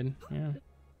half naked. Yeah.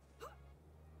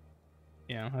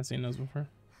 Yeah, I've seen those before.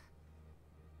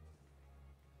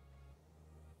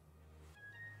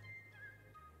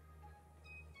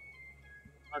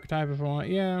 Archetype if I want.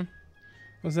 Yeah.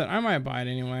 What's that? I might buy it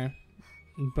anyway,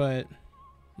 but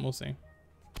we'll see.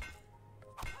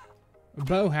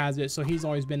 Bo has it, so he's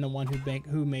always been the one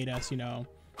who made us, you know,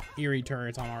 eerie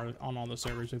turrets on all the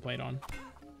servers we played on.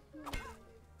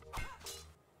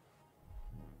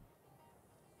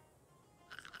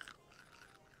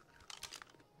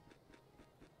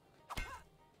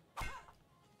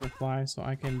 Fly so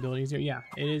I can build easier. Yeah,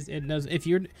 it does. If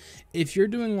you're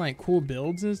doing like cool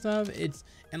builds and stuff,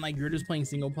 and like you're just playing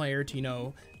single player to, you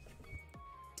know,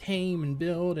 tame and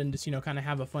build and just, you know, kind of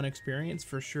have a fun experience,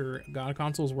 for sure God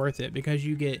Console's worth it because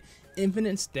you get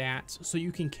infinite stats, so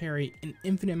you can carry an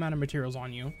infinite amount of materials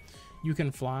on you. You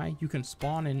can fly, you can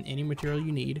spawn in any material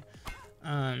you need.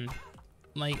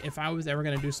 Like if I was ever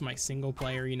gonna do some like single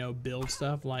player, you know, build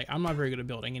stuff, like I'm not very good at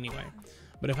building anyway.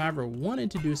 But if I ever wanted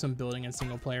to do some building in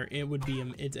single player, it would be,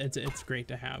 it's great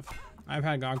to have. I've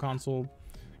had God Console,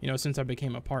 you know, since I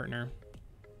became a partner,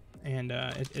 and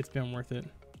it's been worth it.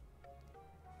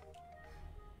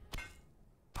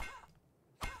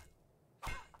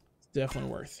 It's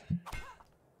definitely worth.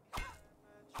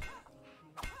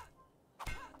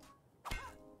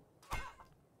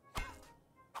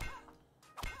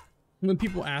 When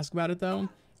people ask about it though,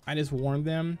 I just warn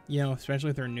them, you know,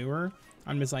 especially if they're newer,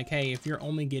 I'm just like, hey, if you're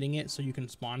only getting it so you can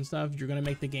spawn stuff, you're gonna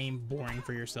make the game boring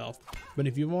for yourself. But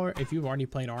if you've already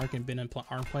played Ark and been an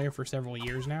Ark player for several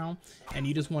years now, and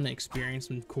you just want to experience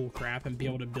some cool crap and be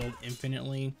able to build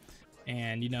infinitely,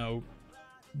 and, you know,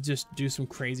 just do some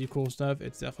crazy cool stuff,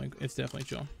 it's definitely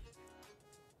chill.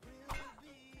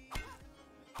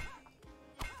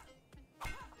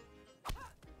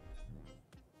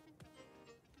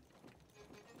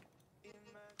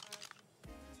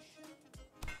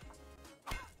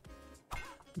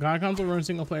 God Console runs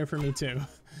single player for me too.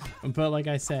 But like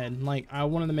I said, like I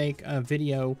wanted to make a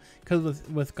video because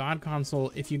with God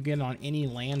Console, if you get on any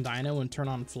land dino and turn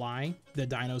on fly, the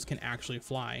dinos can actually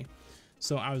fly.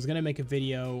 So I was gonna make a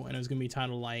video and it was gonna be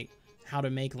titled like how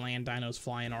to make land dinos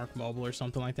fly in Ark Mobile or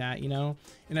something like that, you know?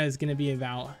 And it was gonna be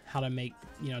about how to make,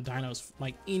 you know, dinos,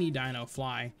 like any dino,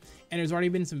 fly. And there's already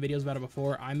been some videos about it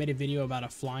before. I made a video about a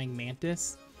flying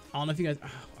mantis. I don't know if you guys,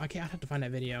 I'd have to find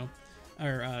that video.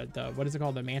 Or what is it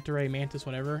called, the manta ray mantis,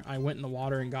 whatever. I went in the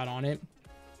water and got on it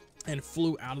and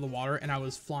flew out of the water, and I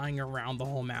was flying around the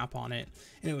whole map on it,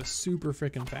 and it was super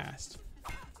freaking fast.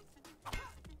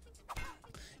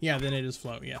 Yeah, then it is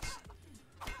float, yes.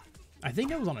 I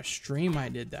think it was on a stream I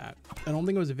did that. I don't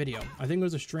think it was a video. I think it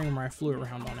was a stream where I flew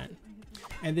around on it.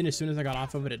 And then as soon as I got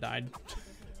off of it, it died.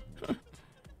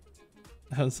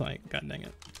 I was like, God dang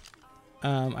it.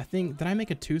 I think, did I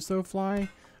make a Tuso fly?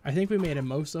 I think we made a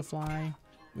Mosa fly.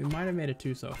 We might have made a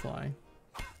Tuso fly.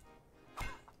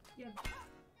 Yeah.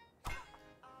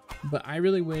 But I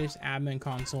really wish admin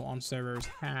console on servers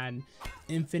had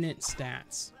infinite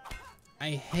stats.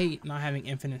 I hate not having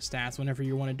infinite stats whenever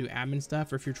you want to do admin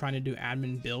stuff, or if you're trying to do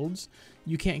admin builds,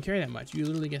 you can't carry that much. You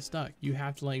literally get stuck. You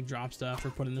have to like drop stuff or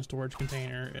put in the storage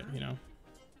container, you know.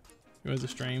 It was a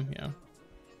stream, yeah.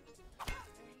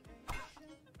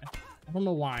 I don't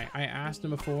know why. I asked them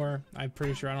before. I'm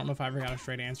pretty sure, I don't know if I ever got a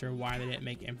straight answer why they didn't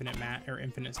make infinite mat or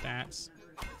infinite stats.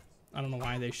 I don't know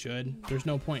why they should. There's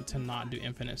no point to not do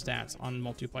infinite stats on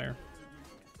multiplayer.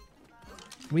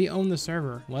 We own the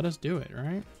server. Let us do it,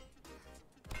 right?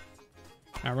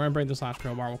 Alright, we're gonna break this last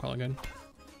crowbar. We'll call it good.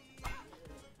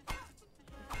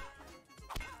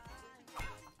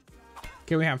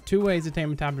 Okay, we have 2 ways to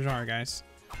tame a Tapajara, guys.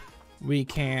 We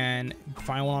can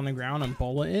find one on the ground and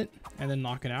bullet it and then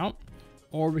knock it out.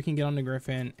 Or we can get on the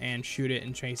griffin and shoot it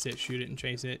and chase it, shoot it and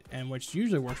chase it, and which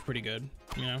usually works pretty good,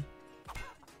 you know?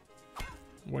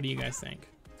 What do you guys think?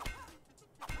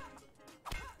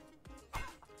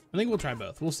 I think we'll try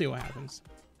both. We'll see what happens.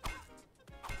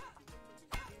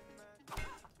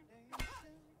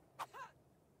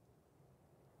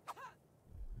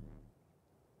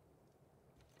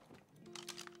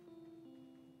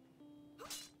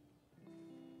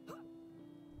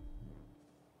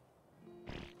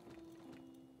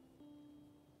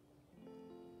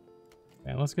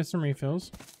 Okay, let's get some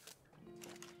refills.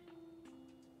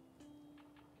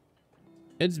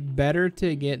 It's better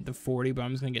to get the 40, but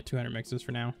I'm just gonna get 200 mixes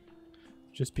for now.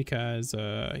 Just because,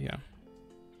 yeah.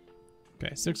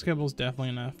 Okay, 6 kibbles, definitely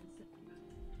enough.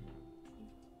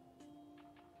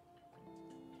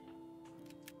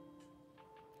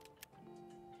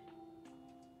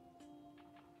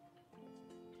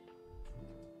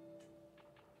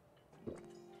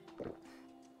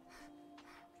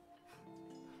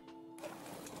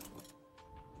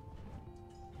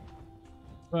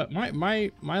 But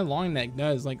my long neck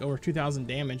does like over 2,000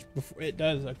 damage before it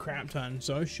does a crap ton,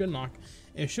 so it should knock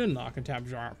a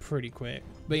Tapajara out pretty quick.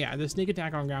 But yeah, the sneak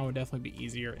attack on ground would definitely be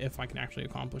easier if I can actually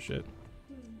accomplish it.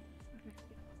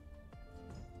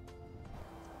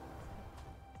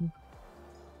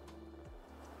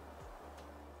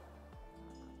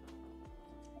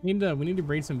 We need to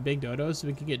breed some big dodos so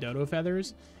we can get dodo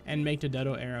feathers and make the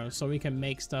dodo arrows so we can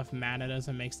make stuff mad at us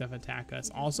and make stuff attack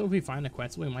us. Also, if we find a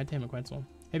Quetzal, we might tame a Quetzal.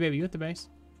 Hey, baby, you at the base?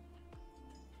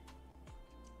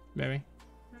 Baby,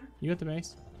 huh? You at the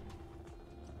base?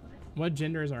 What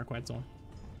gender is our Quetzal?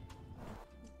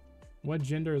 What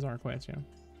gender is our Quetzal?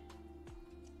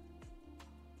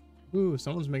 Ooh,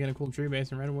 someone's making a cool tree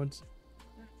base in Redwoods.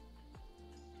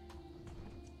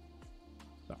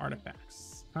 The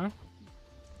artifacts, huh?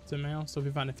 It's a male, so if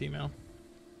we find a female.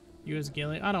 You as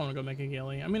Gilly? I don't want to go make a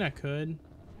Gilly. I mean, I could.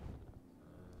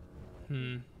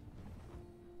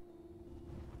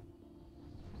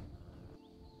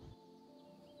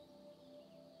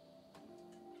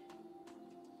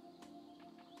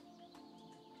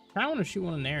 I want to shoot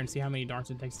one in there and see how many darts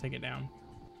it takes to take it down.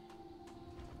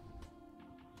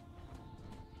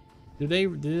 Do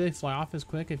they fly off as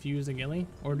quick if you use a Gilly,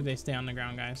 or do they stay on the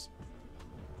ground, guys?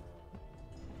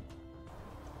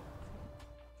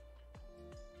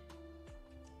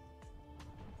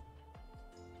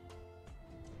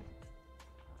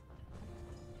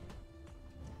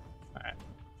 Alright,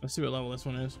 let's see what level this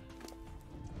one is.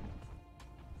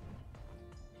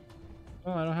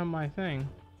 Oh, I don't have my thing.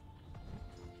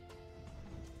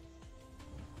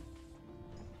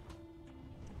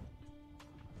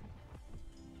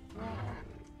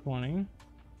 $20,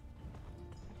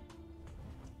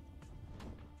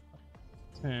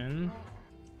 10,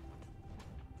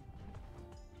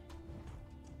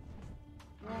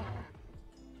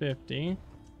 50.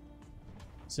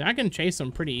 See, I can chase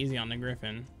them pretty easy on the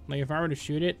Griffin. Like, if I were to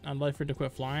shoot it, I'd wait for it to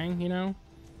quit flying, you know?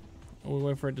 Or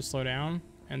wait for it to slow down,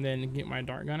 and then get my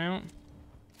dart gun out.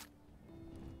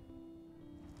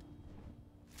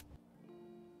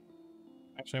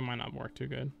 Actually, it might not work too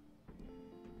good.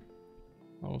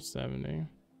 Level 70.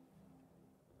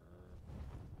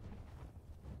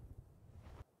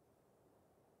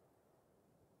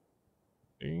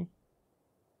 See?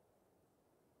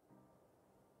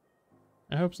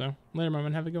 I hope so. Later, Mom,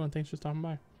 and have a good one. Thanks for stopping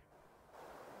by.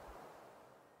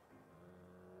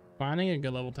 Finding a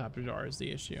good level Tapajara is the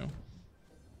issue.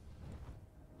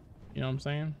 You know what I'm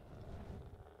saying?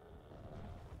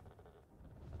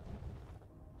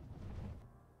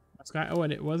 Sky. Oh,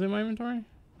 it was in my inventory.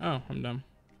 Oh, I'm dumb.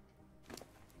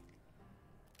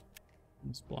 I'm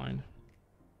just blind.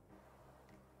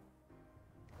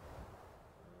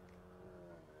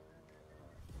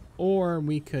 Or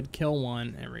we could kill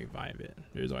one and revive it.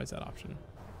 There's always that option.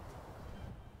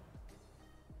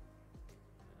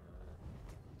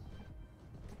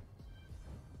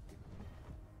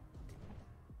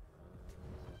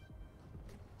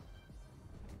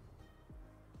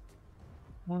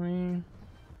 Morning.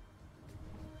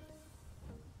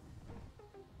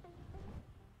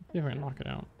 See if I can knock it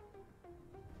out.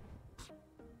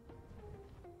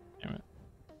 Damn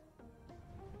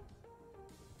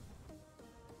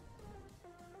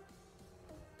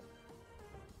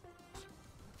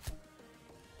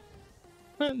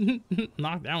it.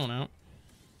 Knock that one out.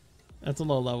 That's a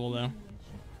low level though.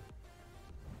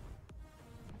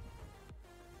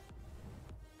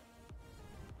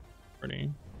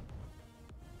 Pretty.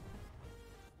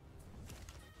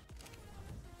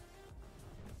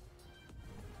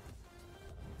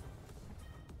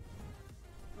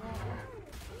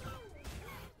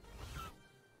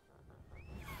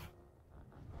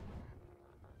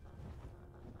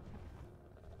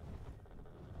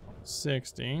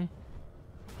 $60.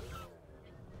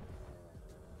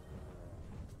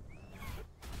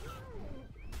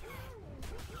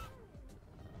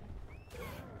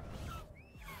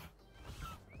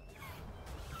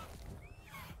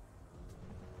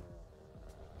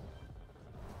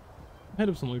 Hit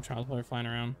up some loot trials while they're flying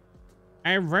around.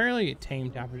 I rarely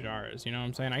tame tapajars, you know what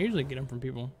I'm saying? I usually get them from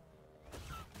people.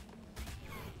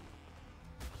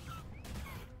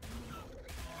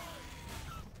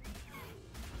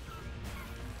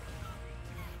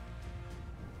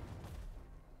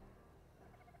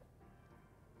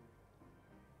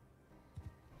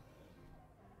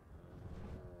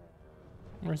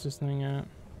 Where's this thing at?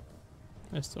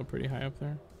 It's still pretty high up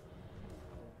there.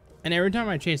 And every time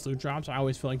I chase loot drops, I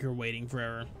always feel like you're waiting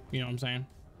forever. You know what I'm saying?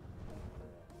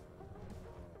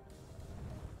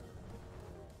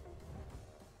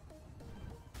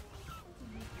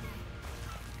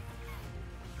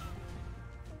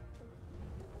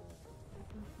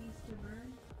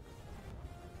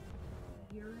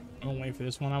 I'm gonna wait for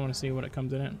this one. I want to see what it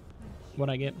comes in it. What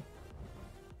I get.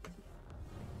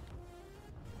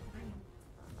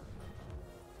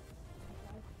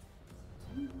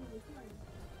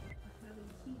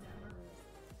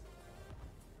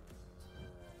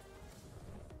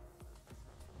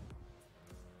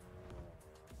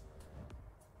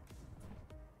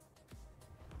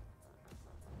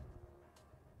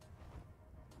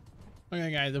 Okay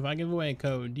guys, if I give away a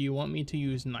code, do you want me to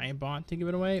use Nightbot to give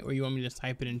it away, or you want me to just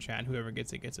type it in chat? Whoever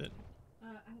gets it, gets it. I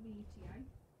have a UTI, and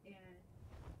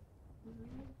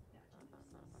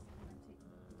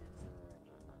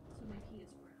so my key is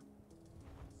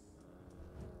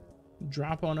brown.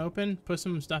 Drop on open, put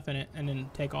some stuff in it, and then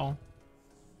take all.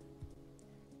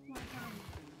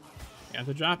 Yeah,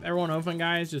 to drop everyone open,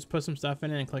 guys, just put some stuff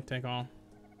in it and click take all.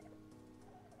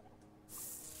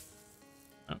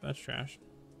 Oh, that's trash.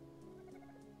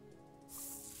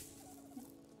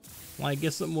 Like,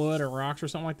 get some wood or rocks or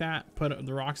something like that, put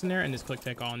the rocks in there and just click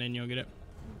take all, and then you'll get it.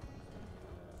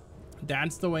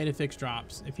 That's the way to fix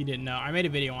drops, if you didn't know. I made a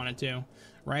video on it too.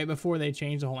 Right before they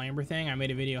changed the whole amber thing, I made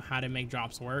a video how to make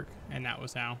drops work, and that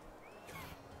was how.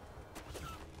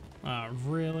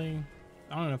 Really?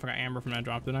 I don't know if I got amber from that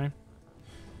drop, did I?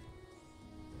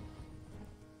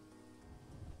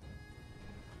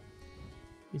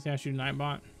 You see I shoot a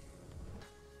Nightbot?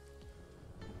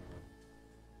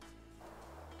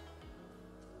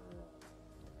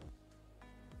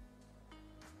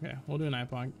 Okay, we'll do a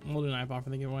Nightbot. We'll do a Nightbot for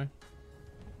the giveaway.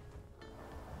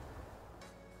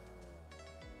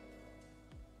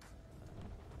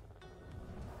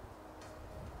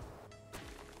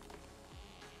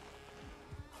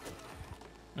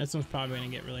 This one's probably gonna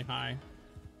get really high.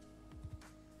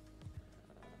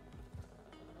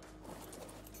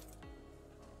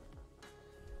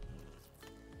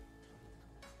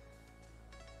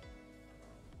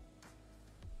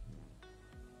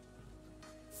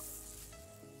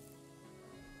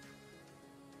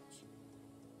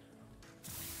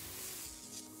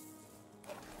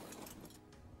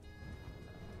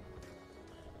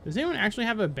 Does anyone actually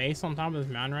have a base on top of this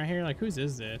mountain right here? Like, whose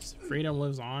is this? Freedom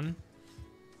lives on.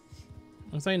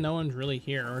 Looks like no one's really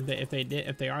here, or if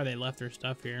they are, they left their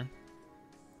stuff here.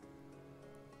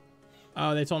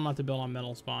 Oh, they told them not to build on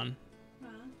metal spawn. Huh?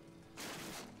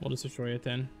 We'll just destroy it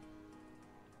then.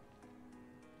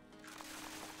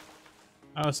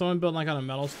 Oh, someone built like on a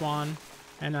metal spawn,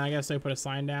 and I guess they put a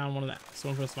sign down.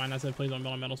 Someone put a sign that said, "Please don't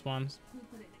build on metal spawns."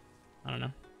 I don't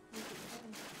know.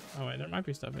 Oh wait, there might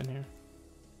be stuff in here.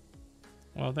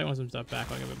 Well, if they want some stuff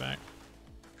back, I'll give it back.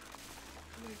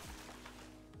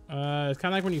 It's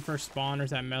kind of like when you first spawn, there's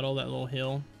that metal, that little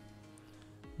hill.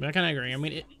 But I kind of agree. I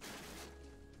mean,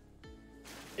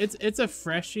 it's a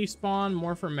freshy spawn,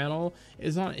 more for metal.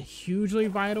 It's not hugely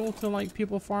vital to like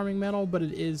people farming metal, but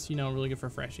it is, you know, really good for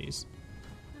freshies.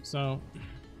 So,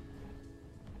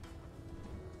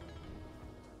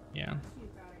 yeah.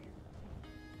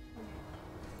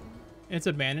 It's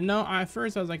abandoned. No, at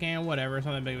first I was like, whatever, it's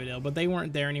not that big of a deal. But they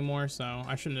weren't there anymore, so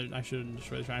I shouldn't have destroyed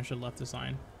the shrine. I should have left the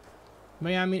sign. But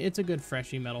yeah, I mean, it's a good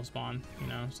freshy metal spawn, you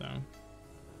know, so.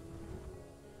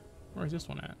 Where's this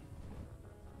one at?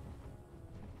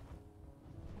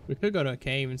 We could go to a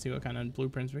cave and see what kind of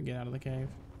blueprints we get out of the cave.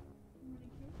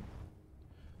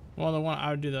 Well, the one I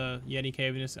would do the Yeti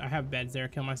cave and just, I have beds there,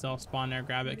 kill myself, spawn there,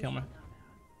 grab it, kill my,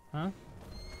 huh?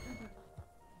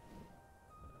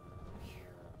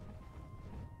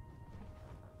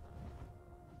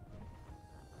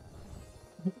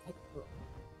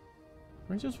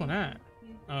 Where's this one at?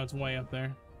 Oh, it's way up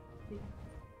there. You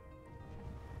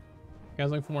guys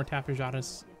looking for more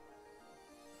tapajadas?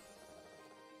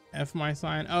 F my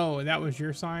sign. Oh, that was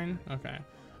your sign? Okay.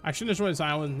 I shouldn't have destroyed the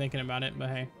sign. I wasn't thinking about it, but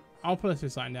hey. I'll put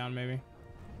this sign down, maybe.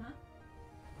 Huh?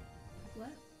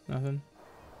 What? Nothing.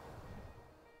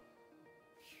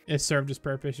 It served its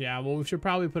purpose, yeah. Well, we should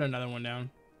probably put another one down.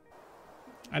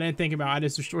 I didn't think about it. I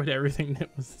just destroyed everything that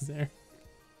was there.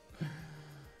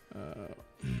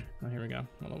 Oh, here we go.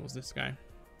 What level was this guy?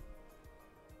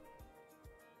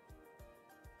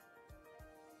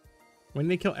 When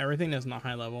they kill everything that's not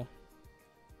high level.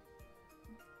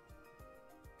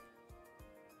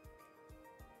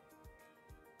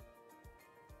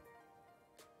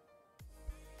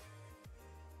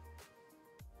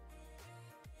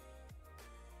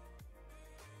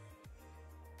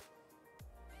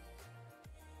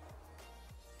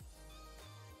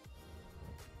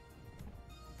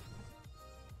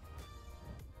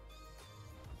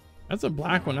 That's a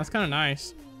black one. That's kind of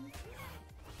nice.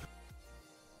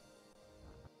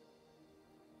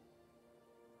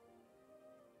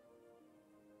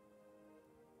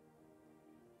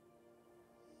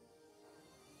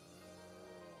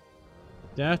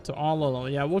 Death to all of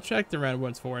them. Yeah, we'll check the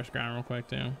Redwoods Forest ground real quick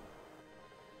too.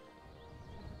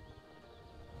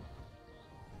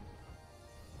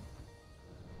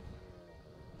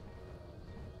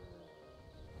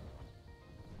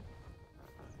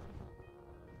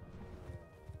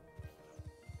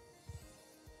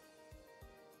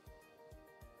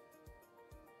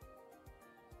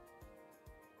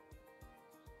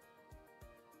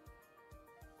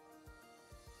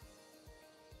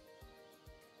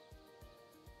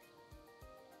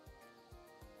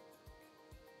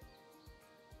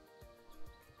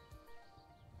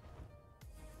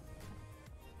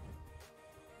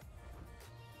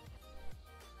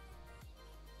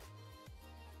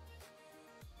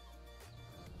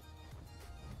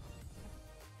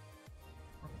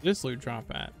 This loot drop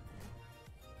at?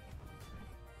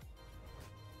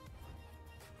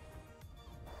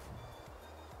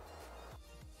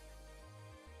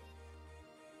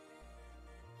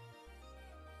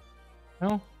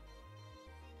 Oh,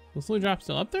 this loot drop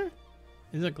still up there?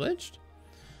 Is it glitched?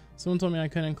 Someone told me I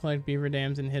couldn't collect beaver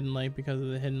dams in Hidden Lake because of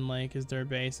the Hidden Lake is their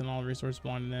base and all resources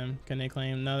belong to them. Can they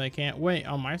claim? No, they can't. Wait,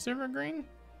 on my server, Green?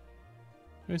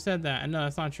 Who said that? No,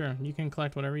 that's not true. You can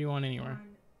collect whatever you want anywhere.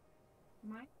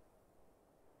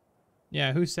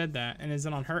 Yeah, who said that? And is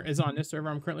it on her? Is it on this server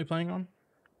I'm currently playing on?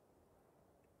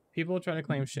 People try to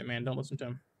claim shit, man. Don't listen to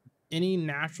them. Any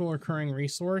natural occurring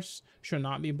resource should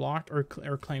not be blocked or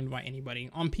claimed by anybody.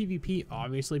 On PvP,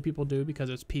 obviously people do because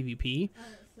it's PvP.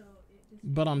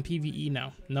 But on PvE,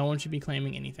 no. No one should be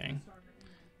claiming anything.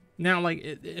 Now, like,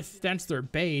 if that's their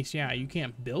base, yeah, you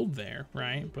can't build there,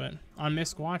 right? But on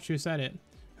Sasquatch, who said it?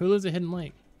 Who lives at Hidden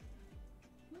Lake?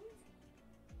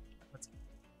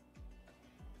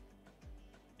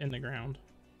 In the ground.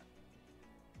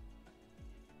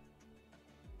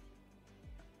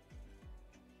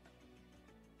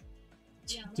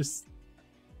 Yeah, just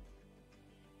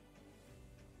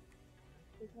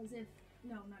because if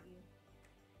no, not you.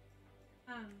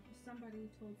 Somebody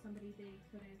told somebody they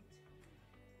couldn't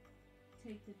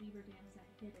take the beaver dams at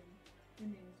Hidden,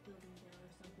 and they was building there or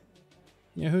something like that.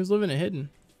 Yeah, who's living at Hidden?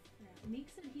 Yeah, Meek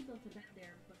said he built a bed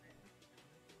there, but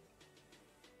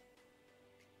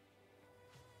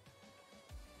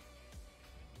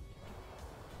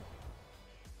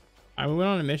we went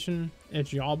on a mission.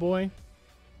 It's y'all boy.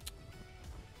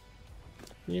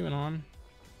 Even on.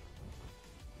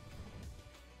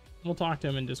 We'll talk to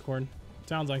him in Discord.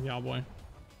 Sounds like y'all boy.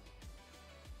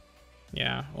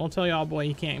 Yeah, we'll tell y'all, boy,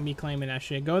 you can't be claiming that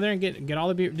shit. Go there and get all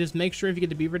the beaver. Just make sure if you get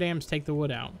the beaver dams, take the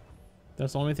wood out.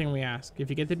 That's the only thing we ask. If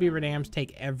you get the beaver dams,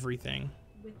 take everything.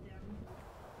 With them.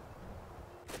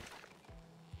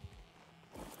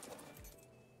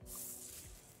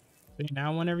 So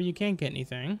now, whenever you can't get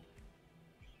anything,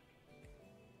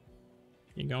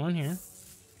 you go in here,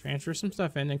 transfer some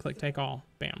stuff in, and click take all.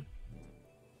 Bam.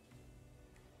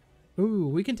 Ooh,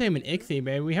 we can tame an ichthy,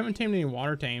 babe. We haven't tamed any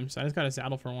water tames. I just got a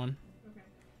saddle for one. Okay.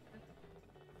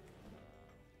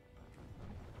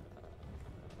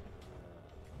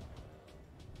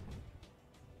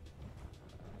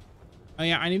 Oh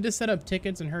yeah, I need to set up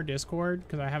tickets in her Discord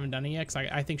because I haven't done it yet. Cause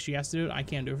I think she has to do it. I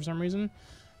can't do it for some reason.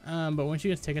 But when she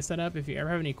gets tickets set up, if you ever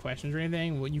have any questions or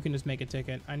anything, well, you can just make a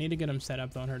ticket. I need to get them set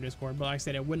up though on her Discord. But like I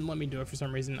said, it wouldn't let me do it for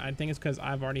some reason. I think it's because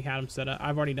I've already had them set up.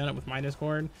 I've already done it with my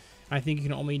Discord. I think you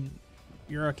can only,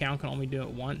 your account can only do it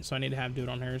once. So I need to do it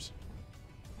on hers.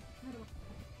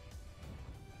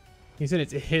 He said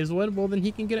it's his wood. Well, then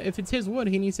he can get it. If it's his wood,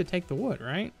 he needs to take the wood,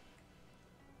 right?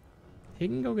 He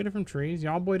can go get it from trees.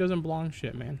 Y'all boy doesn't belong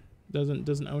shit, man.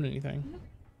 Doesn't own anything.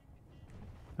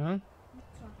 Huh?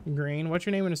 Green. What's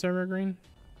your name in the server, Green?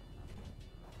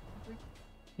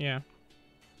 Yeah.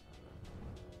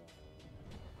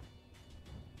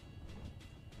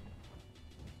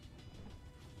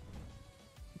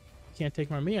 Can't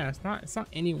take my yeah, it's not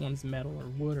anyone's metal or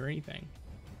wood or anything.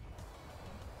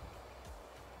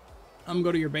 I'm gonna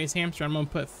go to your base, Hamster. I'm gonna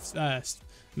put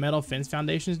metal fence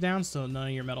foundations down so none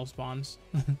of your metal spawns.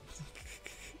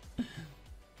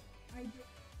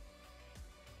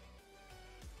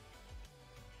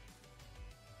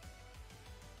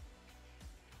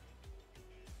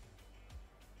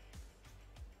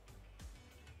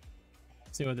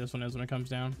 See what this one is when it comes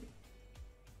down.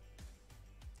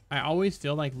 I always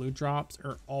feel like loot drops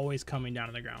are always coming down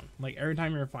to the ground. Like every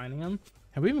time you're finding them.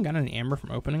 Have we even gotten any amber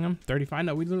from opening them? 35?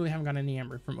 No, we literally haven't gotten any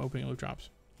amber from opening loot drops.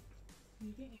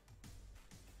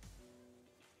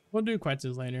 We'll do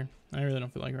Quetzes later. I really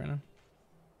don't feel like it right now.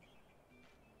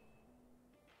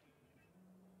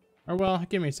 Or well,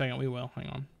 give me a second. We will. Hang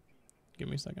on. Give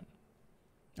me a second.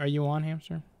 Are you on,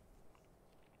 Hamster?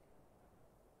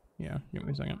 Yeah, give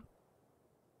me a second.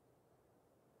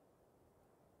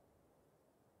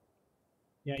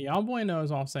 Yeah, y'all boy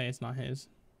knows I'll say it's not his.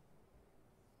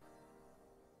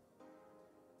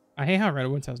 I hate how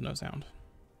Redwoods has no sound.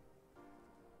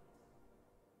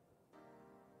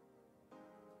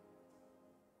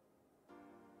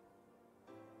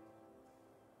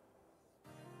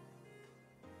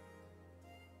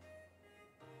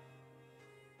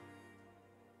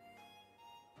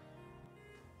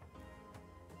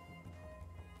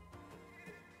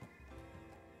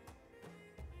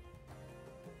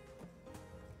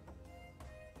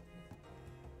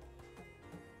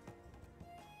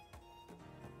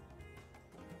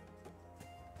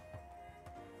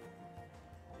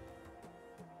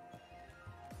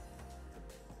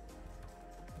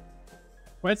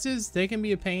 Quetzes, they can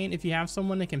be a pain if you have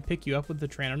someone that can pick you up with the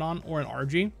Pteranodon or an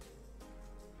RG.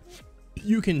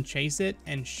 You can chase it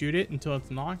and shoot it until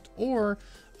it's knocked. Or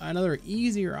another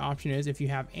easier option is if you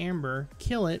have Amber,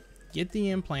 kill it, get the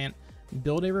implant,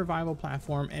 build a revival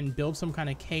platform, and build some kind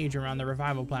of cage around the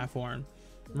revival platform.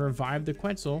 Revive the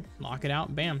Quetzal, knock it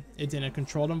out, bam. It's in a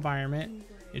controlled environment.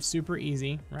 It's super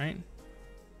easy, right?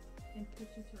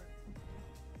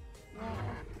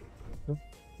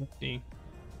 See.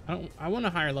 I want a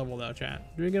higher level though,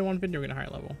 chat. Do we get a 150 or we get a higher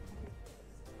level?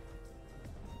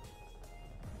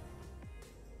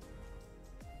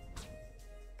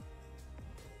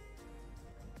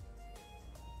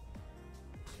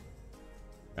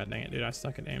 God dang it, dude, I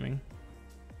suck at aiming.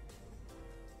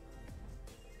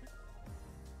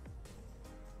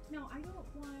 No, I don't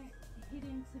want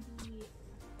hidden to be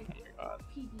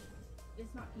PB.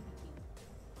 It's not PvP.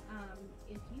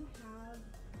 If you have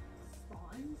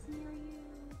spawns near you,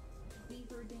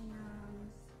 beaver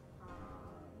dams,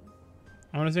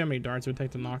 I want to see how many darts it would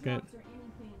take to knock it.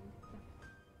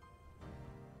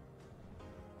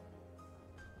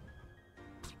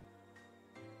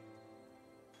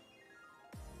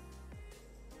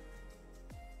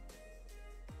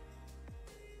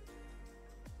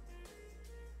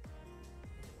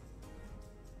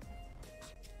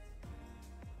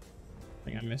 I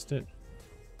think I missed it.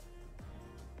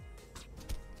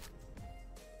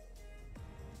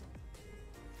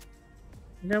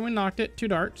 Okay, we knocked it. 2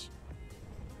 darts.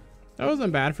 That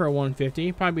wasn't bad for a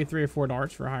 150. Probably 3 or 4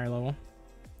 darts for a higher level.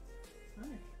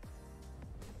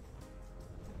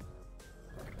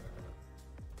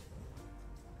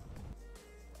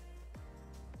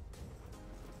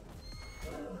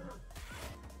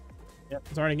 Yep,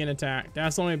 it's already getting attacked.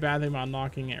 That's the only bad thing about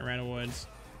knocking at redwoods.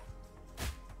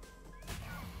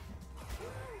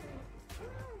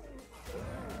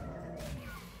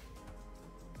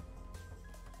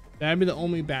 That'd be the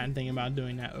only bad thing about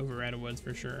doing that over redwoods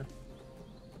for sure.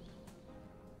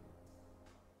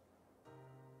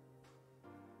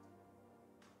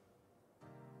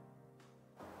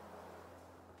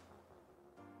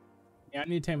 Yeah, I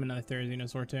need to tame another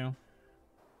Therizinosaur too.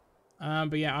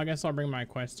 But yeah, I guess I'll bring my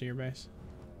quest to your base.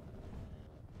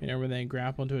 You know, where they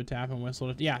grapple to a tap and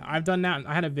whistle. Yeah, I've done that.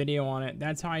 I had a video on it.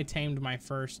 That's how I tamed my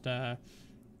first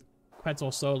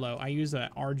Quetzal solo. I used a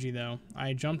RG though.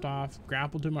 I jumped off,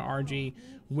 grappled to my RG,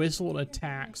 whistled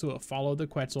attack so it followed the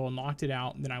Quetzal, knocked it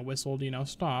out. Then I whistled, you know,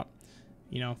 stop.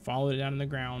 You know, followed it down to the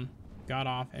ground, got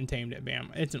off and tamed it.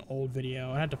 Bam. It's an old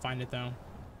video. I had to find it though.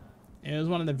 It was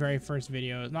one of the very first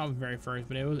videos. Not the very first,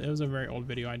 but it was a very old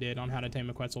video I did on how to tame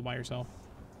a Quetzal by yourself.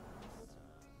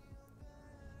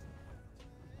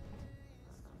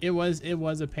 It was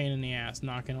a pain in the ass,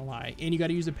 not gonna lie. And you got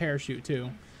to use a parachute too.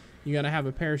 You got to have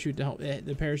a parachute to help.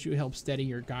 The parachute helps steady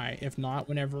your guy. If not,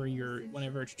 whenever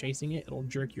it's chasing it, it'll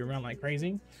jerk you around like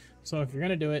crazy. So if you're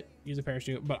gonna do it, use a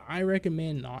parachute. But I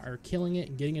recommend not or killing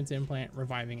it, getting its implant,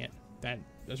 reviving it. That's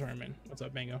what I recommend. What's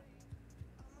up, Bango?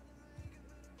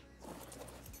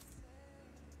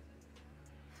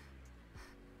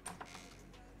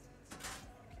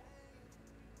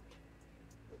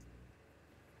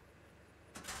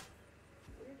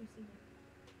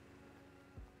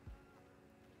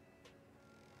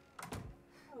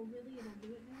 Oh, really? It'll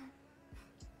do it now?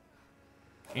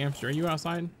 Hamster, are you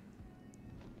outside?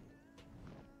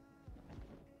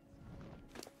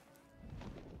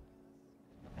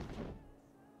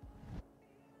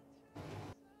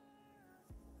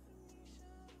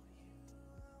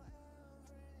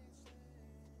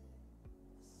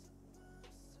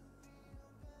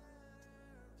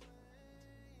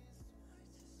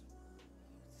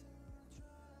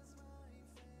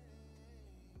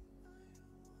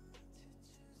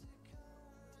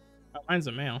 Oh, mine's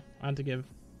a male. I have to give.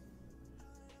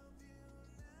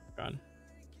 God.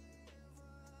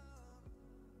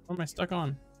 What am I stuck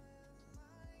on?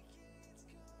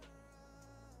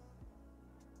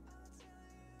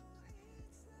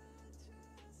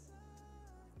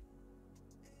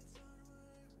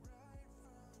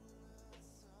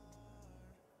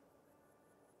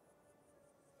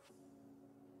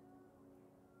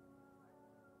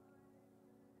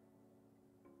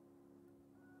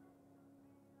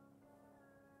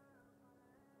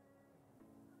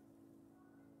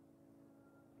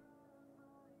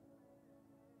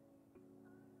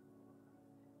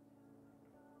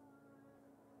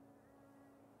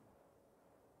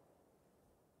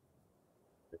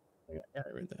 Yeah,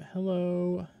 right there.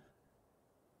 Hello.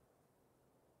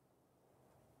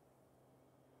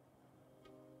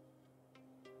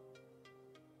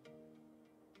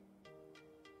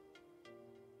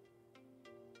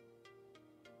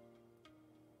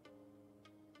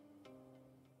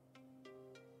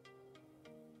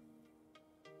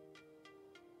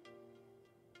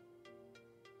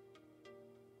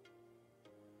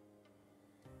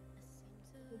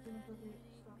 It's inappropriate.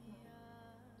 Stop now.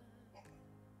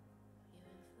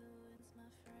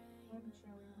 I haven't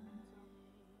showered in a minute, so.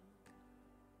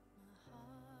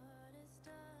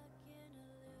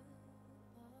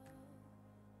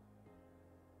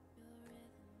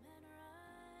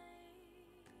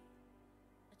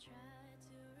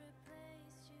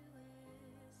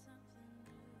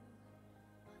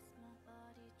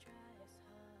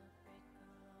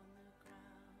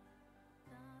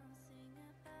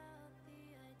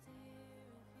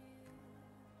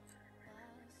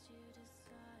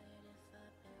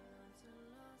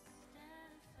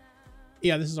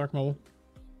 Yeah, this is Arc Mobile.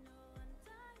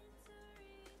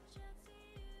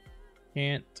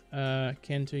 Can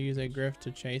to use a griff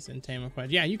to chase and tame a Quetz?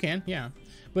 Yeah, you can. Yeah,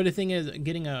 but the thing is,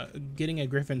 getting a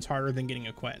Griffin's harder than getting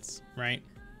a Quetz, right?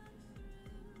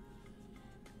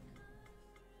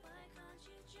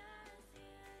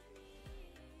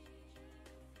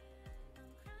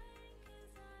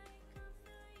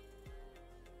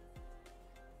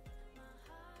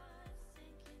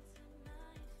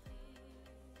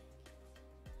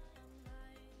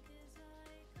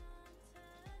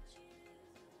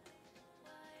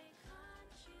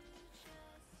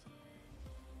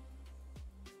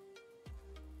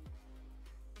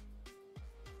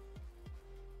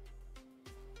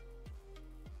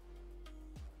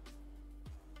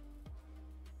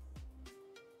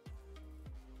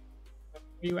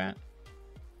 Where you at?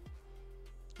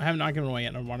 I have not given away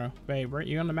yet, Eduardo. Babe, are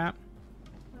you on the map?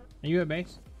 Are you at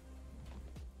base?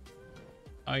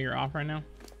 Oh, you're off right now?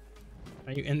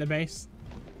 Are you in the base?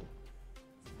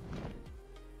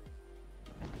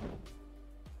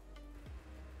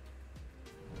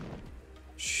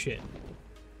 Shit.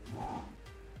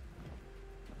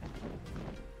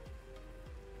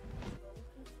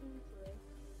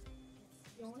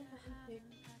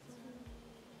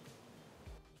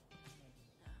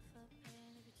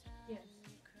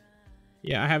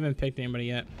 Yeah, I haven't picked anybody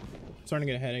yet. I'm starting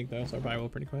to get a headache though, so I probably will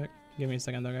pretty quick. Give me a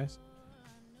second though, guys.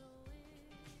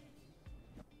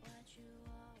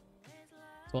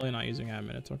 Totally not using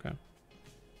admin, it's okay.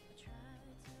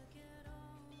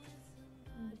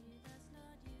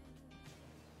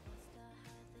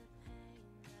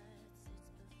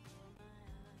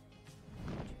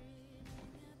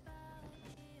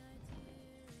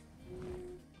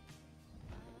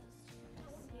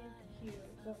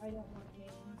 But I don't want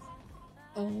names.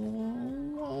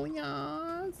 Oh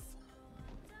yes.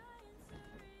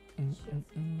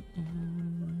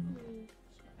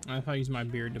 I thought I used my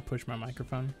beard to push my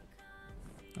microphone.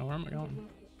 Oh, where am I going?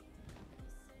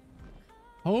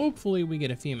 Hopefully we get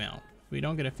a female. If we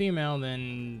don't get a female,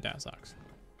 then that sucks.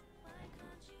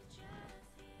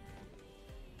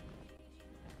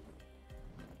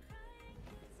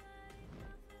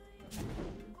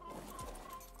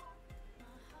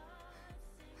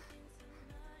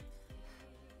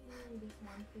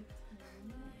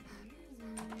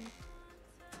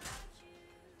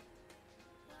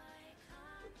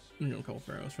 I'm doing a couple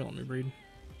pharaohs for letting me breed.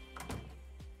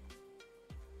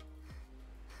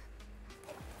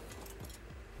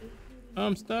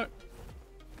 I'm stuck.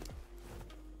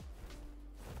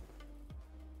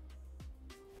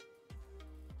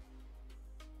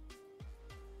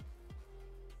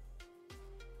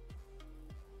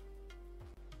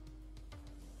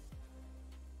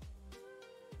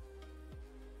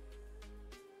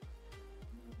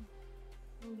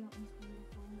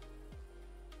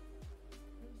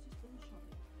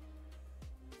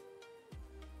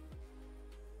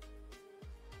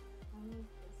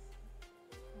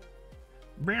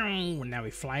 Now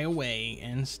we fly away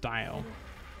in style.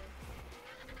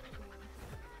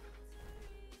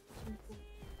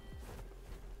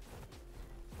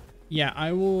 Yeah,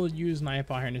 I will use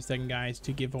Nightfall here in a second, guys,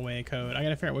 to give away a code. I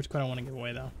gotta figure out which code I want to give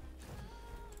away though.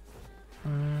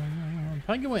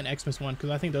 Probably give away an Xmas one because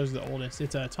I think those are the oldest.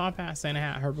 It's a top hat, Santa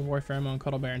hat, herbivore, pheromone,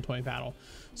 cuddle bear, and toy paddle.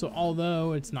 So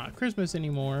although it's not Christmas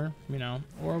anymore, you know,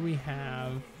 or we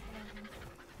have,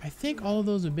 I think all of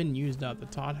those have been used up. The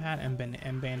top hat and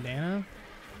bandana.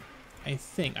 I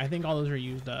think all those are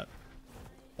used up.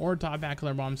 Or top hat,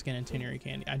 color bomb skin, and tinnery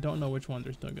candy. I don't know which ones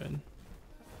are still good.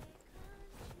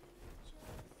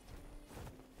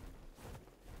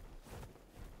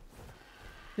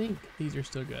 I think these are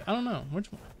still good. I don't know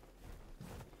which one.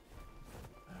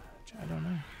 I don't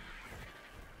know.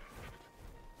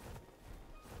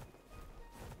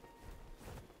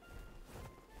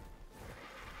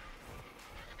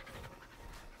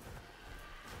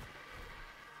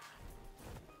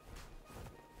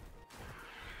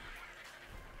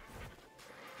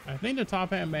 I think the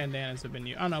top hat and bandanas have been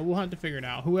used. I don't know. We'll have to figure it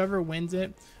out. Whoever wins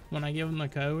it, when I give them the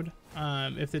code,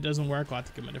 if it doesn't work, I'll have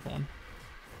to give them a different one.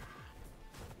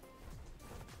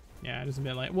 Yeah, just a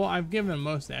bit like, well, I've given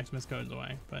most of the Xmas codes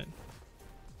away, but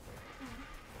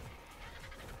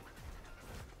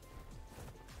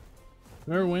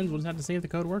whoever wins, we'll just have to see if the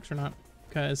code works or not,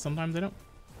 because sometimes they don't.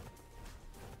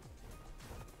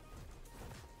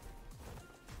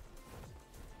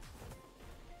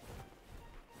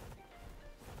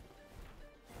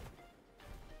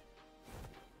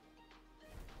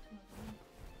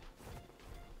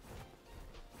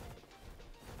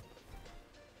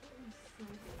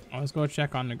 Let's go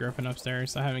check on the griffin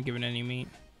upstairs. I haven't given any meat.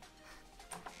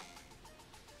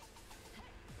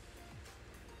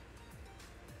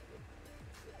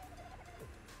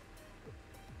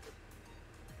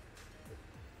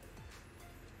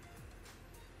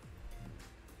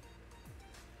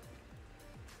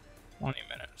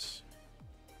 Minutes.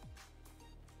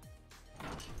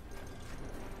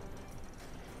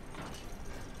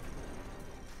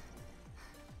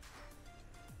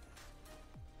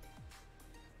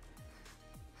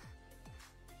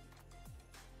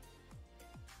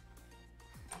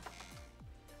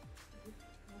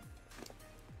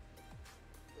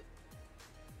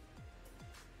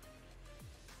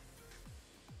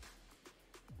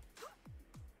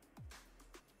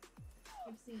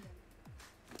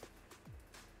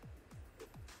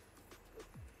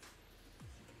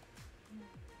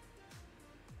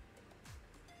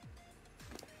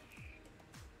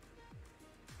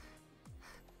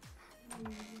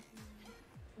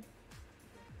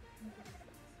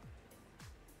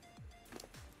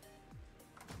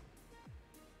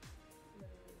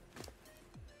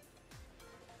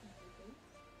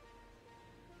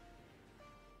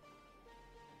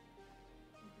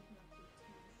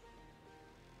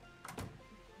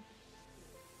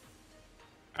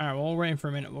 All right, well, we'll wait for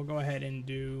a minute. We'll go ahead and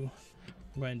do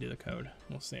the code.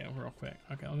 We'll see it real quick.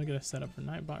 Okay, let me get a setup for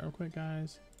Nightbot real quick,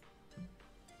 guys.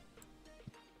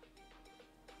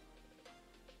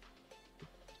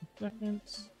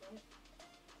 Seconds.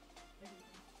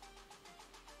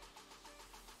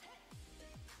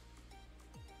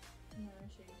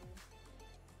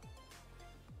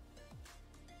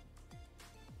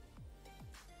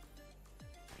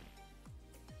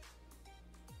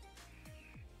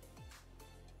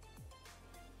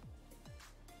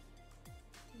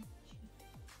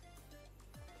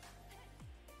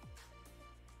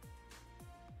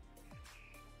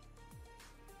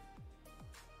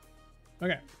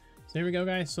 Okay, so here we go,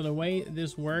 guys. So the way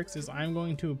this works is I'm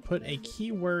going to put a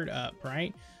keyword up,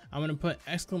 right? I'm going to put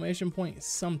exclamation point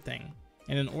something.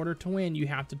 And in order to win, you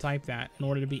have to type that in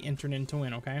order to be entered in to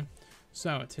win, okay?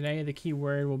 So today the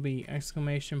keyword will be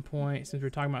exclamation point. Since we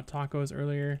were talking about tacos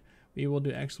earlier, we will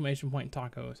do exclamation point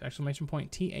tacos. Exclamation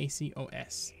point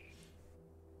TACOS.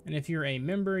 And if you're a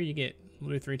member, you get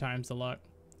literally 3 times the luck.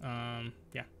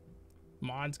 Yeah.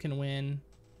 Mods can win.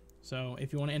 So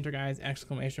if you want to enter, guys,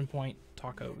 exclamation point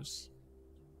tacos.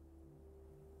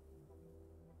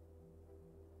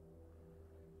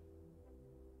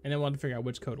 And then we'll have to figure out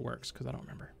which code works because I don't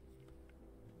remember.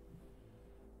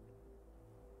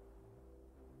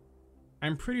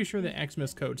 I'm pretty sure the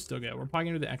Xmas code's still good. We're probably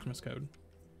gonna do the Xmas code.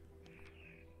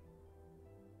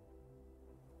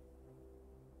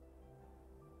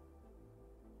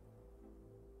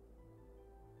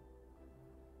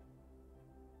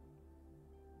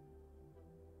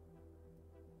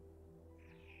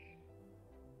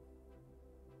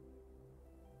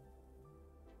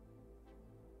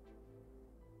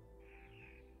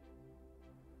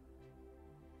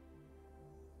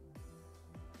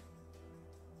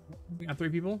 We got 3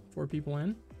 people, 4 people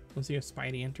in. Let's see if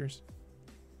Spidey enters.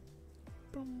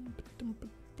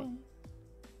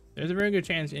 There's a very good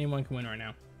chance anyone can win right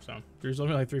now. So there's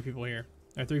only like 3 people here.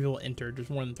 There are 3 people entered. There's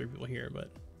more than 3 people here,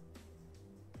 but.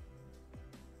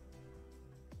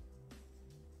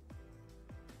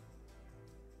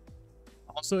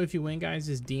 Also, if you win, guys,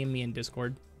 just DM me in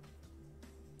Discord.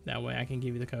 That way I can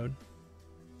give you the code.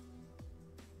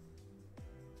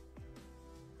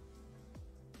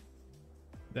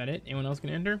 Is that it? Anyone else can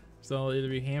enter? So it'll either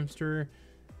be Hamster,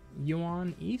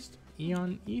 Eon East,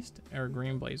 or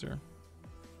Green Blazer.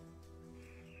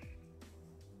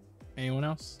 Anyone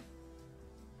else?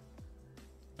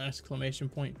 Exclamation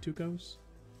point Tucos?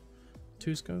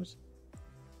 Tuscos?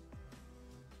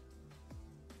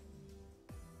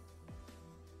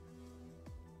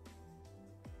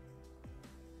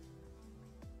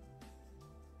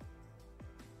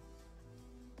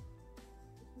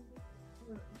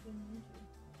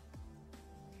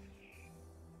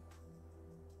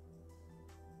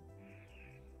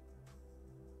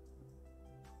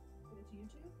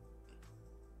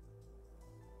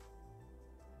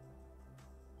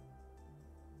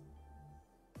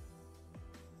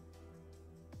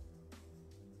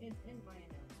 It's in my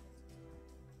announcement.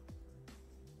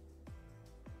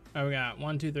 Oh, we got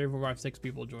 1, 2, 3, 4, 5, 6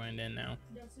 people joined in now.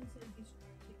 Dustin said he's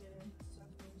trying to get in.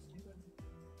 Stuff's really stupid.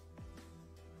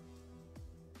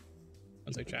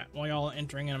 Let's say chat. While y'all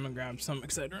entering in, I'm gonna grab some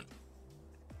Excedrin.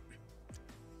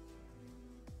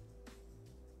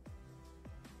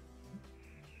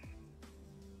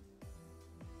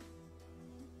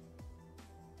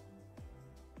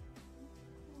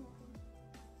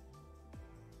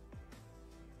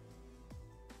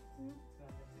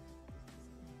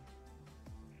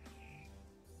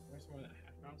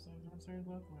 Downstairs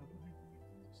left.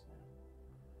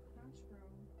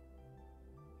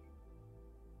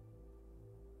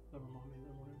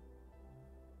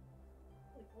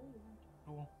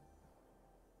 Oh well.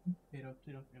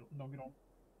 Don't get on.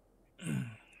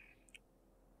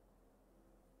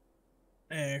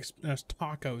 That's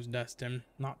tacos, Dustin,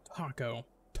 not taco.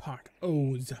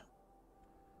 Tacos.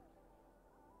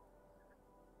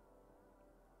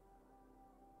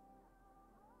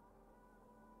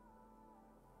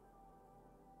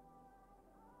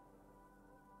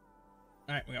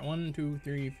 All right, we got 1, 2,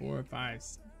 3, 4, 5,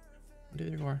 1, 2,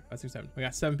 3, 4, 5, 6, 7. We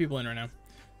got 7 people in right now.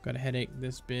 Got a headache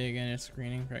this big and it's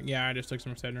screening. Right? Yeah, I just took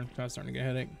some Excedrin, so I was starting to get a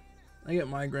headache. I get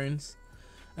migraines.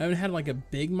 I haven't had like a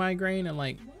big migraine in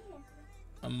like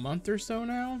a month or so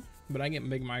now, but I get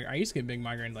big migraine. I used to get big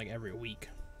migraines like every week.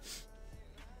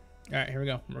 All right, here we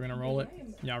go. We're gonna roll it.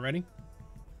 Y'all ready?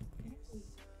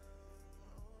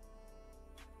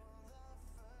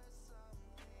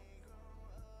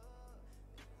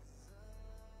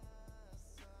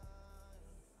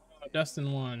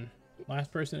 Dustin won.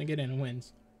 Last person to get in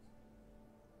wins.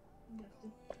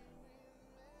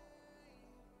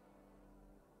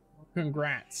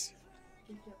 Congrats.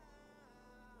 Good job.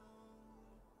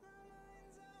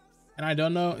 And I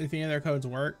don't know if any of their codes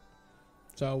work,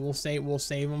 so we'll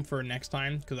save them for next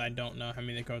time because I don't know how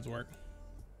many of the codes work.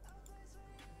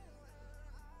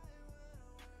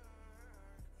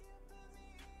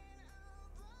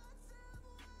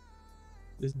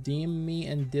 Just DM me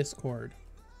in Discord.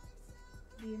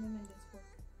 DM him in Discord.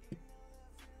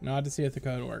 Not to see if the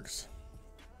code works.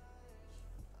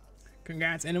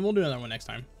 Congrats, and then we'll do another one next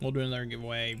time. We'll do another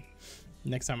giveaway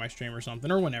next time I stream or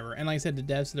something, or whenever. And like I said, the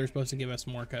devs, they're supposed to give us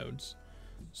more codes.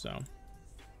 So.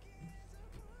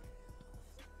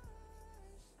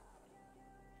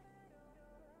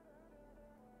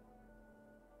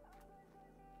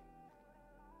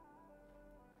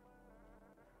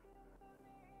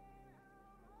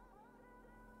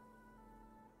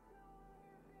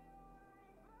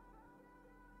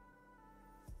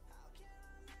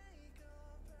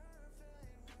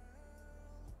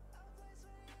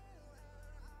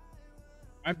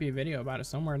 Might be a video about it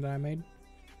somewhere that I made.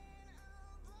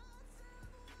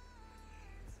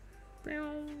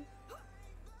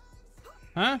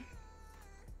 Huh?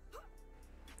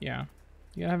 Yeah.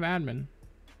 You gotta have admin.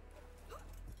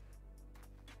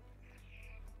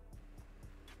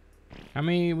 How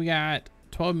many? We got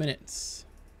 12 minutes.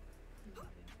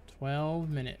 12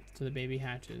 minutes to the baby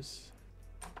hatches.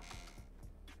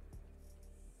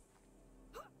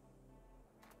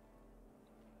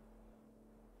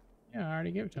 Yeah, I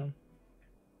already gave it to him.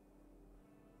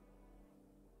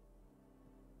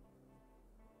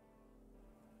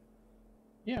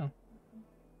 Yeah.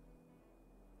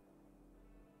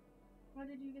 How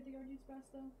did you get the RG spots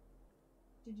though?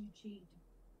 Did you cheat?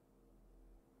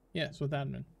 Yes, with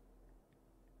admin.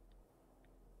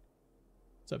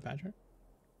 What's up, Patrick?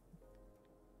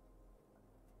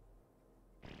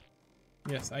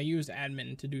 Yes, I used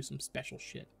admin to do some special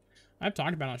shit. I've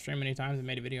talked about it on stream many times and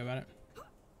made a video about it.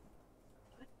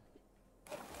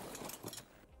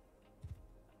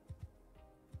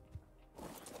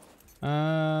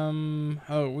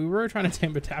 Oh, we were trying to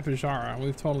tame a Tapajara.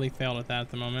 We've totally failed at that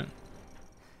at the moment.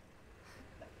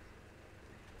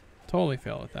 Totally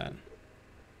failed at that.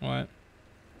 What?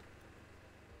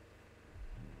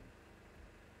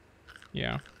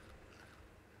 Yeah.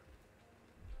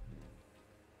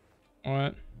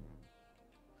 What?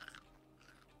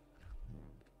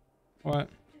 What?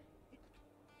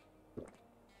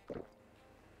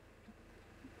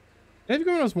 They've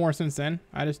given us more since then.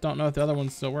 I just don't know if the other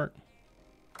ones still work.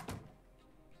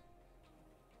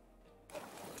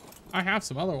 I have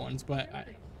some other ones, but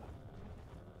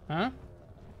huh?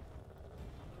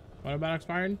 What about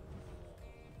expired?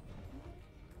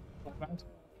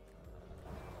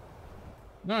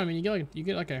 No, I mean you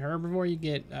get like a herbivore, you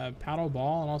get a paddle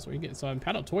ball, and also you get some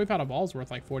toy paddle balls worth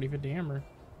like 40-50 amber.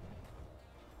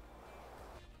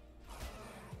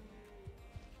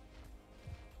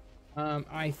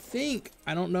 I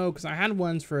don't know, because I had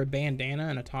ones for a bandana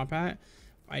and a top hat.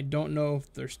 I don't know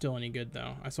if they're still any good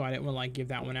though, so I didn't want to like give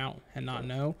that one out and not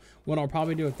know. What I'll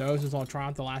probably do with those is I'll try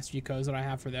out the last few codes that I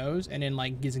have for those, and then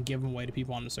like give them away to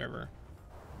people on the server.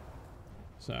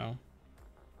 So.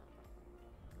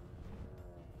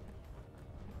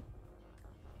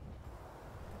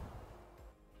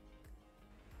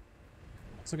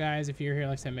 So guys, if you're here,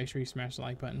 like I said, make sure you smash the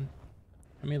like button.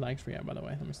 How many likes we have, by the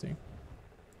way? Let me see.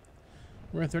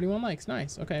 We're at 31 likes.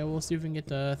 Nice. Okay, well, we'll see if we can get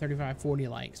to 35, 40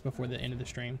 likes before the end of the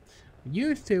stream.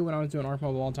 Used to, when I was doing Arc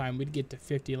Mobile all the time, we'd get to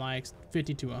 50 likes,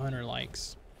 50 to 100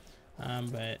 likes.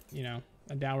 But, you know,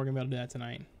 I doubt we're going to be able to do that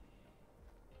tonight.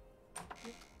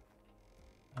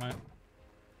 What?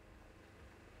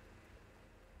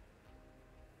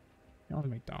 Y'all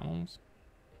McDonald's?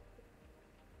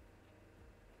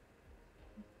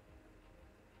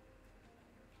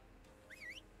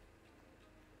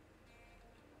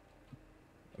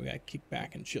 We gotta kick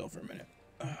back and chill for a minute.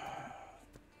 A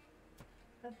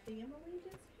family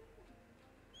discount?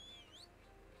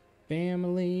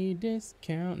 Family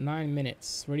discount. 9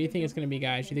 minutes. Where do you think it's gonna be,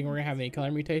 guys? Do you think we're gonna have any color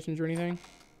mutations or anything?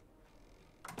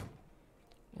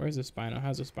 Where's the Spino?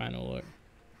 How's the Spino look?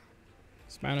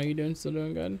 Spino, you doing? Still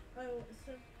doing good? Oh,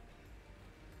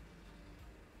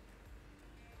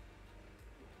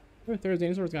 so Thursday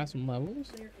Dinosaur's got some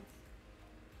levels. there it's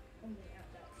only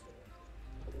at that store.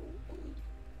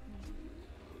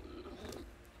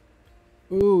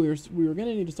 Ooh, we were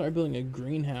gonna need to start building a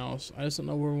greenhouse. I just don't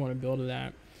know where we want to build it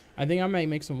at. I think I might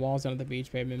make some walls down at the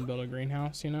beach, babe, and build a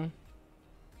greenhouse, you know?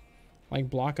 Like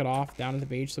block it off down at the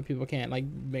beach so people can't like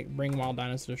bring wild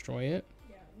dinos to destroy it.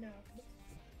 Yeah, no.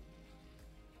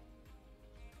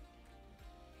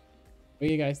 What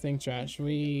do you guys think, chat? Should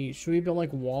we build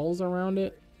like walls around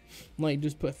it? Like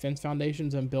just put fence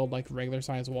foundations and build like regular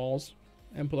size walls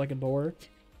and put like a door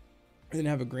and then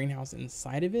have a greenhouse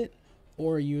inside of it,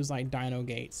 or use like dino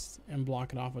gates and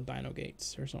block it off with dino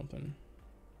gates or something.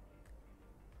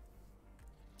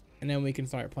 And then we can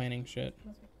start planning shit.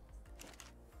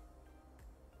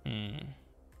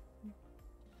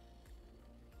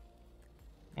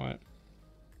 What?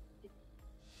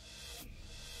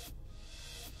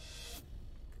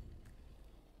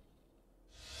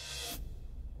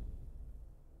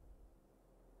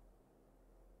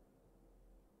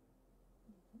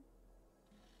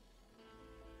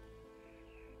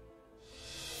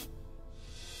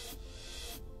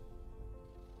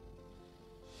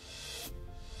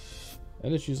 I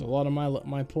just use a lot of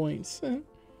my points.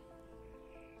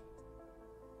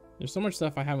 There's so much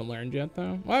stuff I haven't learned yet,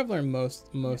 though. Well, I've learned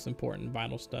most important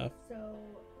vital stuff. So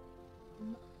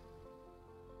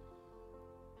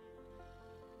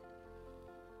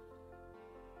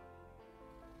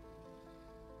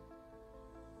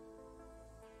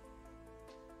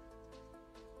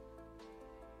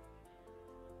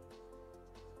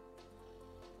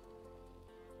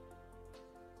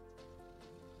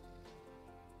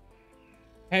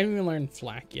I haven't even learned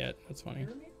flak yet. That's funny.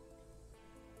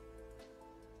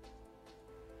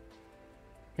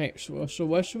 Okay, so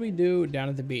what should we do down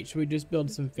at the beach? Should we just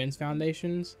build some fence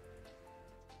foundations?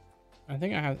 I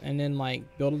think I have, and then like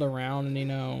build it around, and you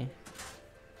know,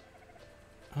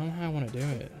 I don't know how I want to do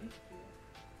it.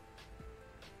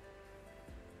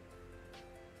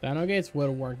 Dino gates would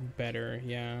work better,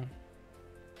 yeah.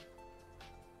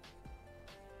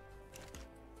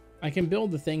 I can build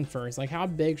the thing first. Like, how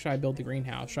big should I build the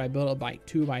greenhouse? Should I build it like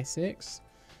 2x6?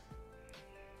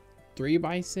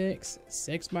 3x6?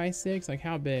 6x6? Like,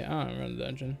 how big? I don't remember the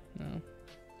dungeon. No.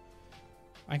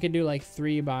 I could do like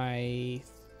 3 by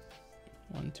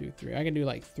 1, 2, 3. I could do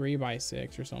like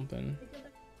 3x6 or something.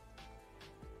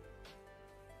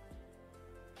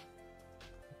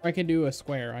 Or I could do a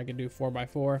square. I could do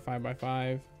 4x4,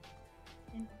 5x5,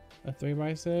 a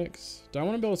 3x6. Do I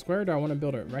want to build a square, or do I want to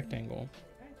build a rectangle?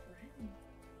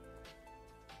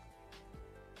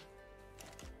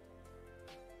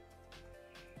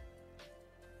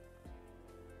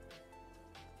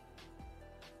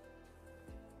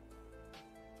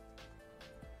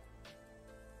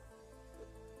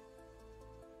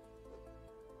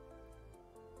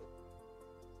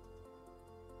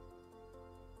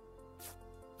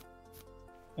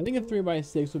 I think a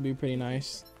 3x6 would be pretty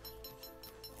nice.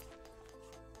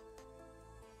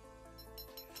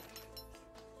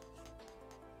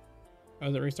 Oh,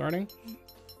 is it restarting?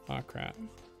 Oh, crap.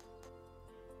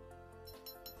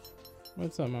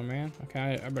 What's up, my man?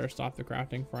 Okay, I better stop the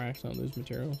crafting before I accidentally lose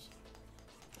materials.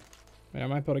 Wait, I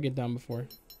might be able to get done before.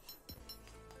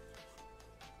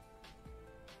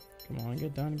 Come on,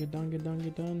 get done, get done, get done,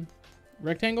 get done.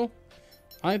 Rectangle?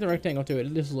 I like the rectangle too.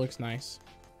 It just looks nice.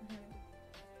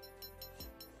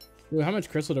 Ooh, how much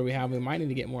crystal do we have? We might need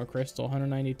to get more crystal.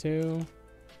 192.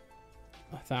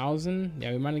 1,000.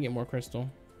 Yeah, we might need to get more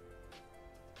crystal.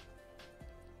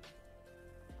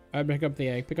 Alright, pick up the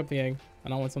egg. Pick up the egg. I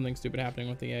don't want something stupid happening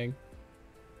with the egg.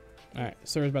 Alright,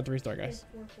 server's about to restart, guys.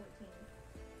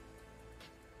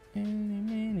 Any,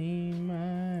 many,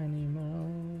 miny, mo.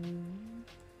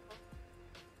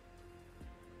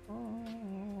 Oh.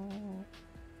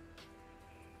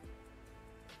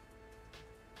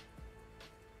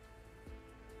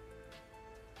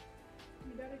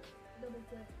 You gotta double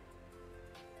click.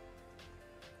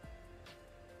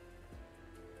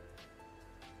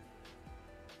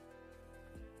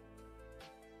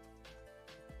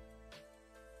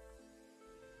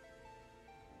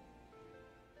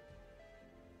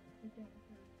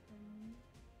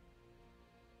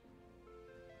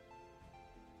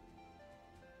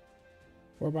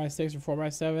 Four by 6 or 4 by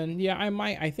 7. Yeah,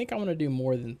 I think I want to do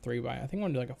more than 3 by. I think I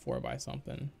want to do like a 4 by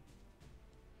something.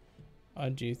 Oh,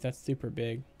 geez, that's super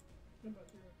big.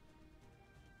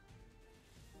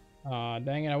 Aw,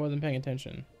 dang it, I wasn't paying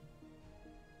attention.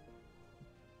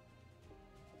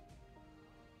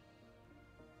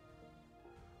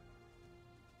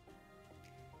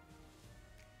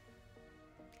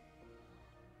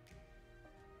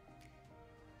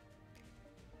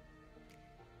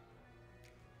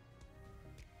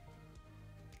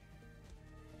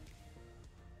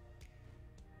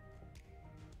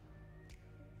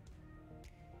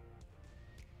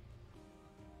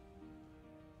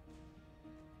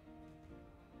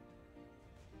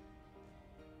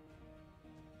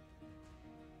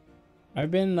 I've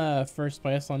been first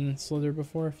place on Slither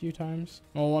before a few times.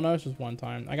 Well, no, it's just one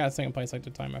time. I got second place like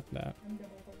the time after that.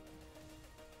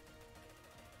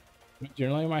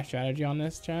 Generally, my strategy on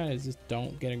this, chat, is just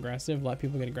don't get aggressive. Let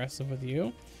people get aggressive with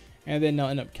you, and then they'll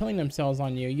end up killing themselves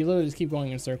on you. You literally just keep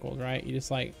going in circles, right? You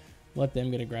just like let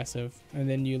them get aggressive, and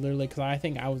then you literally, because I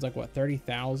think I was like what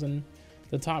 30,000.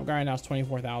 The top guy now is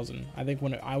 24,000. I think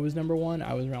when I was number one,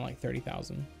 I was around like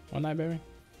 30,000. One night, baby.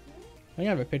 I think I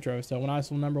have a picture of it still. When I was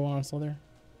number one, I was still there.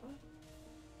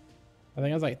 I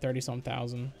think I was like 30-some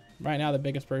thousand. Right now, the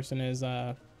biggest person is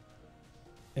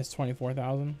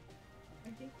 24,000. I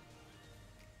think.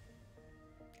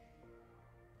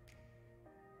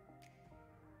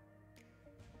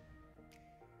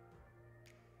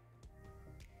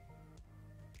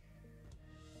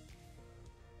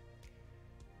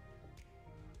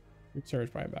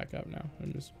 Server's probably back up now.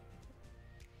 I'm just.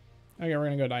 Okay, we're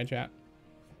gonna go die, chat.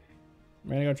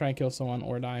 We're gonna go try and kill someone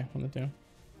or die. One of the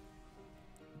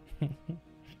two.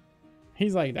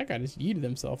 He's like, that guy just yeeted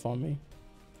himself on me.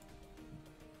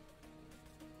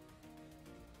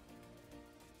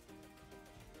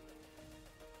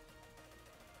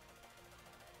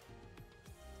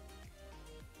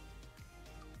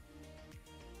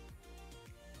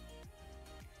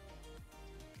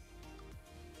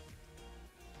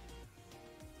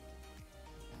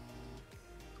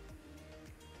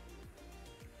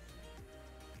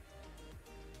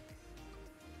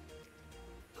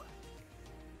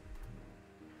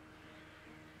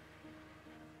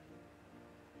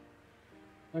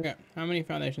 Okay, how many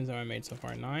foundations have I made so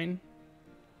far? 9.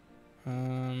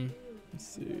 Let's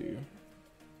see.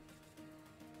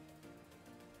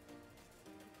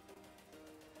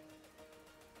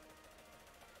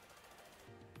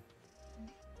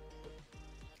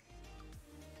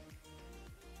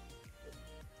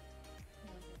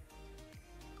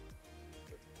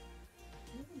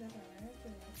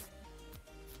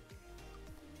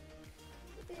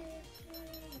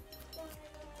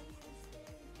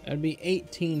 That'd be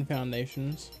 18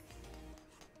 foundations.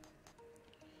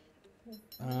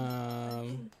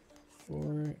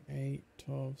 4, 8,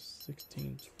 12,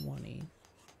 16, 20.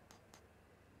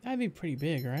 That'd be pretty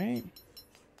big, right?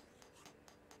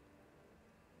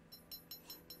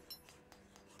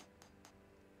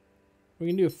 We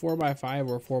can do a 4x5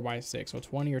 or 4x6, so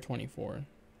 20 or 24.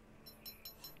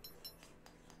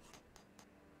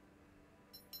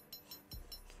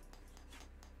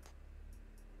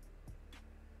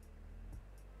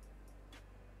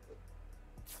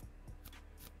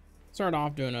 Start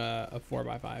off doing a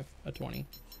 4x5, a 20.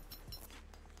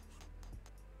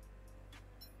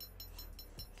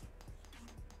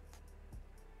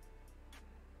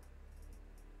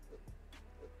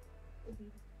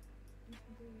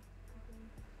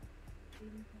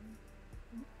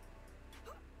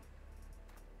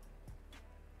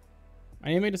 I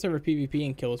need to make a server PvP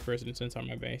and kill this person since on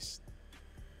my base.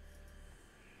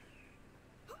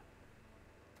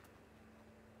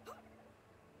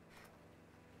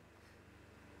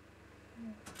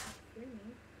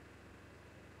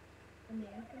 A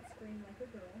man can scream like a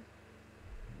girl.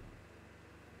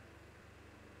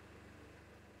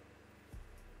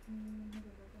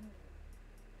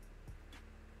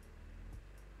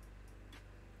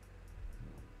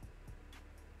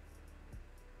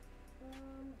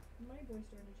 My voice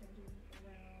started changing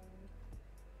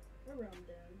around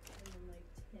then, and then like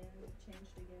 10 it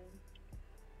changed again.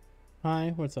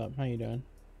 Hi, what's up? How you doing?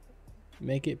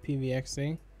 Make it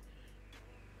PVXC.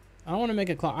 I don't want to make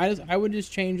a clock. I would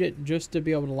just change it just to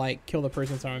be able to like kill the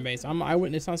person inside my base. I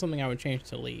wouldn't. It's not something I would change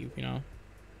to leave. You know.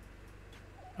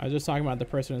 I was just talking about the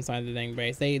person inside the dang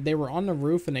base. They were on the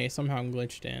roof and they somehow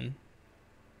glitched in.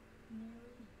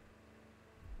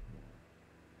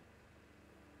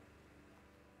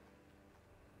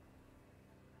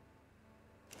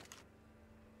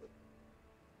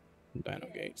 Dino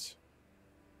gates.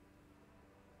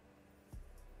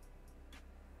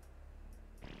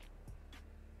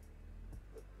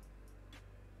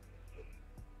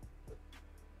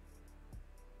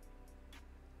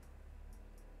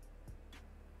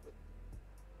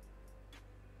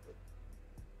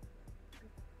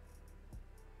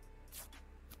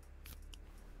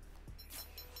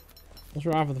 Let's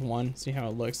start off with 1, see how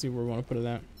it looks, see where we want to put it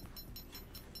at.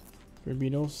 For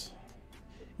beetles.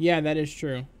 Yeah, that is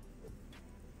true.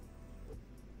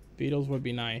 Beetles would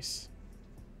be nice.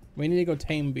 We need to go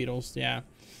tame beetles, yeah.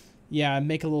 Yeah,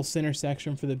 make a little center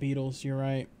section for the beetles, you're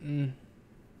right.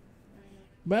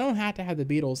 But I don't have to have the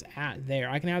beetles at there.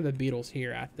 I can have the beetles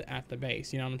here at the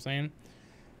base, you know what I'm saying?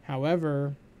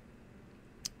 However,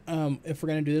 if we're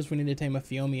going to do this, we need to tame a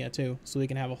Phiomia too, so we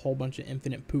can have a whole bunch of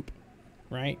infinite poop.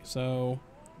 Right, so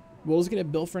we'll just get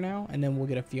it built for now, and then we'll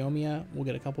get a Phiomia, we'll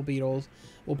get a couple beetles,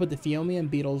 we'll put the Phiomia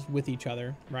and beetles with each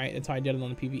other, right? That's how I did it on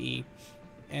the PvE,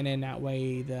 and then that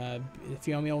way the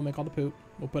female will make all the poop.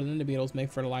 We'll put it in the beetles,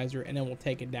 make fertilizer, and then we'll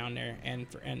take it down there and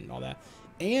all that.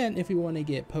 And if we want to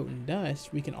get potent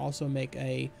dust, we can also make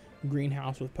a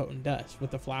greenhouse with potent dust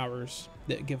with the flowers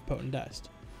that give potent dust.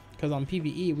 Because on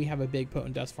PvE we have a big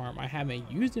potent dust farm. I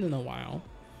haven't used it in a while,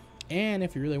 and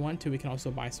if you really want to, we can also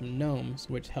buy some gnomes,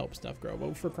 which help stuff grow.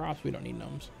 But for crops, we don't need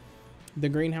gnomes. The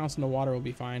greenhouse and the water will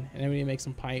be fine. And then we need to make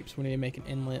some pipes. We need to make an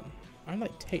inlet. I'm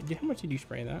like, dude, how much did you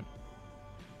spray that?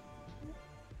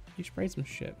 You sprayed some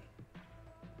shit.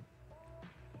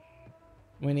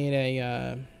 We need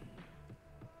a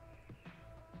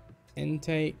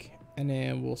intake, and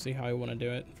then we'll see how we want to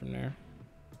do it from there.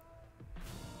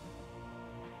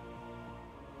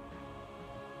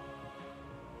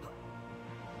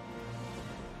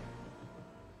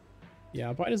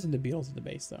 Yeah, probably doesn't the beetles at the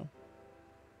base though.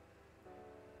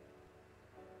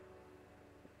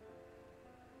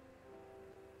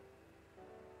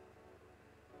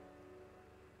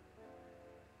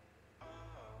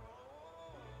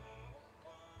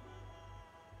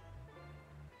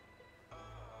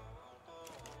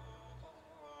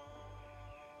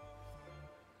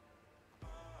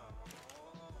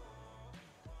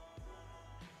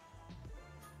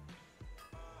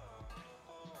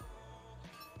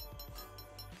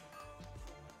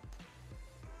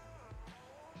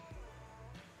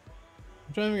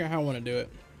 I'm trying to figure out how I want to do it.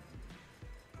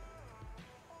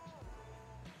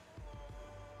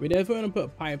 We definitely want to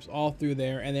put pipes all through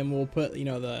there, and then we'll put, you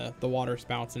know, the water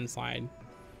spouts inside.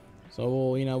 So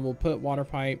we'll, you know, we'll put water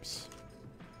pipes.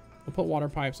 We'll put water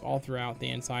pipes all throughout the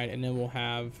inside, and then we'll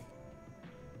have,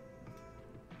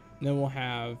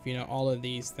 you know, all of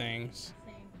these things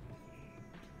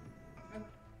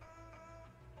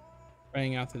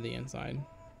running out to the inside.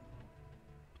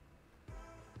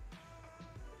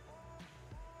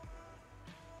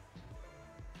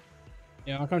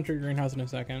 Yeah, I'll come to your greenhouse in a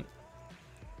second.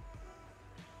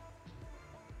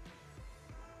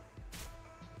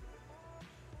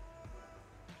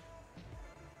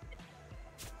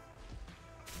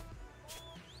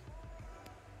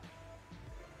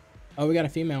 Oh, we got a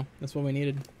female. That's what we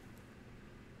needed.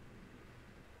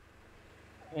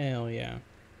 Hell yeah.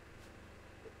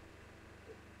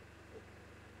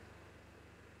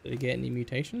 Did it get any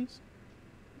mutations?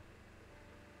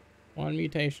 One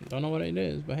mutation. Don't know what it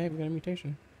is, but hey, we got a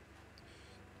mutation.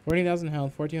 40,000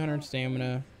 health, 1,400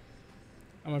 stamina.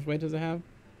 How much weight does it have?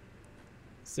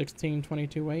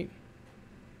 1622 weight.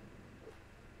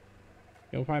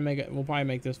 Yeah, we'll probably make it. We'll probably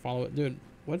make this follow it, dude.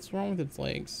 What's wrong with its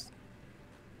legs?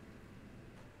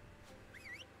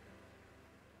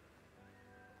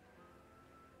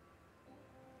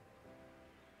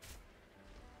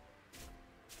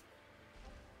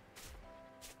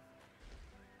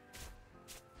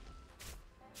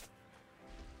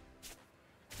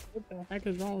 What the heck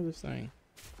is wrong with this thing?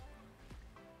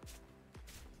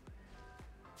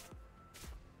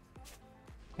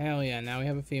 Hell yeah, now we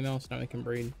have a female, so now we can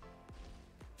breed.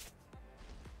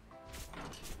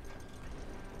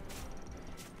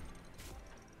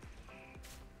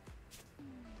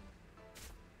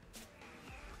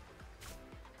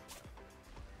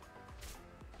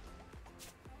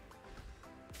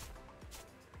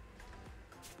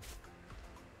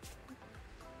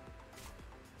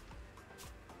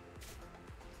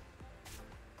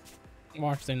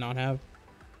 Watch they not have.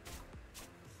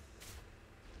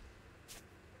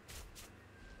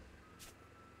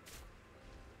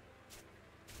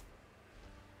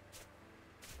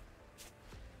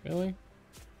 Really?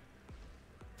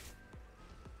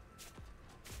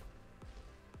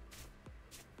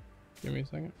 Give me a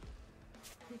second.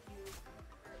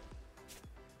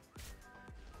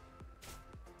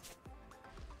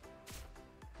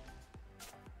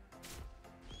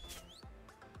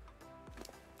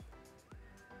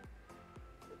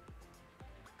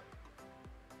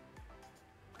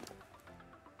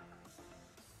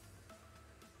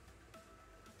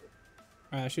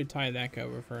 I should tie that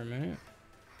over for a minute.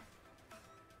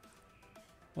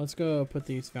 Let's go put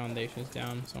these foundations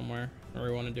down somewhere where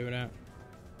we want to do it at.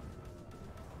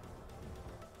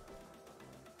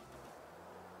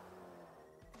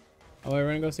 Oh, wait, we're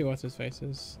gonna go see what's his face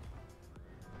is.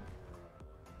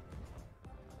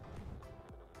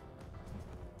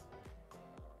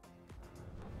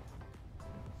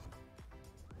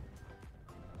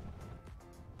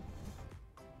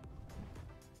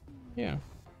 Yeah.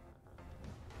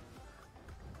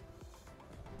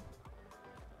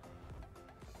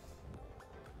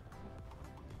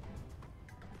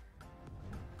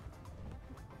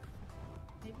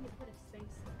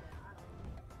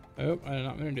 Oh, I'm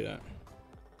not gonna do that.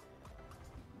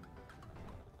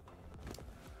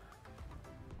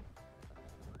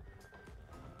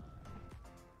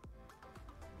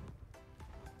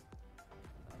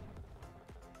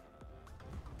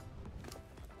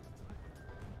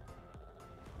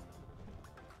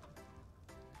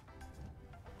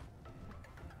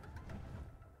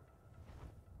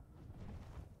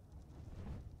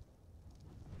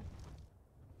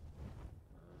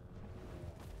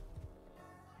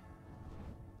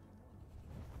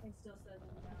 still says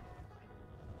no.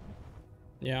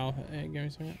 Yeah, hey, give me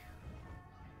a second.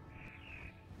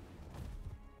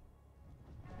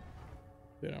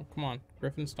 Dude, come on,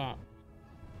 Griffin, stop.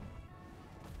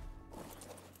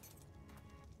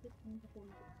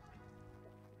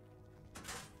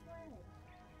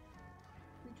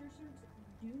 Creature search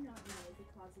do not know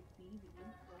because of BV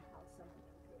or how something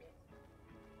put it.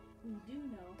 We do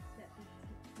know that the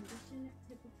condition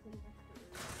typically occurs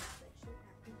when sexually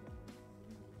active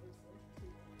women is linked to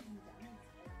imbalance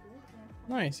of good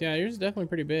and Nice, yeah, yours is definitely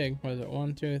pretty big. What is it?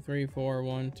 1, 2, 3, 4,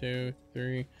 1, 2,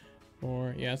 3,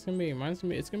 4. Yeah, it's gonna be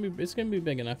it's gonna be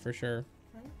big enough for sure.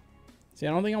 Right? See,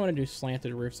 I don't think I want to do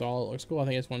slanted roofs all. It looks cool. I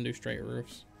think I just want to do straight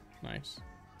roofs. Nice.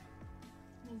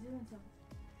 He's doing something.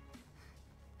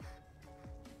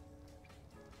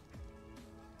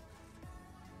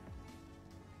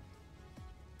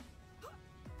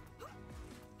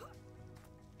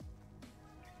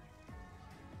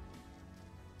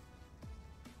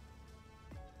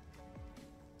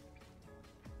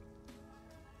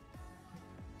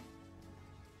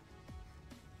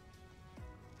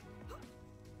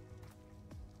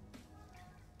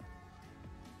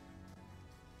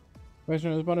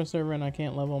 Question: is about a server and I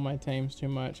can't level my tames too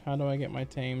much. How do I get my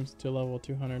tames to level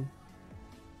 200?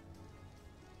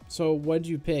 So what'd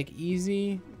you pick?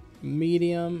 Easy,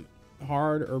 medium,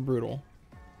 hard, or brutal?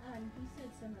 He said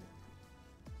some of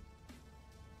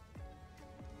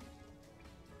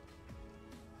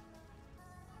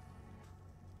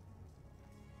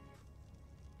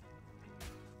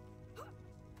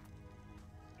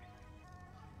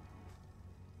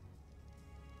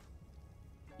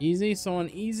Easy. So on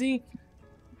easy,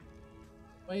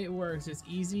 the way it works is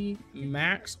easy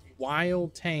max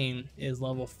wild tame is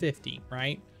level 50,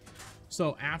 right?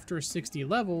 So after 60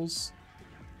 levels,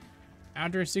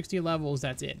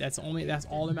 that's it. That's all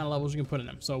the amount of levels you can put in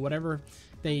them. So whatever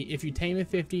if you tame at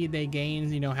 50, they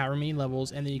gain, you know, however many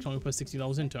levels, and then you can only put 60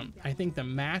 levels into them. I think the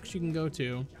max you can go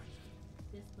to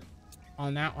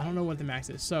on that, I don't know what the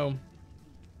max is. So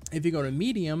if you go to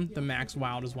medium, the max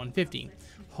wild is 150.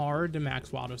 Hard, the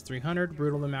max wild is 300.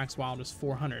 Brutal, the max wild is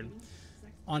 400.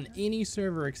 On any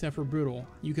server except for brutal,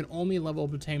 you can only level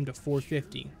up a tame to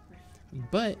 450.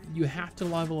 But you have to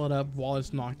level it up while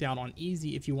it's knocked out on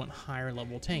easy if you want higher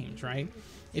level tames, right?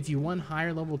 If you want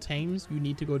higher level tames, you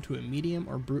need to go to a medium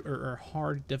or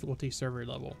hard difficulty server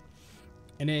level.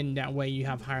 And then that way you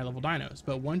have higher level dinos.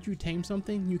 But once you tame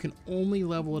something, you can only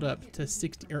level it up to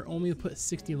 60 or only put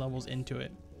 60 levels into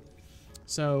it.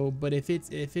 So, but if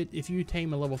you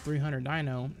tame a level 300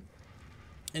 dino,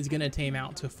 it's gonna tame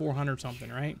out to 400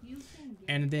 something, right?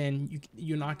 And then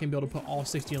you're not gonna be able to put all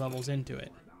 60 levels into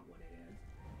it.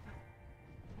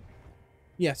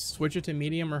 Yes, switch it to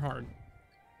medium or hard.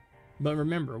 But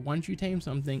remember, once you tame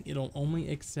something, it'll only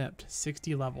accept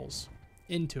 60 levels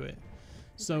into it.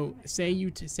 So say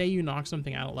you knock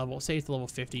something out at level, say it's level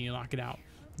 50 and you knock it out.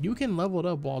 You can level it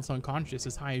up while it's unconscious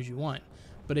as high as you want.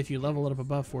 But if you level it up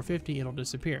above 450, it'll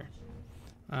disappear.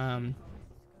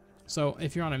 So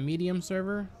if you're on a medium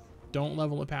server, don't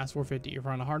level it past 450. If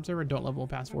you're on a hard server, don't level it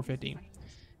past 450.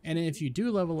 And if you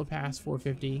do level it past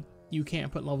 450, you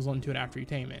can't put levels onto it after you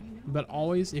tame it. But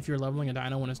always, if you're leveling a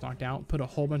dino when it's knocked out, put a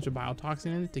whole bunch of biotoxin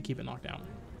in it to keep it knocked out.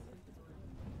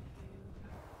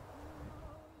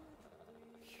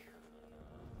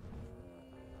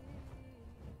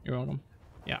 You're welcome.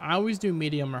 Yeah, I always do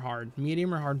medium or hard.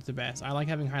 Medium or hard is the best. I like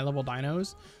having high level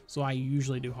dinos, so I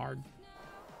usually do hard.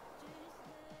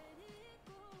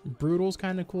 Brutal's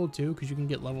kind of cool too, because you can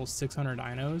get level 600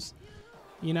 dinos,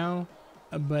 you know,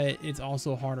 but it's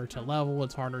also harder to level.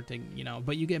 It's harder to, you know,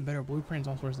 but you get better blueprints,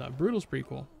 all sorts of stuff. Brutal's pretty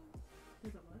cool.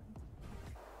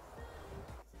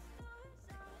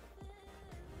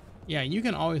 Yeah, you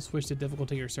can always switch the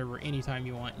difficulty of your server anytime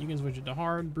you want. You can switch it to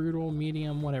hard, brutal,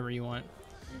 medium, whatever you want.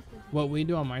 What we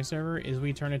do on my server is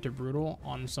we turn it to brutal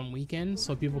on some weekends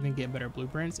so people can get better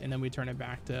blueprints, and then we turn it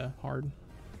back to hard.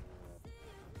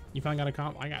 You finally got a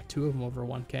comp? I got 2 of them over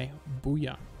 1K.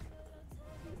 Booyah.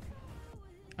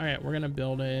 Alright, we're gonna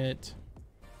build it.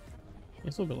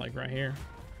 It's a little bit like right here.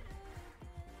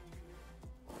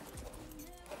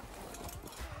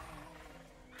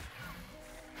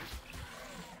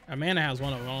 Amanda has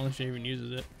one of them. I don't know if she even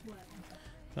uses it.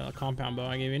 The compound bow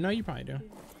I gave you. No, you probably do.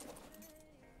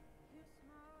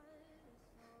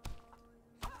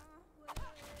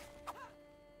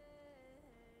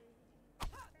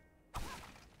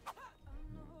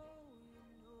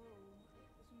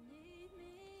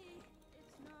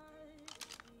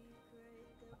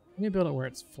 Let me build it where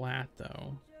it's flat,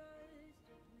 though.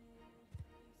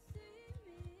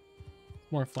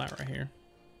 More flat right here.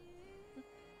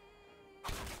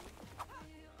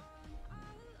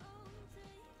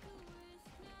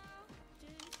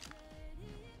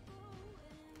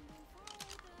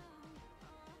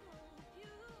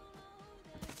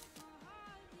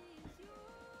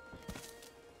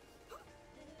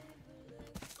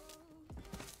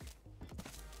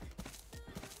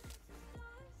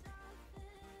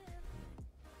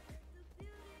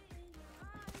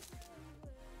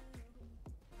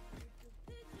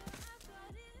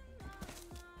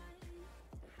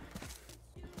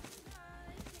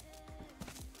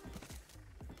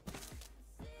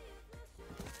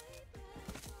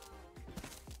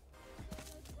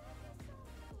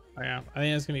 Oh, yeah, I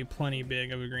think it's gonna be plenty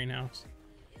big of a greenhouse.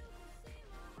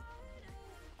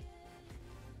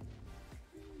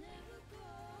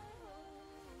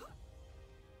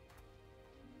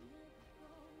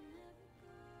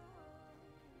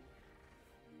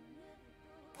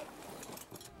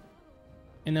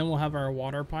 And then we'll have our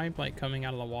water pipe like coming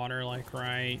out of the water, like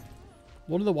right.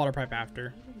 We'll do the water pipe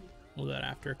after. We'll do that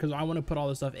after, because I want to put all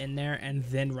this stuff in there and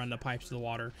then run the pipes to the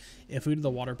water. If we do the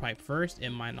water pipe first,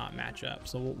 it might not match up,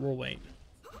 so we'll wait.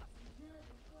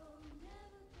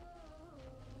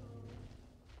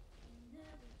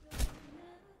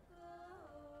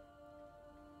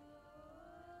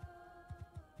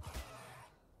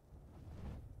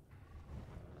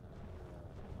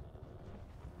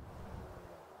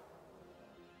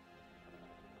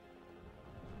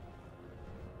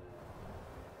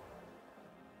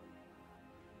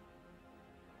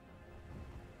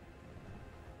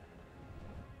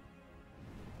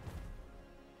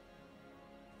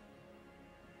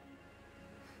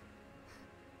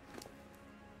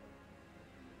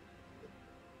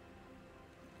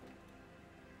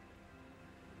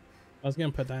 I was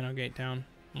gonna put Dino Gate down.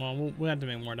 Well, we'll have to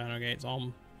make more Dino Gates. I'll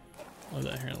do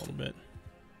that here in a little bit.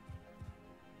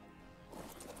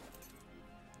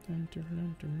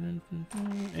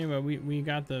 Anyway, we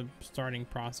got the starting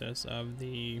process of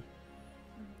the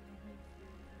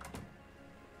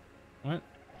what?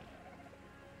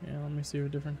 Yeah, let me see if a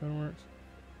different code works.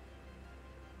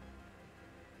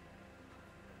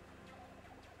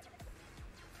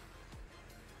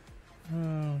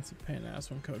 Oh, it's a pain in the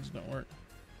ass when codes don't work.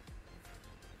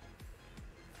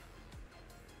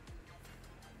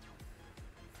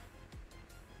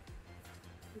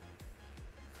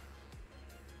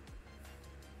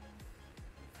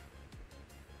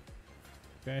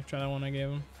 Okay, try that one I gave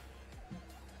him.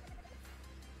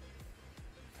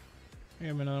 I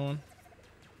gave him another one.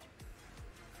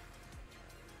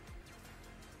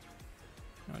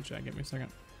 Oh, chat, give me a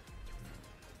second.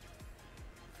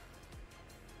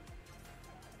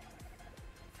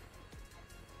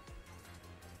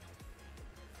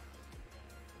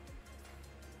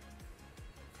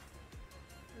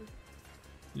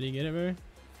 Did you get it, baby?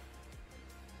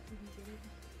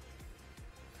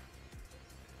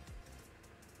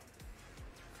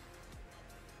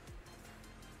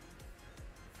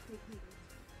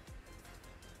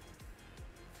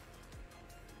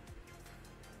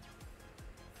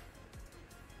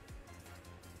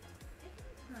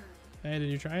 Hey, did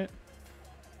you try it?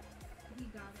 He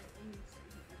got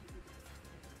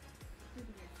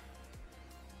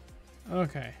it.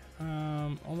 Okay.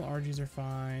 All the RGs are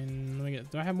fine. Let me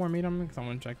get. Do I have more meat on me? Because I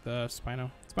want to check the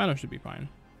Spino. Spino should be fine.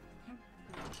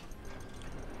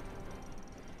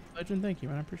 Legend, thank you,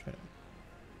 man. I appreciate it.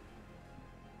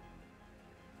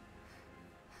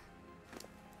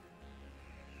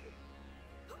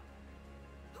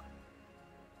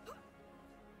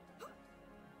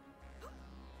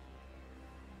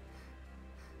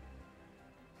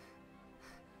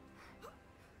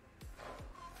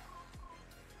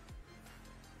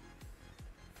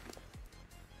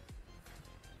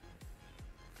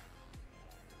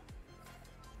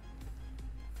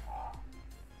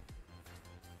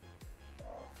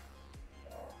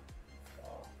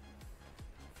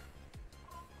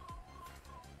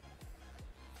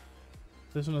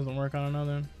 This one doesn't work, I don't know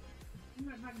then. I'm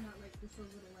not talking about like just a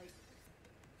little like.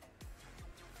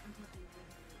 I'm talking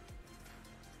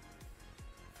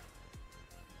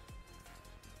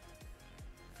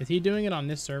about. Is he doing it on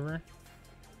this server?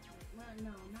 Well, no,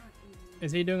 not even.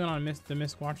 Is he doing it on the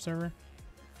Sasquatch server?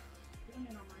 Doing it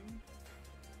on mine.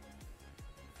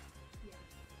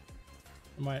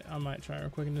 Yeah. I might try real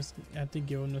quick and just have to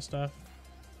give him the stuff.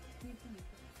 Give me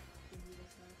this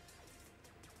stuff.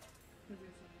 'Cause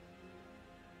there's some-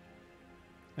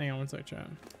 Hang on one sec, chat.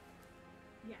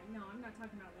 Yeah, no, I'm not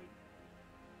talking about like.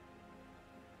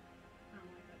 I don't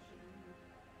like that shit anymore.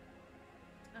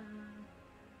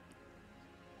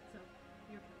 So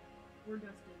you're fine. We're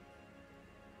dusted.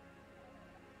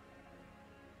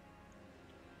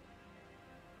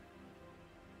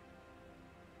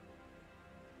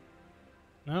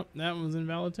 Nope, that was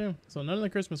invalid too. So none of the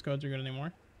Christmas codes are good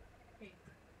anymore. Okay.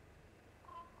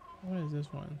 What is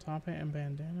this one? Top hat and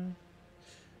bandana?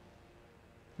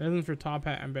 This one's for top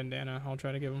hat and bandana. I'll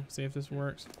try to give them, see if this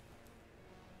works.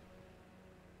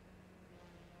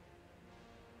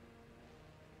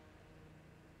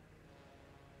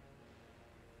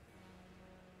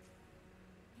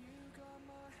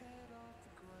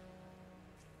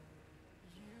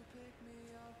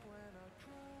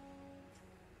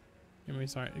 Give me a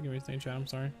second, chat. I'm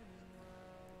sorry.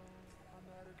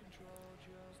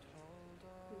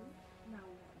 No.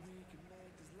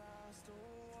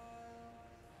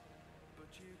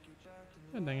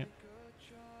 God dang it.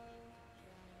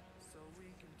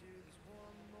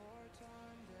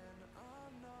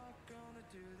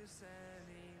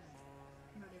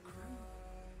 Not every time.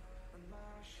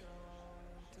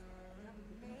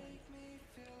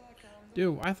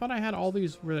 Dude, I thought I had all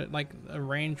these where like a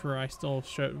range where I still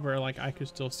showed where like I could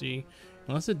still see,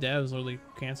 unless the devs literally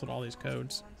canceled all these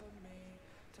codes.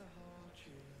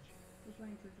 We're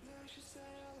playing for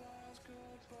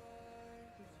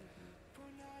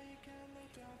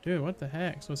Dude, what the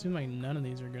heck? So it seems like none of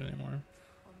these are good anymore.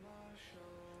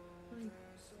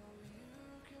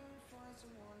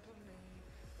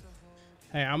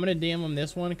 Hey, I'm gonna DM him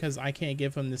this one because I can't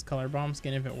give him this color bomb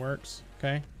skin if it works.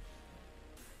 Okay.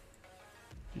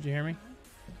 Did you hear me?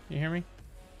 You hear me?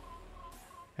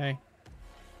 Hey.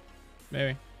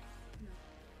 Baby.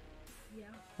 yeah.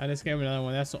 I just gave him another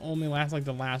one. That's the only last like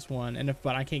the last one. And if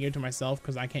but I can't give it to myself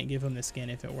because I can't give him the skin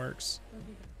if it works.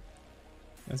 Okay.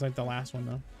 That's like the last one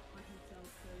though. I can tell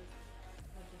because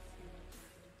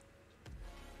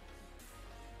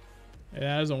of the If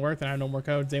that doesn't work, then I have no more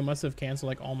codes. They must have canceled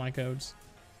like all my codes.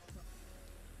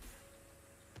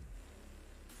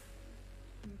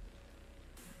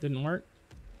 Didn't work?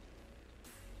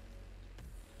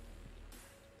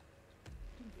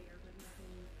 there, but nothing.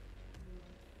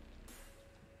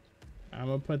 I'm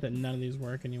gonna put that none of these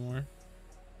work anymore.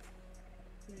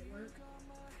 Did it work?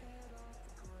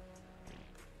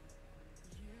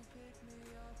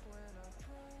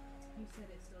 You said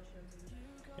it still shows me.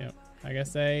 Yep. I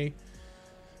guess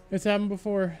it's happened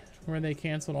before where they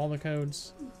canceled all the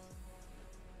codes.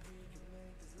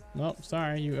 Nope,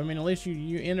 sorry. I mean, at least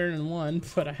you entered in one,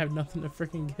 but I have nothing to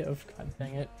freaking give. God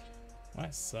dang it. Well,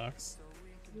 that sucks.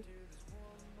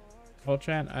 Well,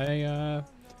 chat, I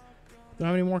don't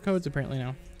have any more codes apparently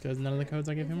now because none of the codes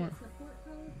I gave him work. Support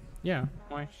code? Yeah,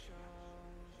 why?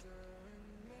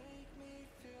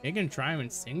 You can try them in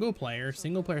single player.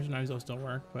 Single player sometimes they'll still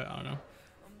work, but I don't know.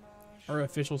 Or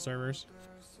official servers.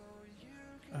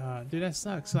 Dude, that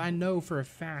sucks. So I know for a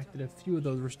fact that a few of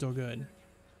those were still good.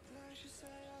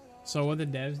 So what the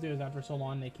devs do is after so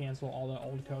long they cancel all the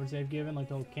old codes they've given. Like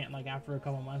they'll can't like after a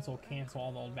couple months they'll cancel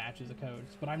all the old batches of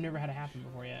codes. But I've never had it happen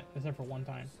before yet, except for one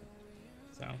time.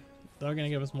 So they're gonna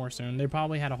give us more soon. They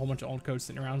probably had a whole bunch of old codes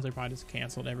sitting around, so they probably just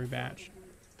canceled every batch.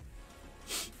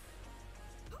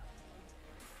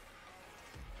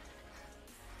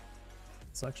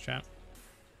 Sucks, chat.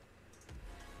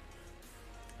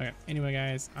 Okay, anyway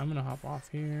guys, I'm gonna hop off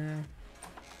here,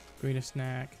 go eat a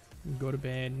snack, go to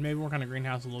bed, maybe work on the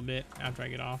greenhouse a little bit after I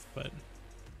get off, but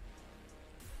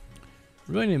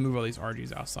really need to move all these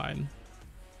RGs outside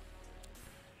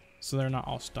so they're not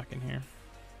all stuck in here.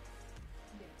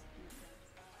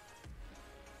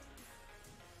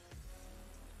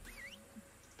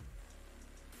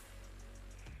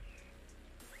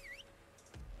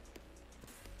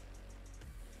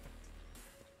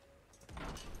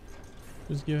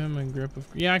 Just give him a grip of...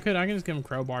 Yeah, I can just give him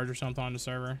crowbars or something on the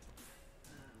server.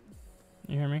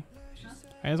 You hear me?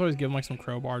 I just always give him like some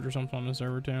crowbars or something on the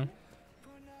server too.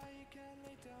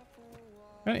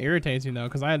 Kind of irritates me though,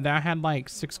 because I had like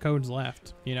 6 codes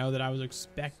left, you know, that I was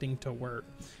expecting to work.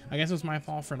 I guess it's my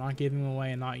fault for not giving them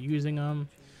away and not using them.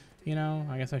 You know,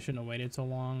 I guess I shouldn't have waited so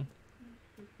long.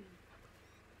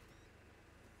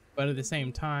 But at the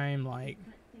same time, like...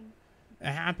 It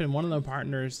happened. One of the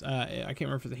partners, I can't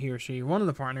remember if it was he or she, one of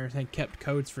the partners had kept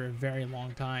codes for a very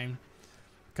long time.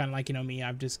 Kind of like, you know, me,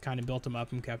 I've just kind of built them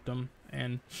up and kept them.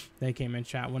 And they came in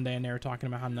chat one day and they were talking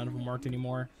about how none of them worked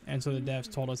anymore. And so the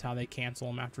devs told us how they cancel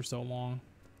them after so long.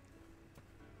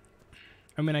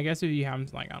 I mean, I guess if you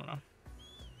haven't, like, I don't know.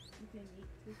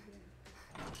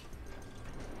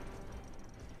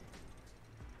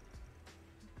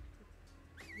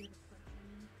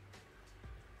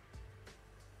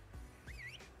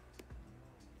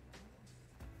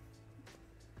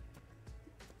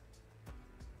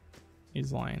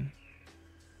 He's lying.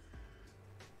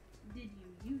 Did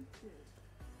you use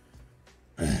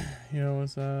it? Yo,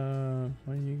 what's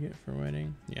what do you get for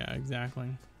waiting? Yeah, exactly.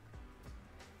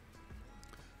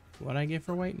 What I get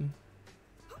for waiting.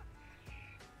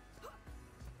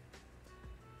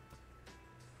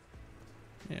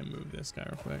 Yeah, move this guy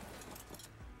real quick.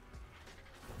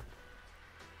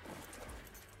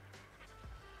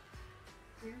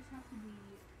 Stairs have to be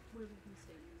where we can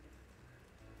stay.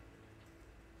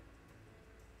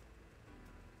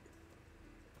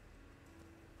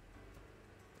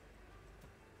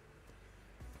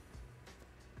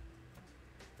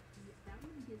 That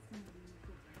would get somebody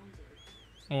grounded.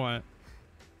 What?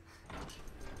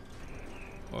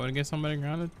 What, to get somebody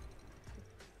grounded?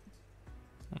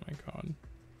 Oh my god.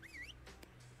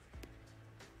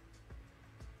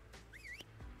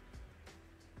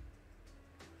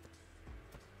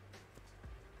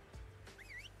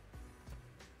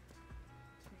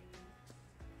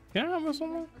 Can I have this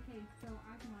one? Okay, so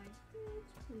I'm like, bitch,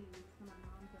 please, for my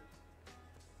mom, but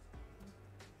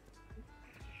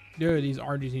Dude, these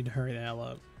RGs need to hurry the hell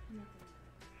up. nothing.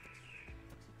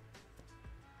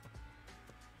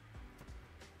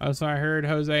 Oh, so I heard,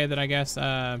 Jose, that I guess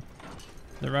the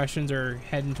Russians are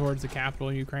heading towards the capital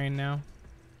of Ukraine now.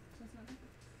 That's not good.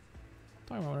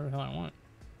 Talk about whatever the hell I want.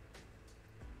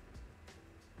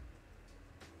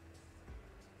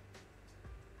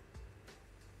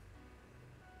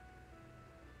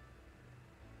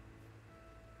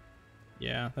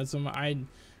 Yeah, that's some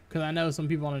because I know some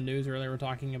people on the news earlier were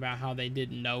talking about how they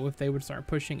didn't know if they would start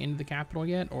pushing into the capital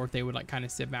yet, or if they would like kind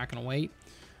of sit back and wait.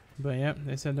 But yep,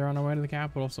 they said they're on their way to the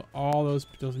capital. So all those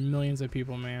millions of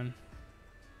people, man.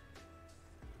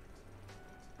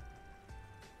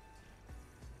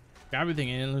 Everything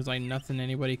in it, there's like nothing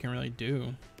anybody can really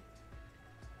do.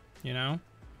 You know,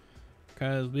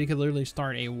 because we could literally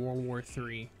start a World War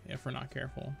III if we're not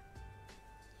careful.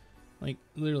 Like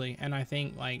literally, and I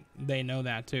think like they know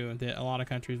that too, that a lot of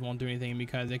countries won't do anything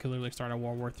because they could literally start a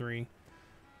World War III.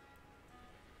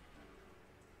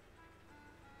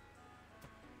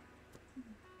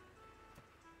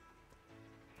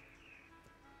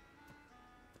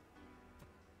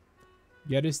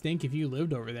 Yeah, just think if you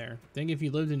lived over there. Think if you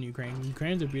lived in Ukraine.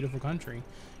 Ukraine's a beautiful country.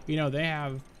 You know,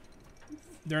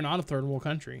 they're not a third world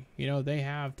country. You know, they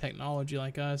have technology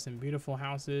like us and beautiful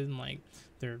houses and like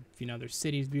their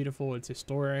city's beautiful. It's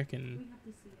historic and We have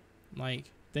to see it.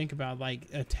 like think about like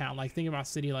a town, like think about a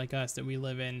city like us that we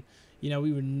live in. You know,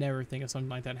 we would never think of something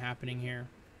like that happening here.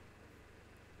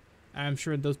 I'm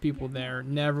sure those people there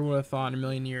never would have thought in a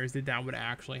million years that that would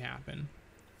actually happen.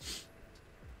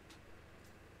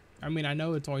 I mean, I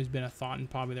know it's always been a thought in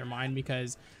probably their mind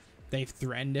because they've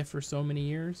threatened it for so many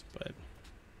years, but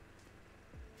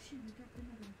Shit, I dropped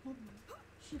another one. Hold on.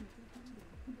 Shit, I dropped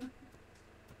another one.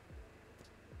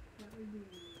 That would be...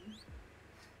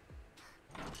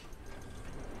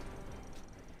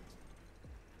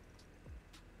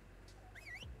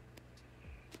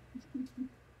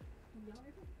 Y'all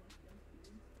are the fucked up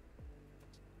dudes.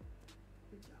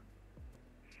 Good job.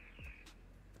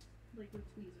 Like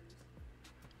with tweezers.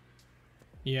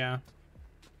 yeah.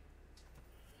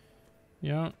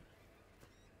 Yeah.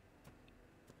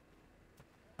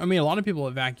 I mean, a lot of people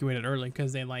evacuated early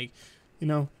because they like, you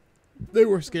know, they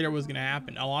were scared it was going to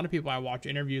happen. A lot of people, I watch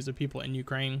interviews of people in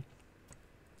Ukraine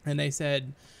and they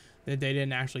said that they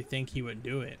didn't actually think he would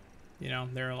do it. You know,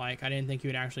 they were like, I didn't think he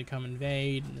would actually come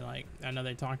invade. And like, I know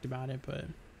they talked about it, but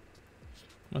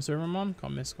what's her mom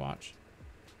called Miss Squatch?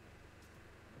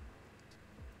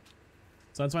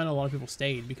 So that's why I know a lot of people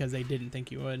stayed because they didn't think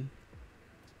he would.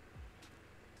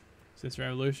 Is this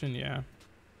revolution? Yeah.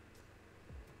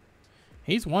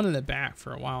 He's wanted it back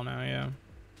for a while now, yeah.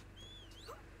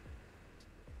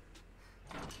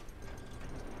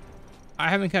 I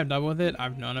haven't kept up with it.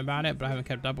 I've known about it, but I haven't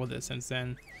kept up with it since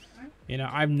then. You know,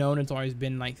 I've known it's always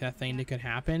been like that thing that could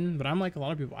happen, but I'm like a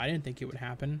lot of people. I didn't think it would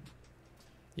happen.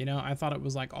 You know, I thought it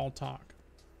was like all talk.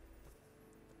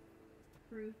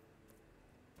 Truth.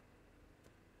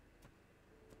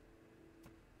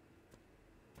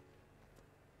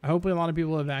 Hopefully a lot of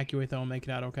people evacuate though and make it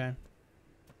out okay.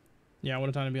 Yeah, what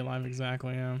a time to be alive,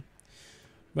 exactly, yeah.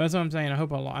 But that's what I'm saying.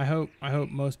 I hope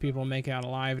most people make it out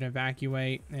alive and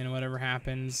evacuate, and whatever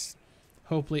happens,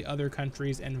 hopefully other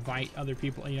countries invite other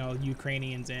people, you know,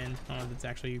 Ukrainians in. I don't know if it's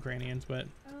actually Ukrainians, but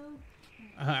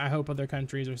I hope other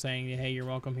countries are saying, hey, you're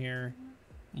welcome here.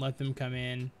 Let them come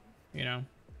in, you know.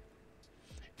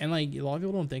 And like a lot of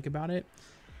people don't think about it.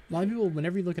 A lot of people,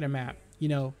 whenever you look at a map, you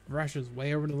know, Russia's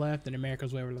way over to the left and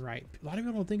America's way over to the right. A lot of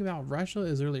people don't think about Russia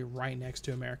is literally right next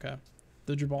to America.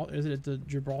 The Gibraltar, is it the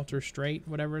Gibraltar Strait,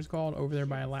 whatever it's called, over there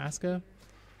by Alaska?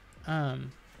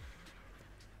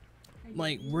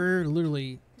 Like we're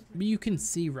literally, you can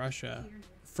see Russia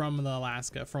from the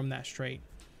Alaska, from that strait.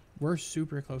 We're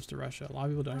super close to Russia. A lot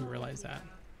of people don't even realize that.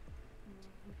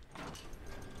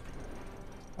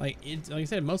 Like it's like I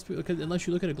said, most people, because unless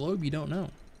you look at a globe, you don't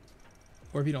know,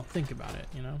 or if you don't think about it,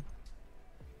 you know.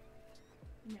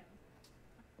 No.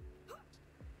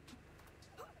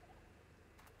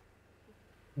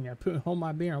 Yeah, hold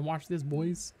my beer and watch this,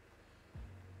 boys.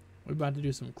 We're about to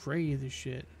do some crazy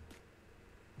shit.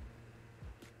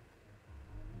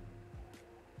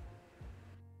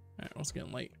 Alright, well, it's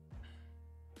getting late.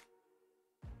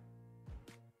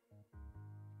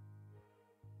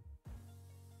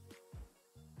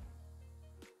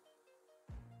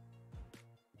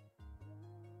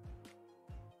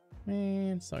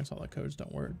 Man, sucks all the codes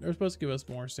don't work. They're supposed to give us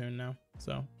more soon now,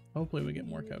 so hopefully we get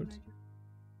more codes.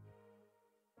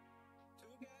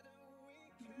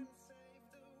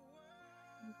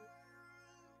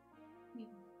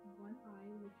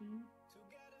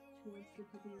 towards the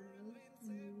tip of your nose.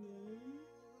 Slowly.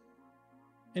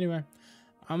 Anyway,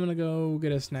 I'm gonna go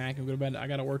get a snack and go to bed. I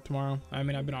gotta work tomorrow. I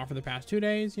mean, I've been off for the past 2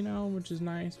 days, you know, which is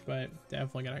nice, but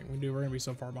definitely we're gonna be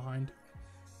so far behind.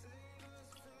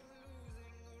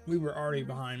 We were already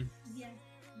behind. Yeah,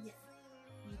 you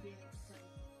did.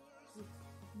 But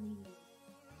me.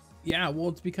 Yeah, well,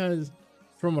 it's because,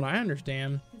 from what I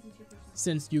understand,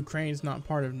 since Ukraine's not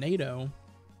part of NATO,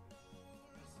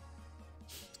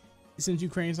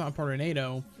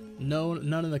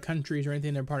 none of the countries or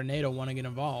anything that are part of NATO want to get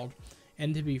involved.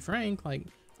 And to be frank, like,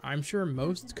 I'm sure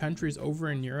most countries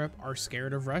over in Europe are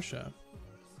scared of Russia.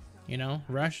 You know,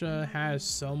 Russia has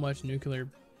so much nuclear,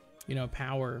 you know,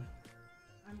 power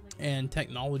and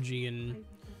technology, and,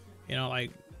 you know,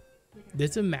 like,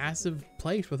 it's a massive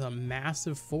place with a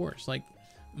massive force. Like,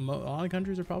 a lot of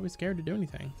countries are probably scared to do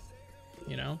anything.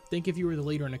 You know, think if you were the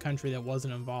leader in a country that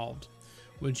wasn't involved,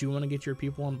 would you want to get your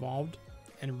people involved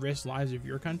and risk lives of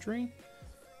your country?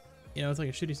 You know, it's like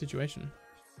a shitty situation.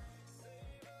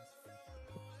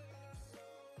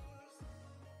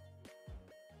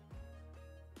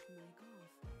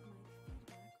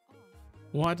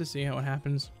 We'll have to see how it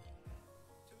happens.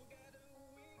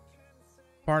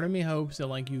 Part of me hopes that,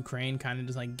 like, Ukraine kind of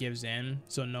just, like, gives in,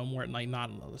 so no more, like, not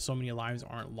so many lives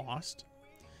aren't lost,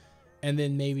 and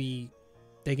then maybe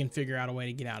they can figure out a way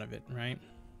to get out of it, right?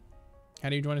 How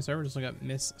do you join a server? Just look up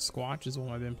Miss Squatch is the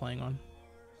one I've been playing on.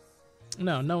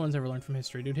 No one's ever learned from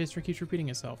history, dude. History keeps repeating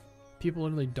itself. People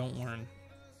literally don't learn,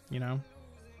 you know?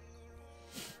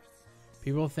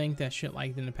 People think that shit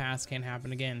like in the past can't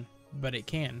happen again, but it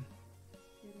can.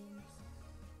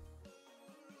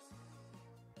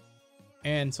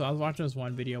 And so I was watching this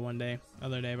one video the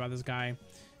other day about this guy.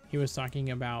 He was talking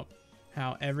about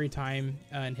how every time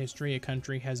in history a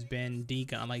country has been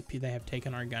de-gun, like they have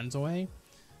taken our guns away,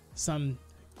 some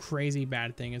crazy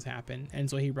bad thing has happened. And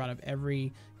so he brought up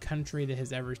every country that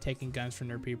has ever taken guns from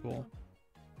their people.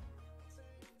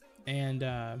 And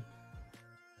then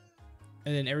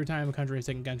every time a country has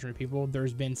taken guns from their people,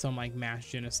 there's been some like mass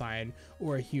genocide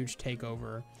or a huge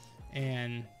takeover.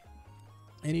 And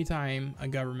anytime a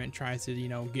government tries to, you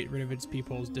know, get rid of its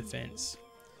people's defense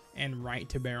and right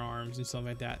to bear arms and stuff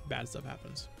like that, bad stuff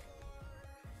happens.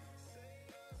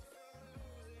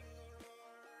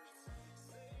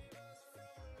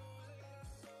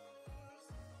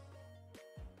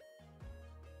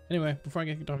 Anyway, before I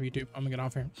get kicked off YouTube, I'm gonna get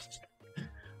off here.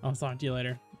 I'll talk to you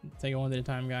later. Take it one day at a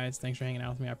time, guys. Thanks for hanging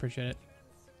out with me. I appreciate it.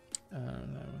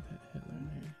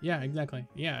 Yeah, exactly.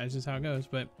 Yeah, it's just how it goes.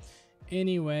 But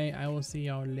anyway, I will see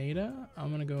y'all later.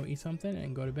 I'm gonna go eat something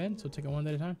and go to bed. So take it one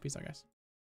day at a time. Peace out, guys.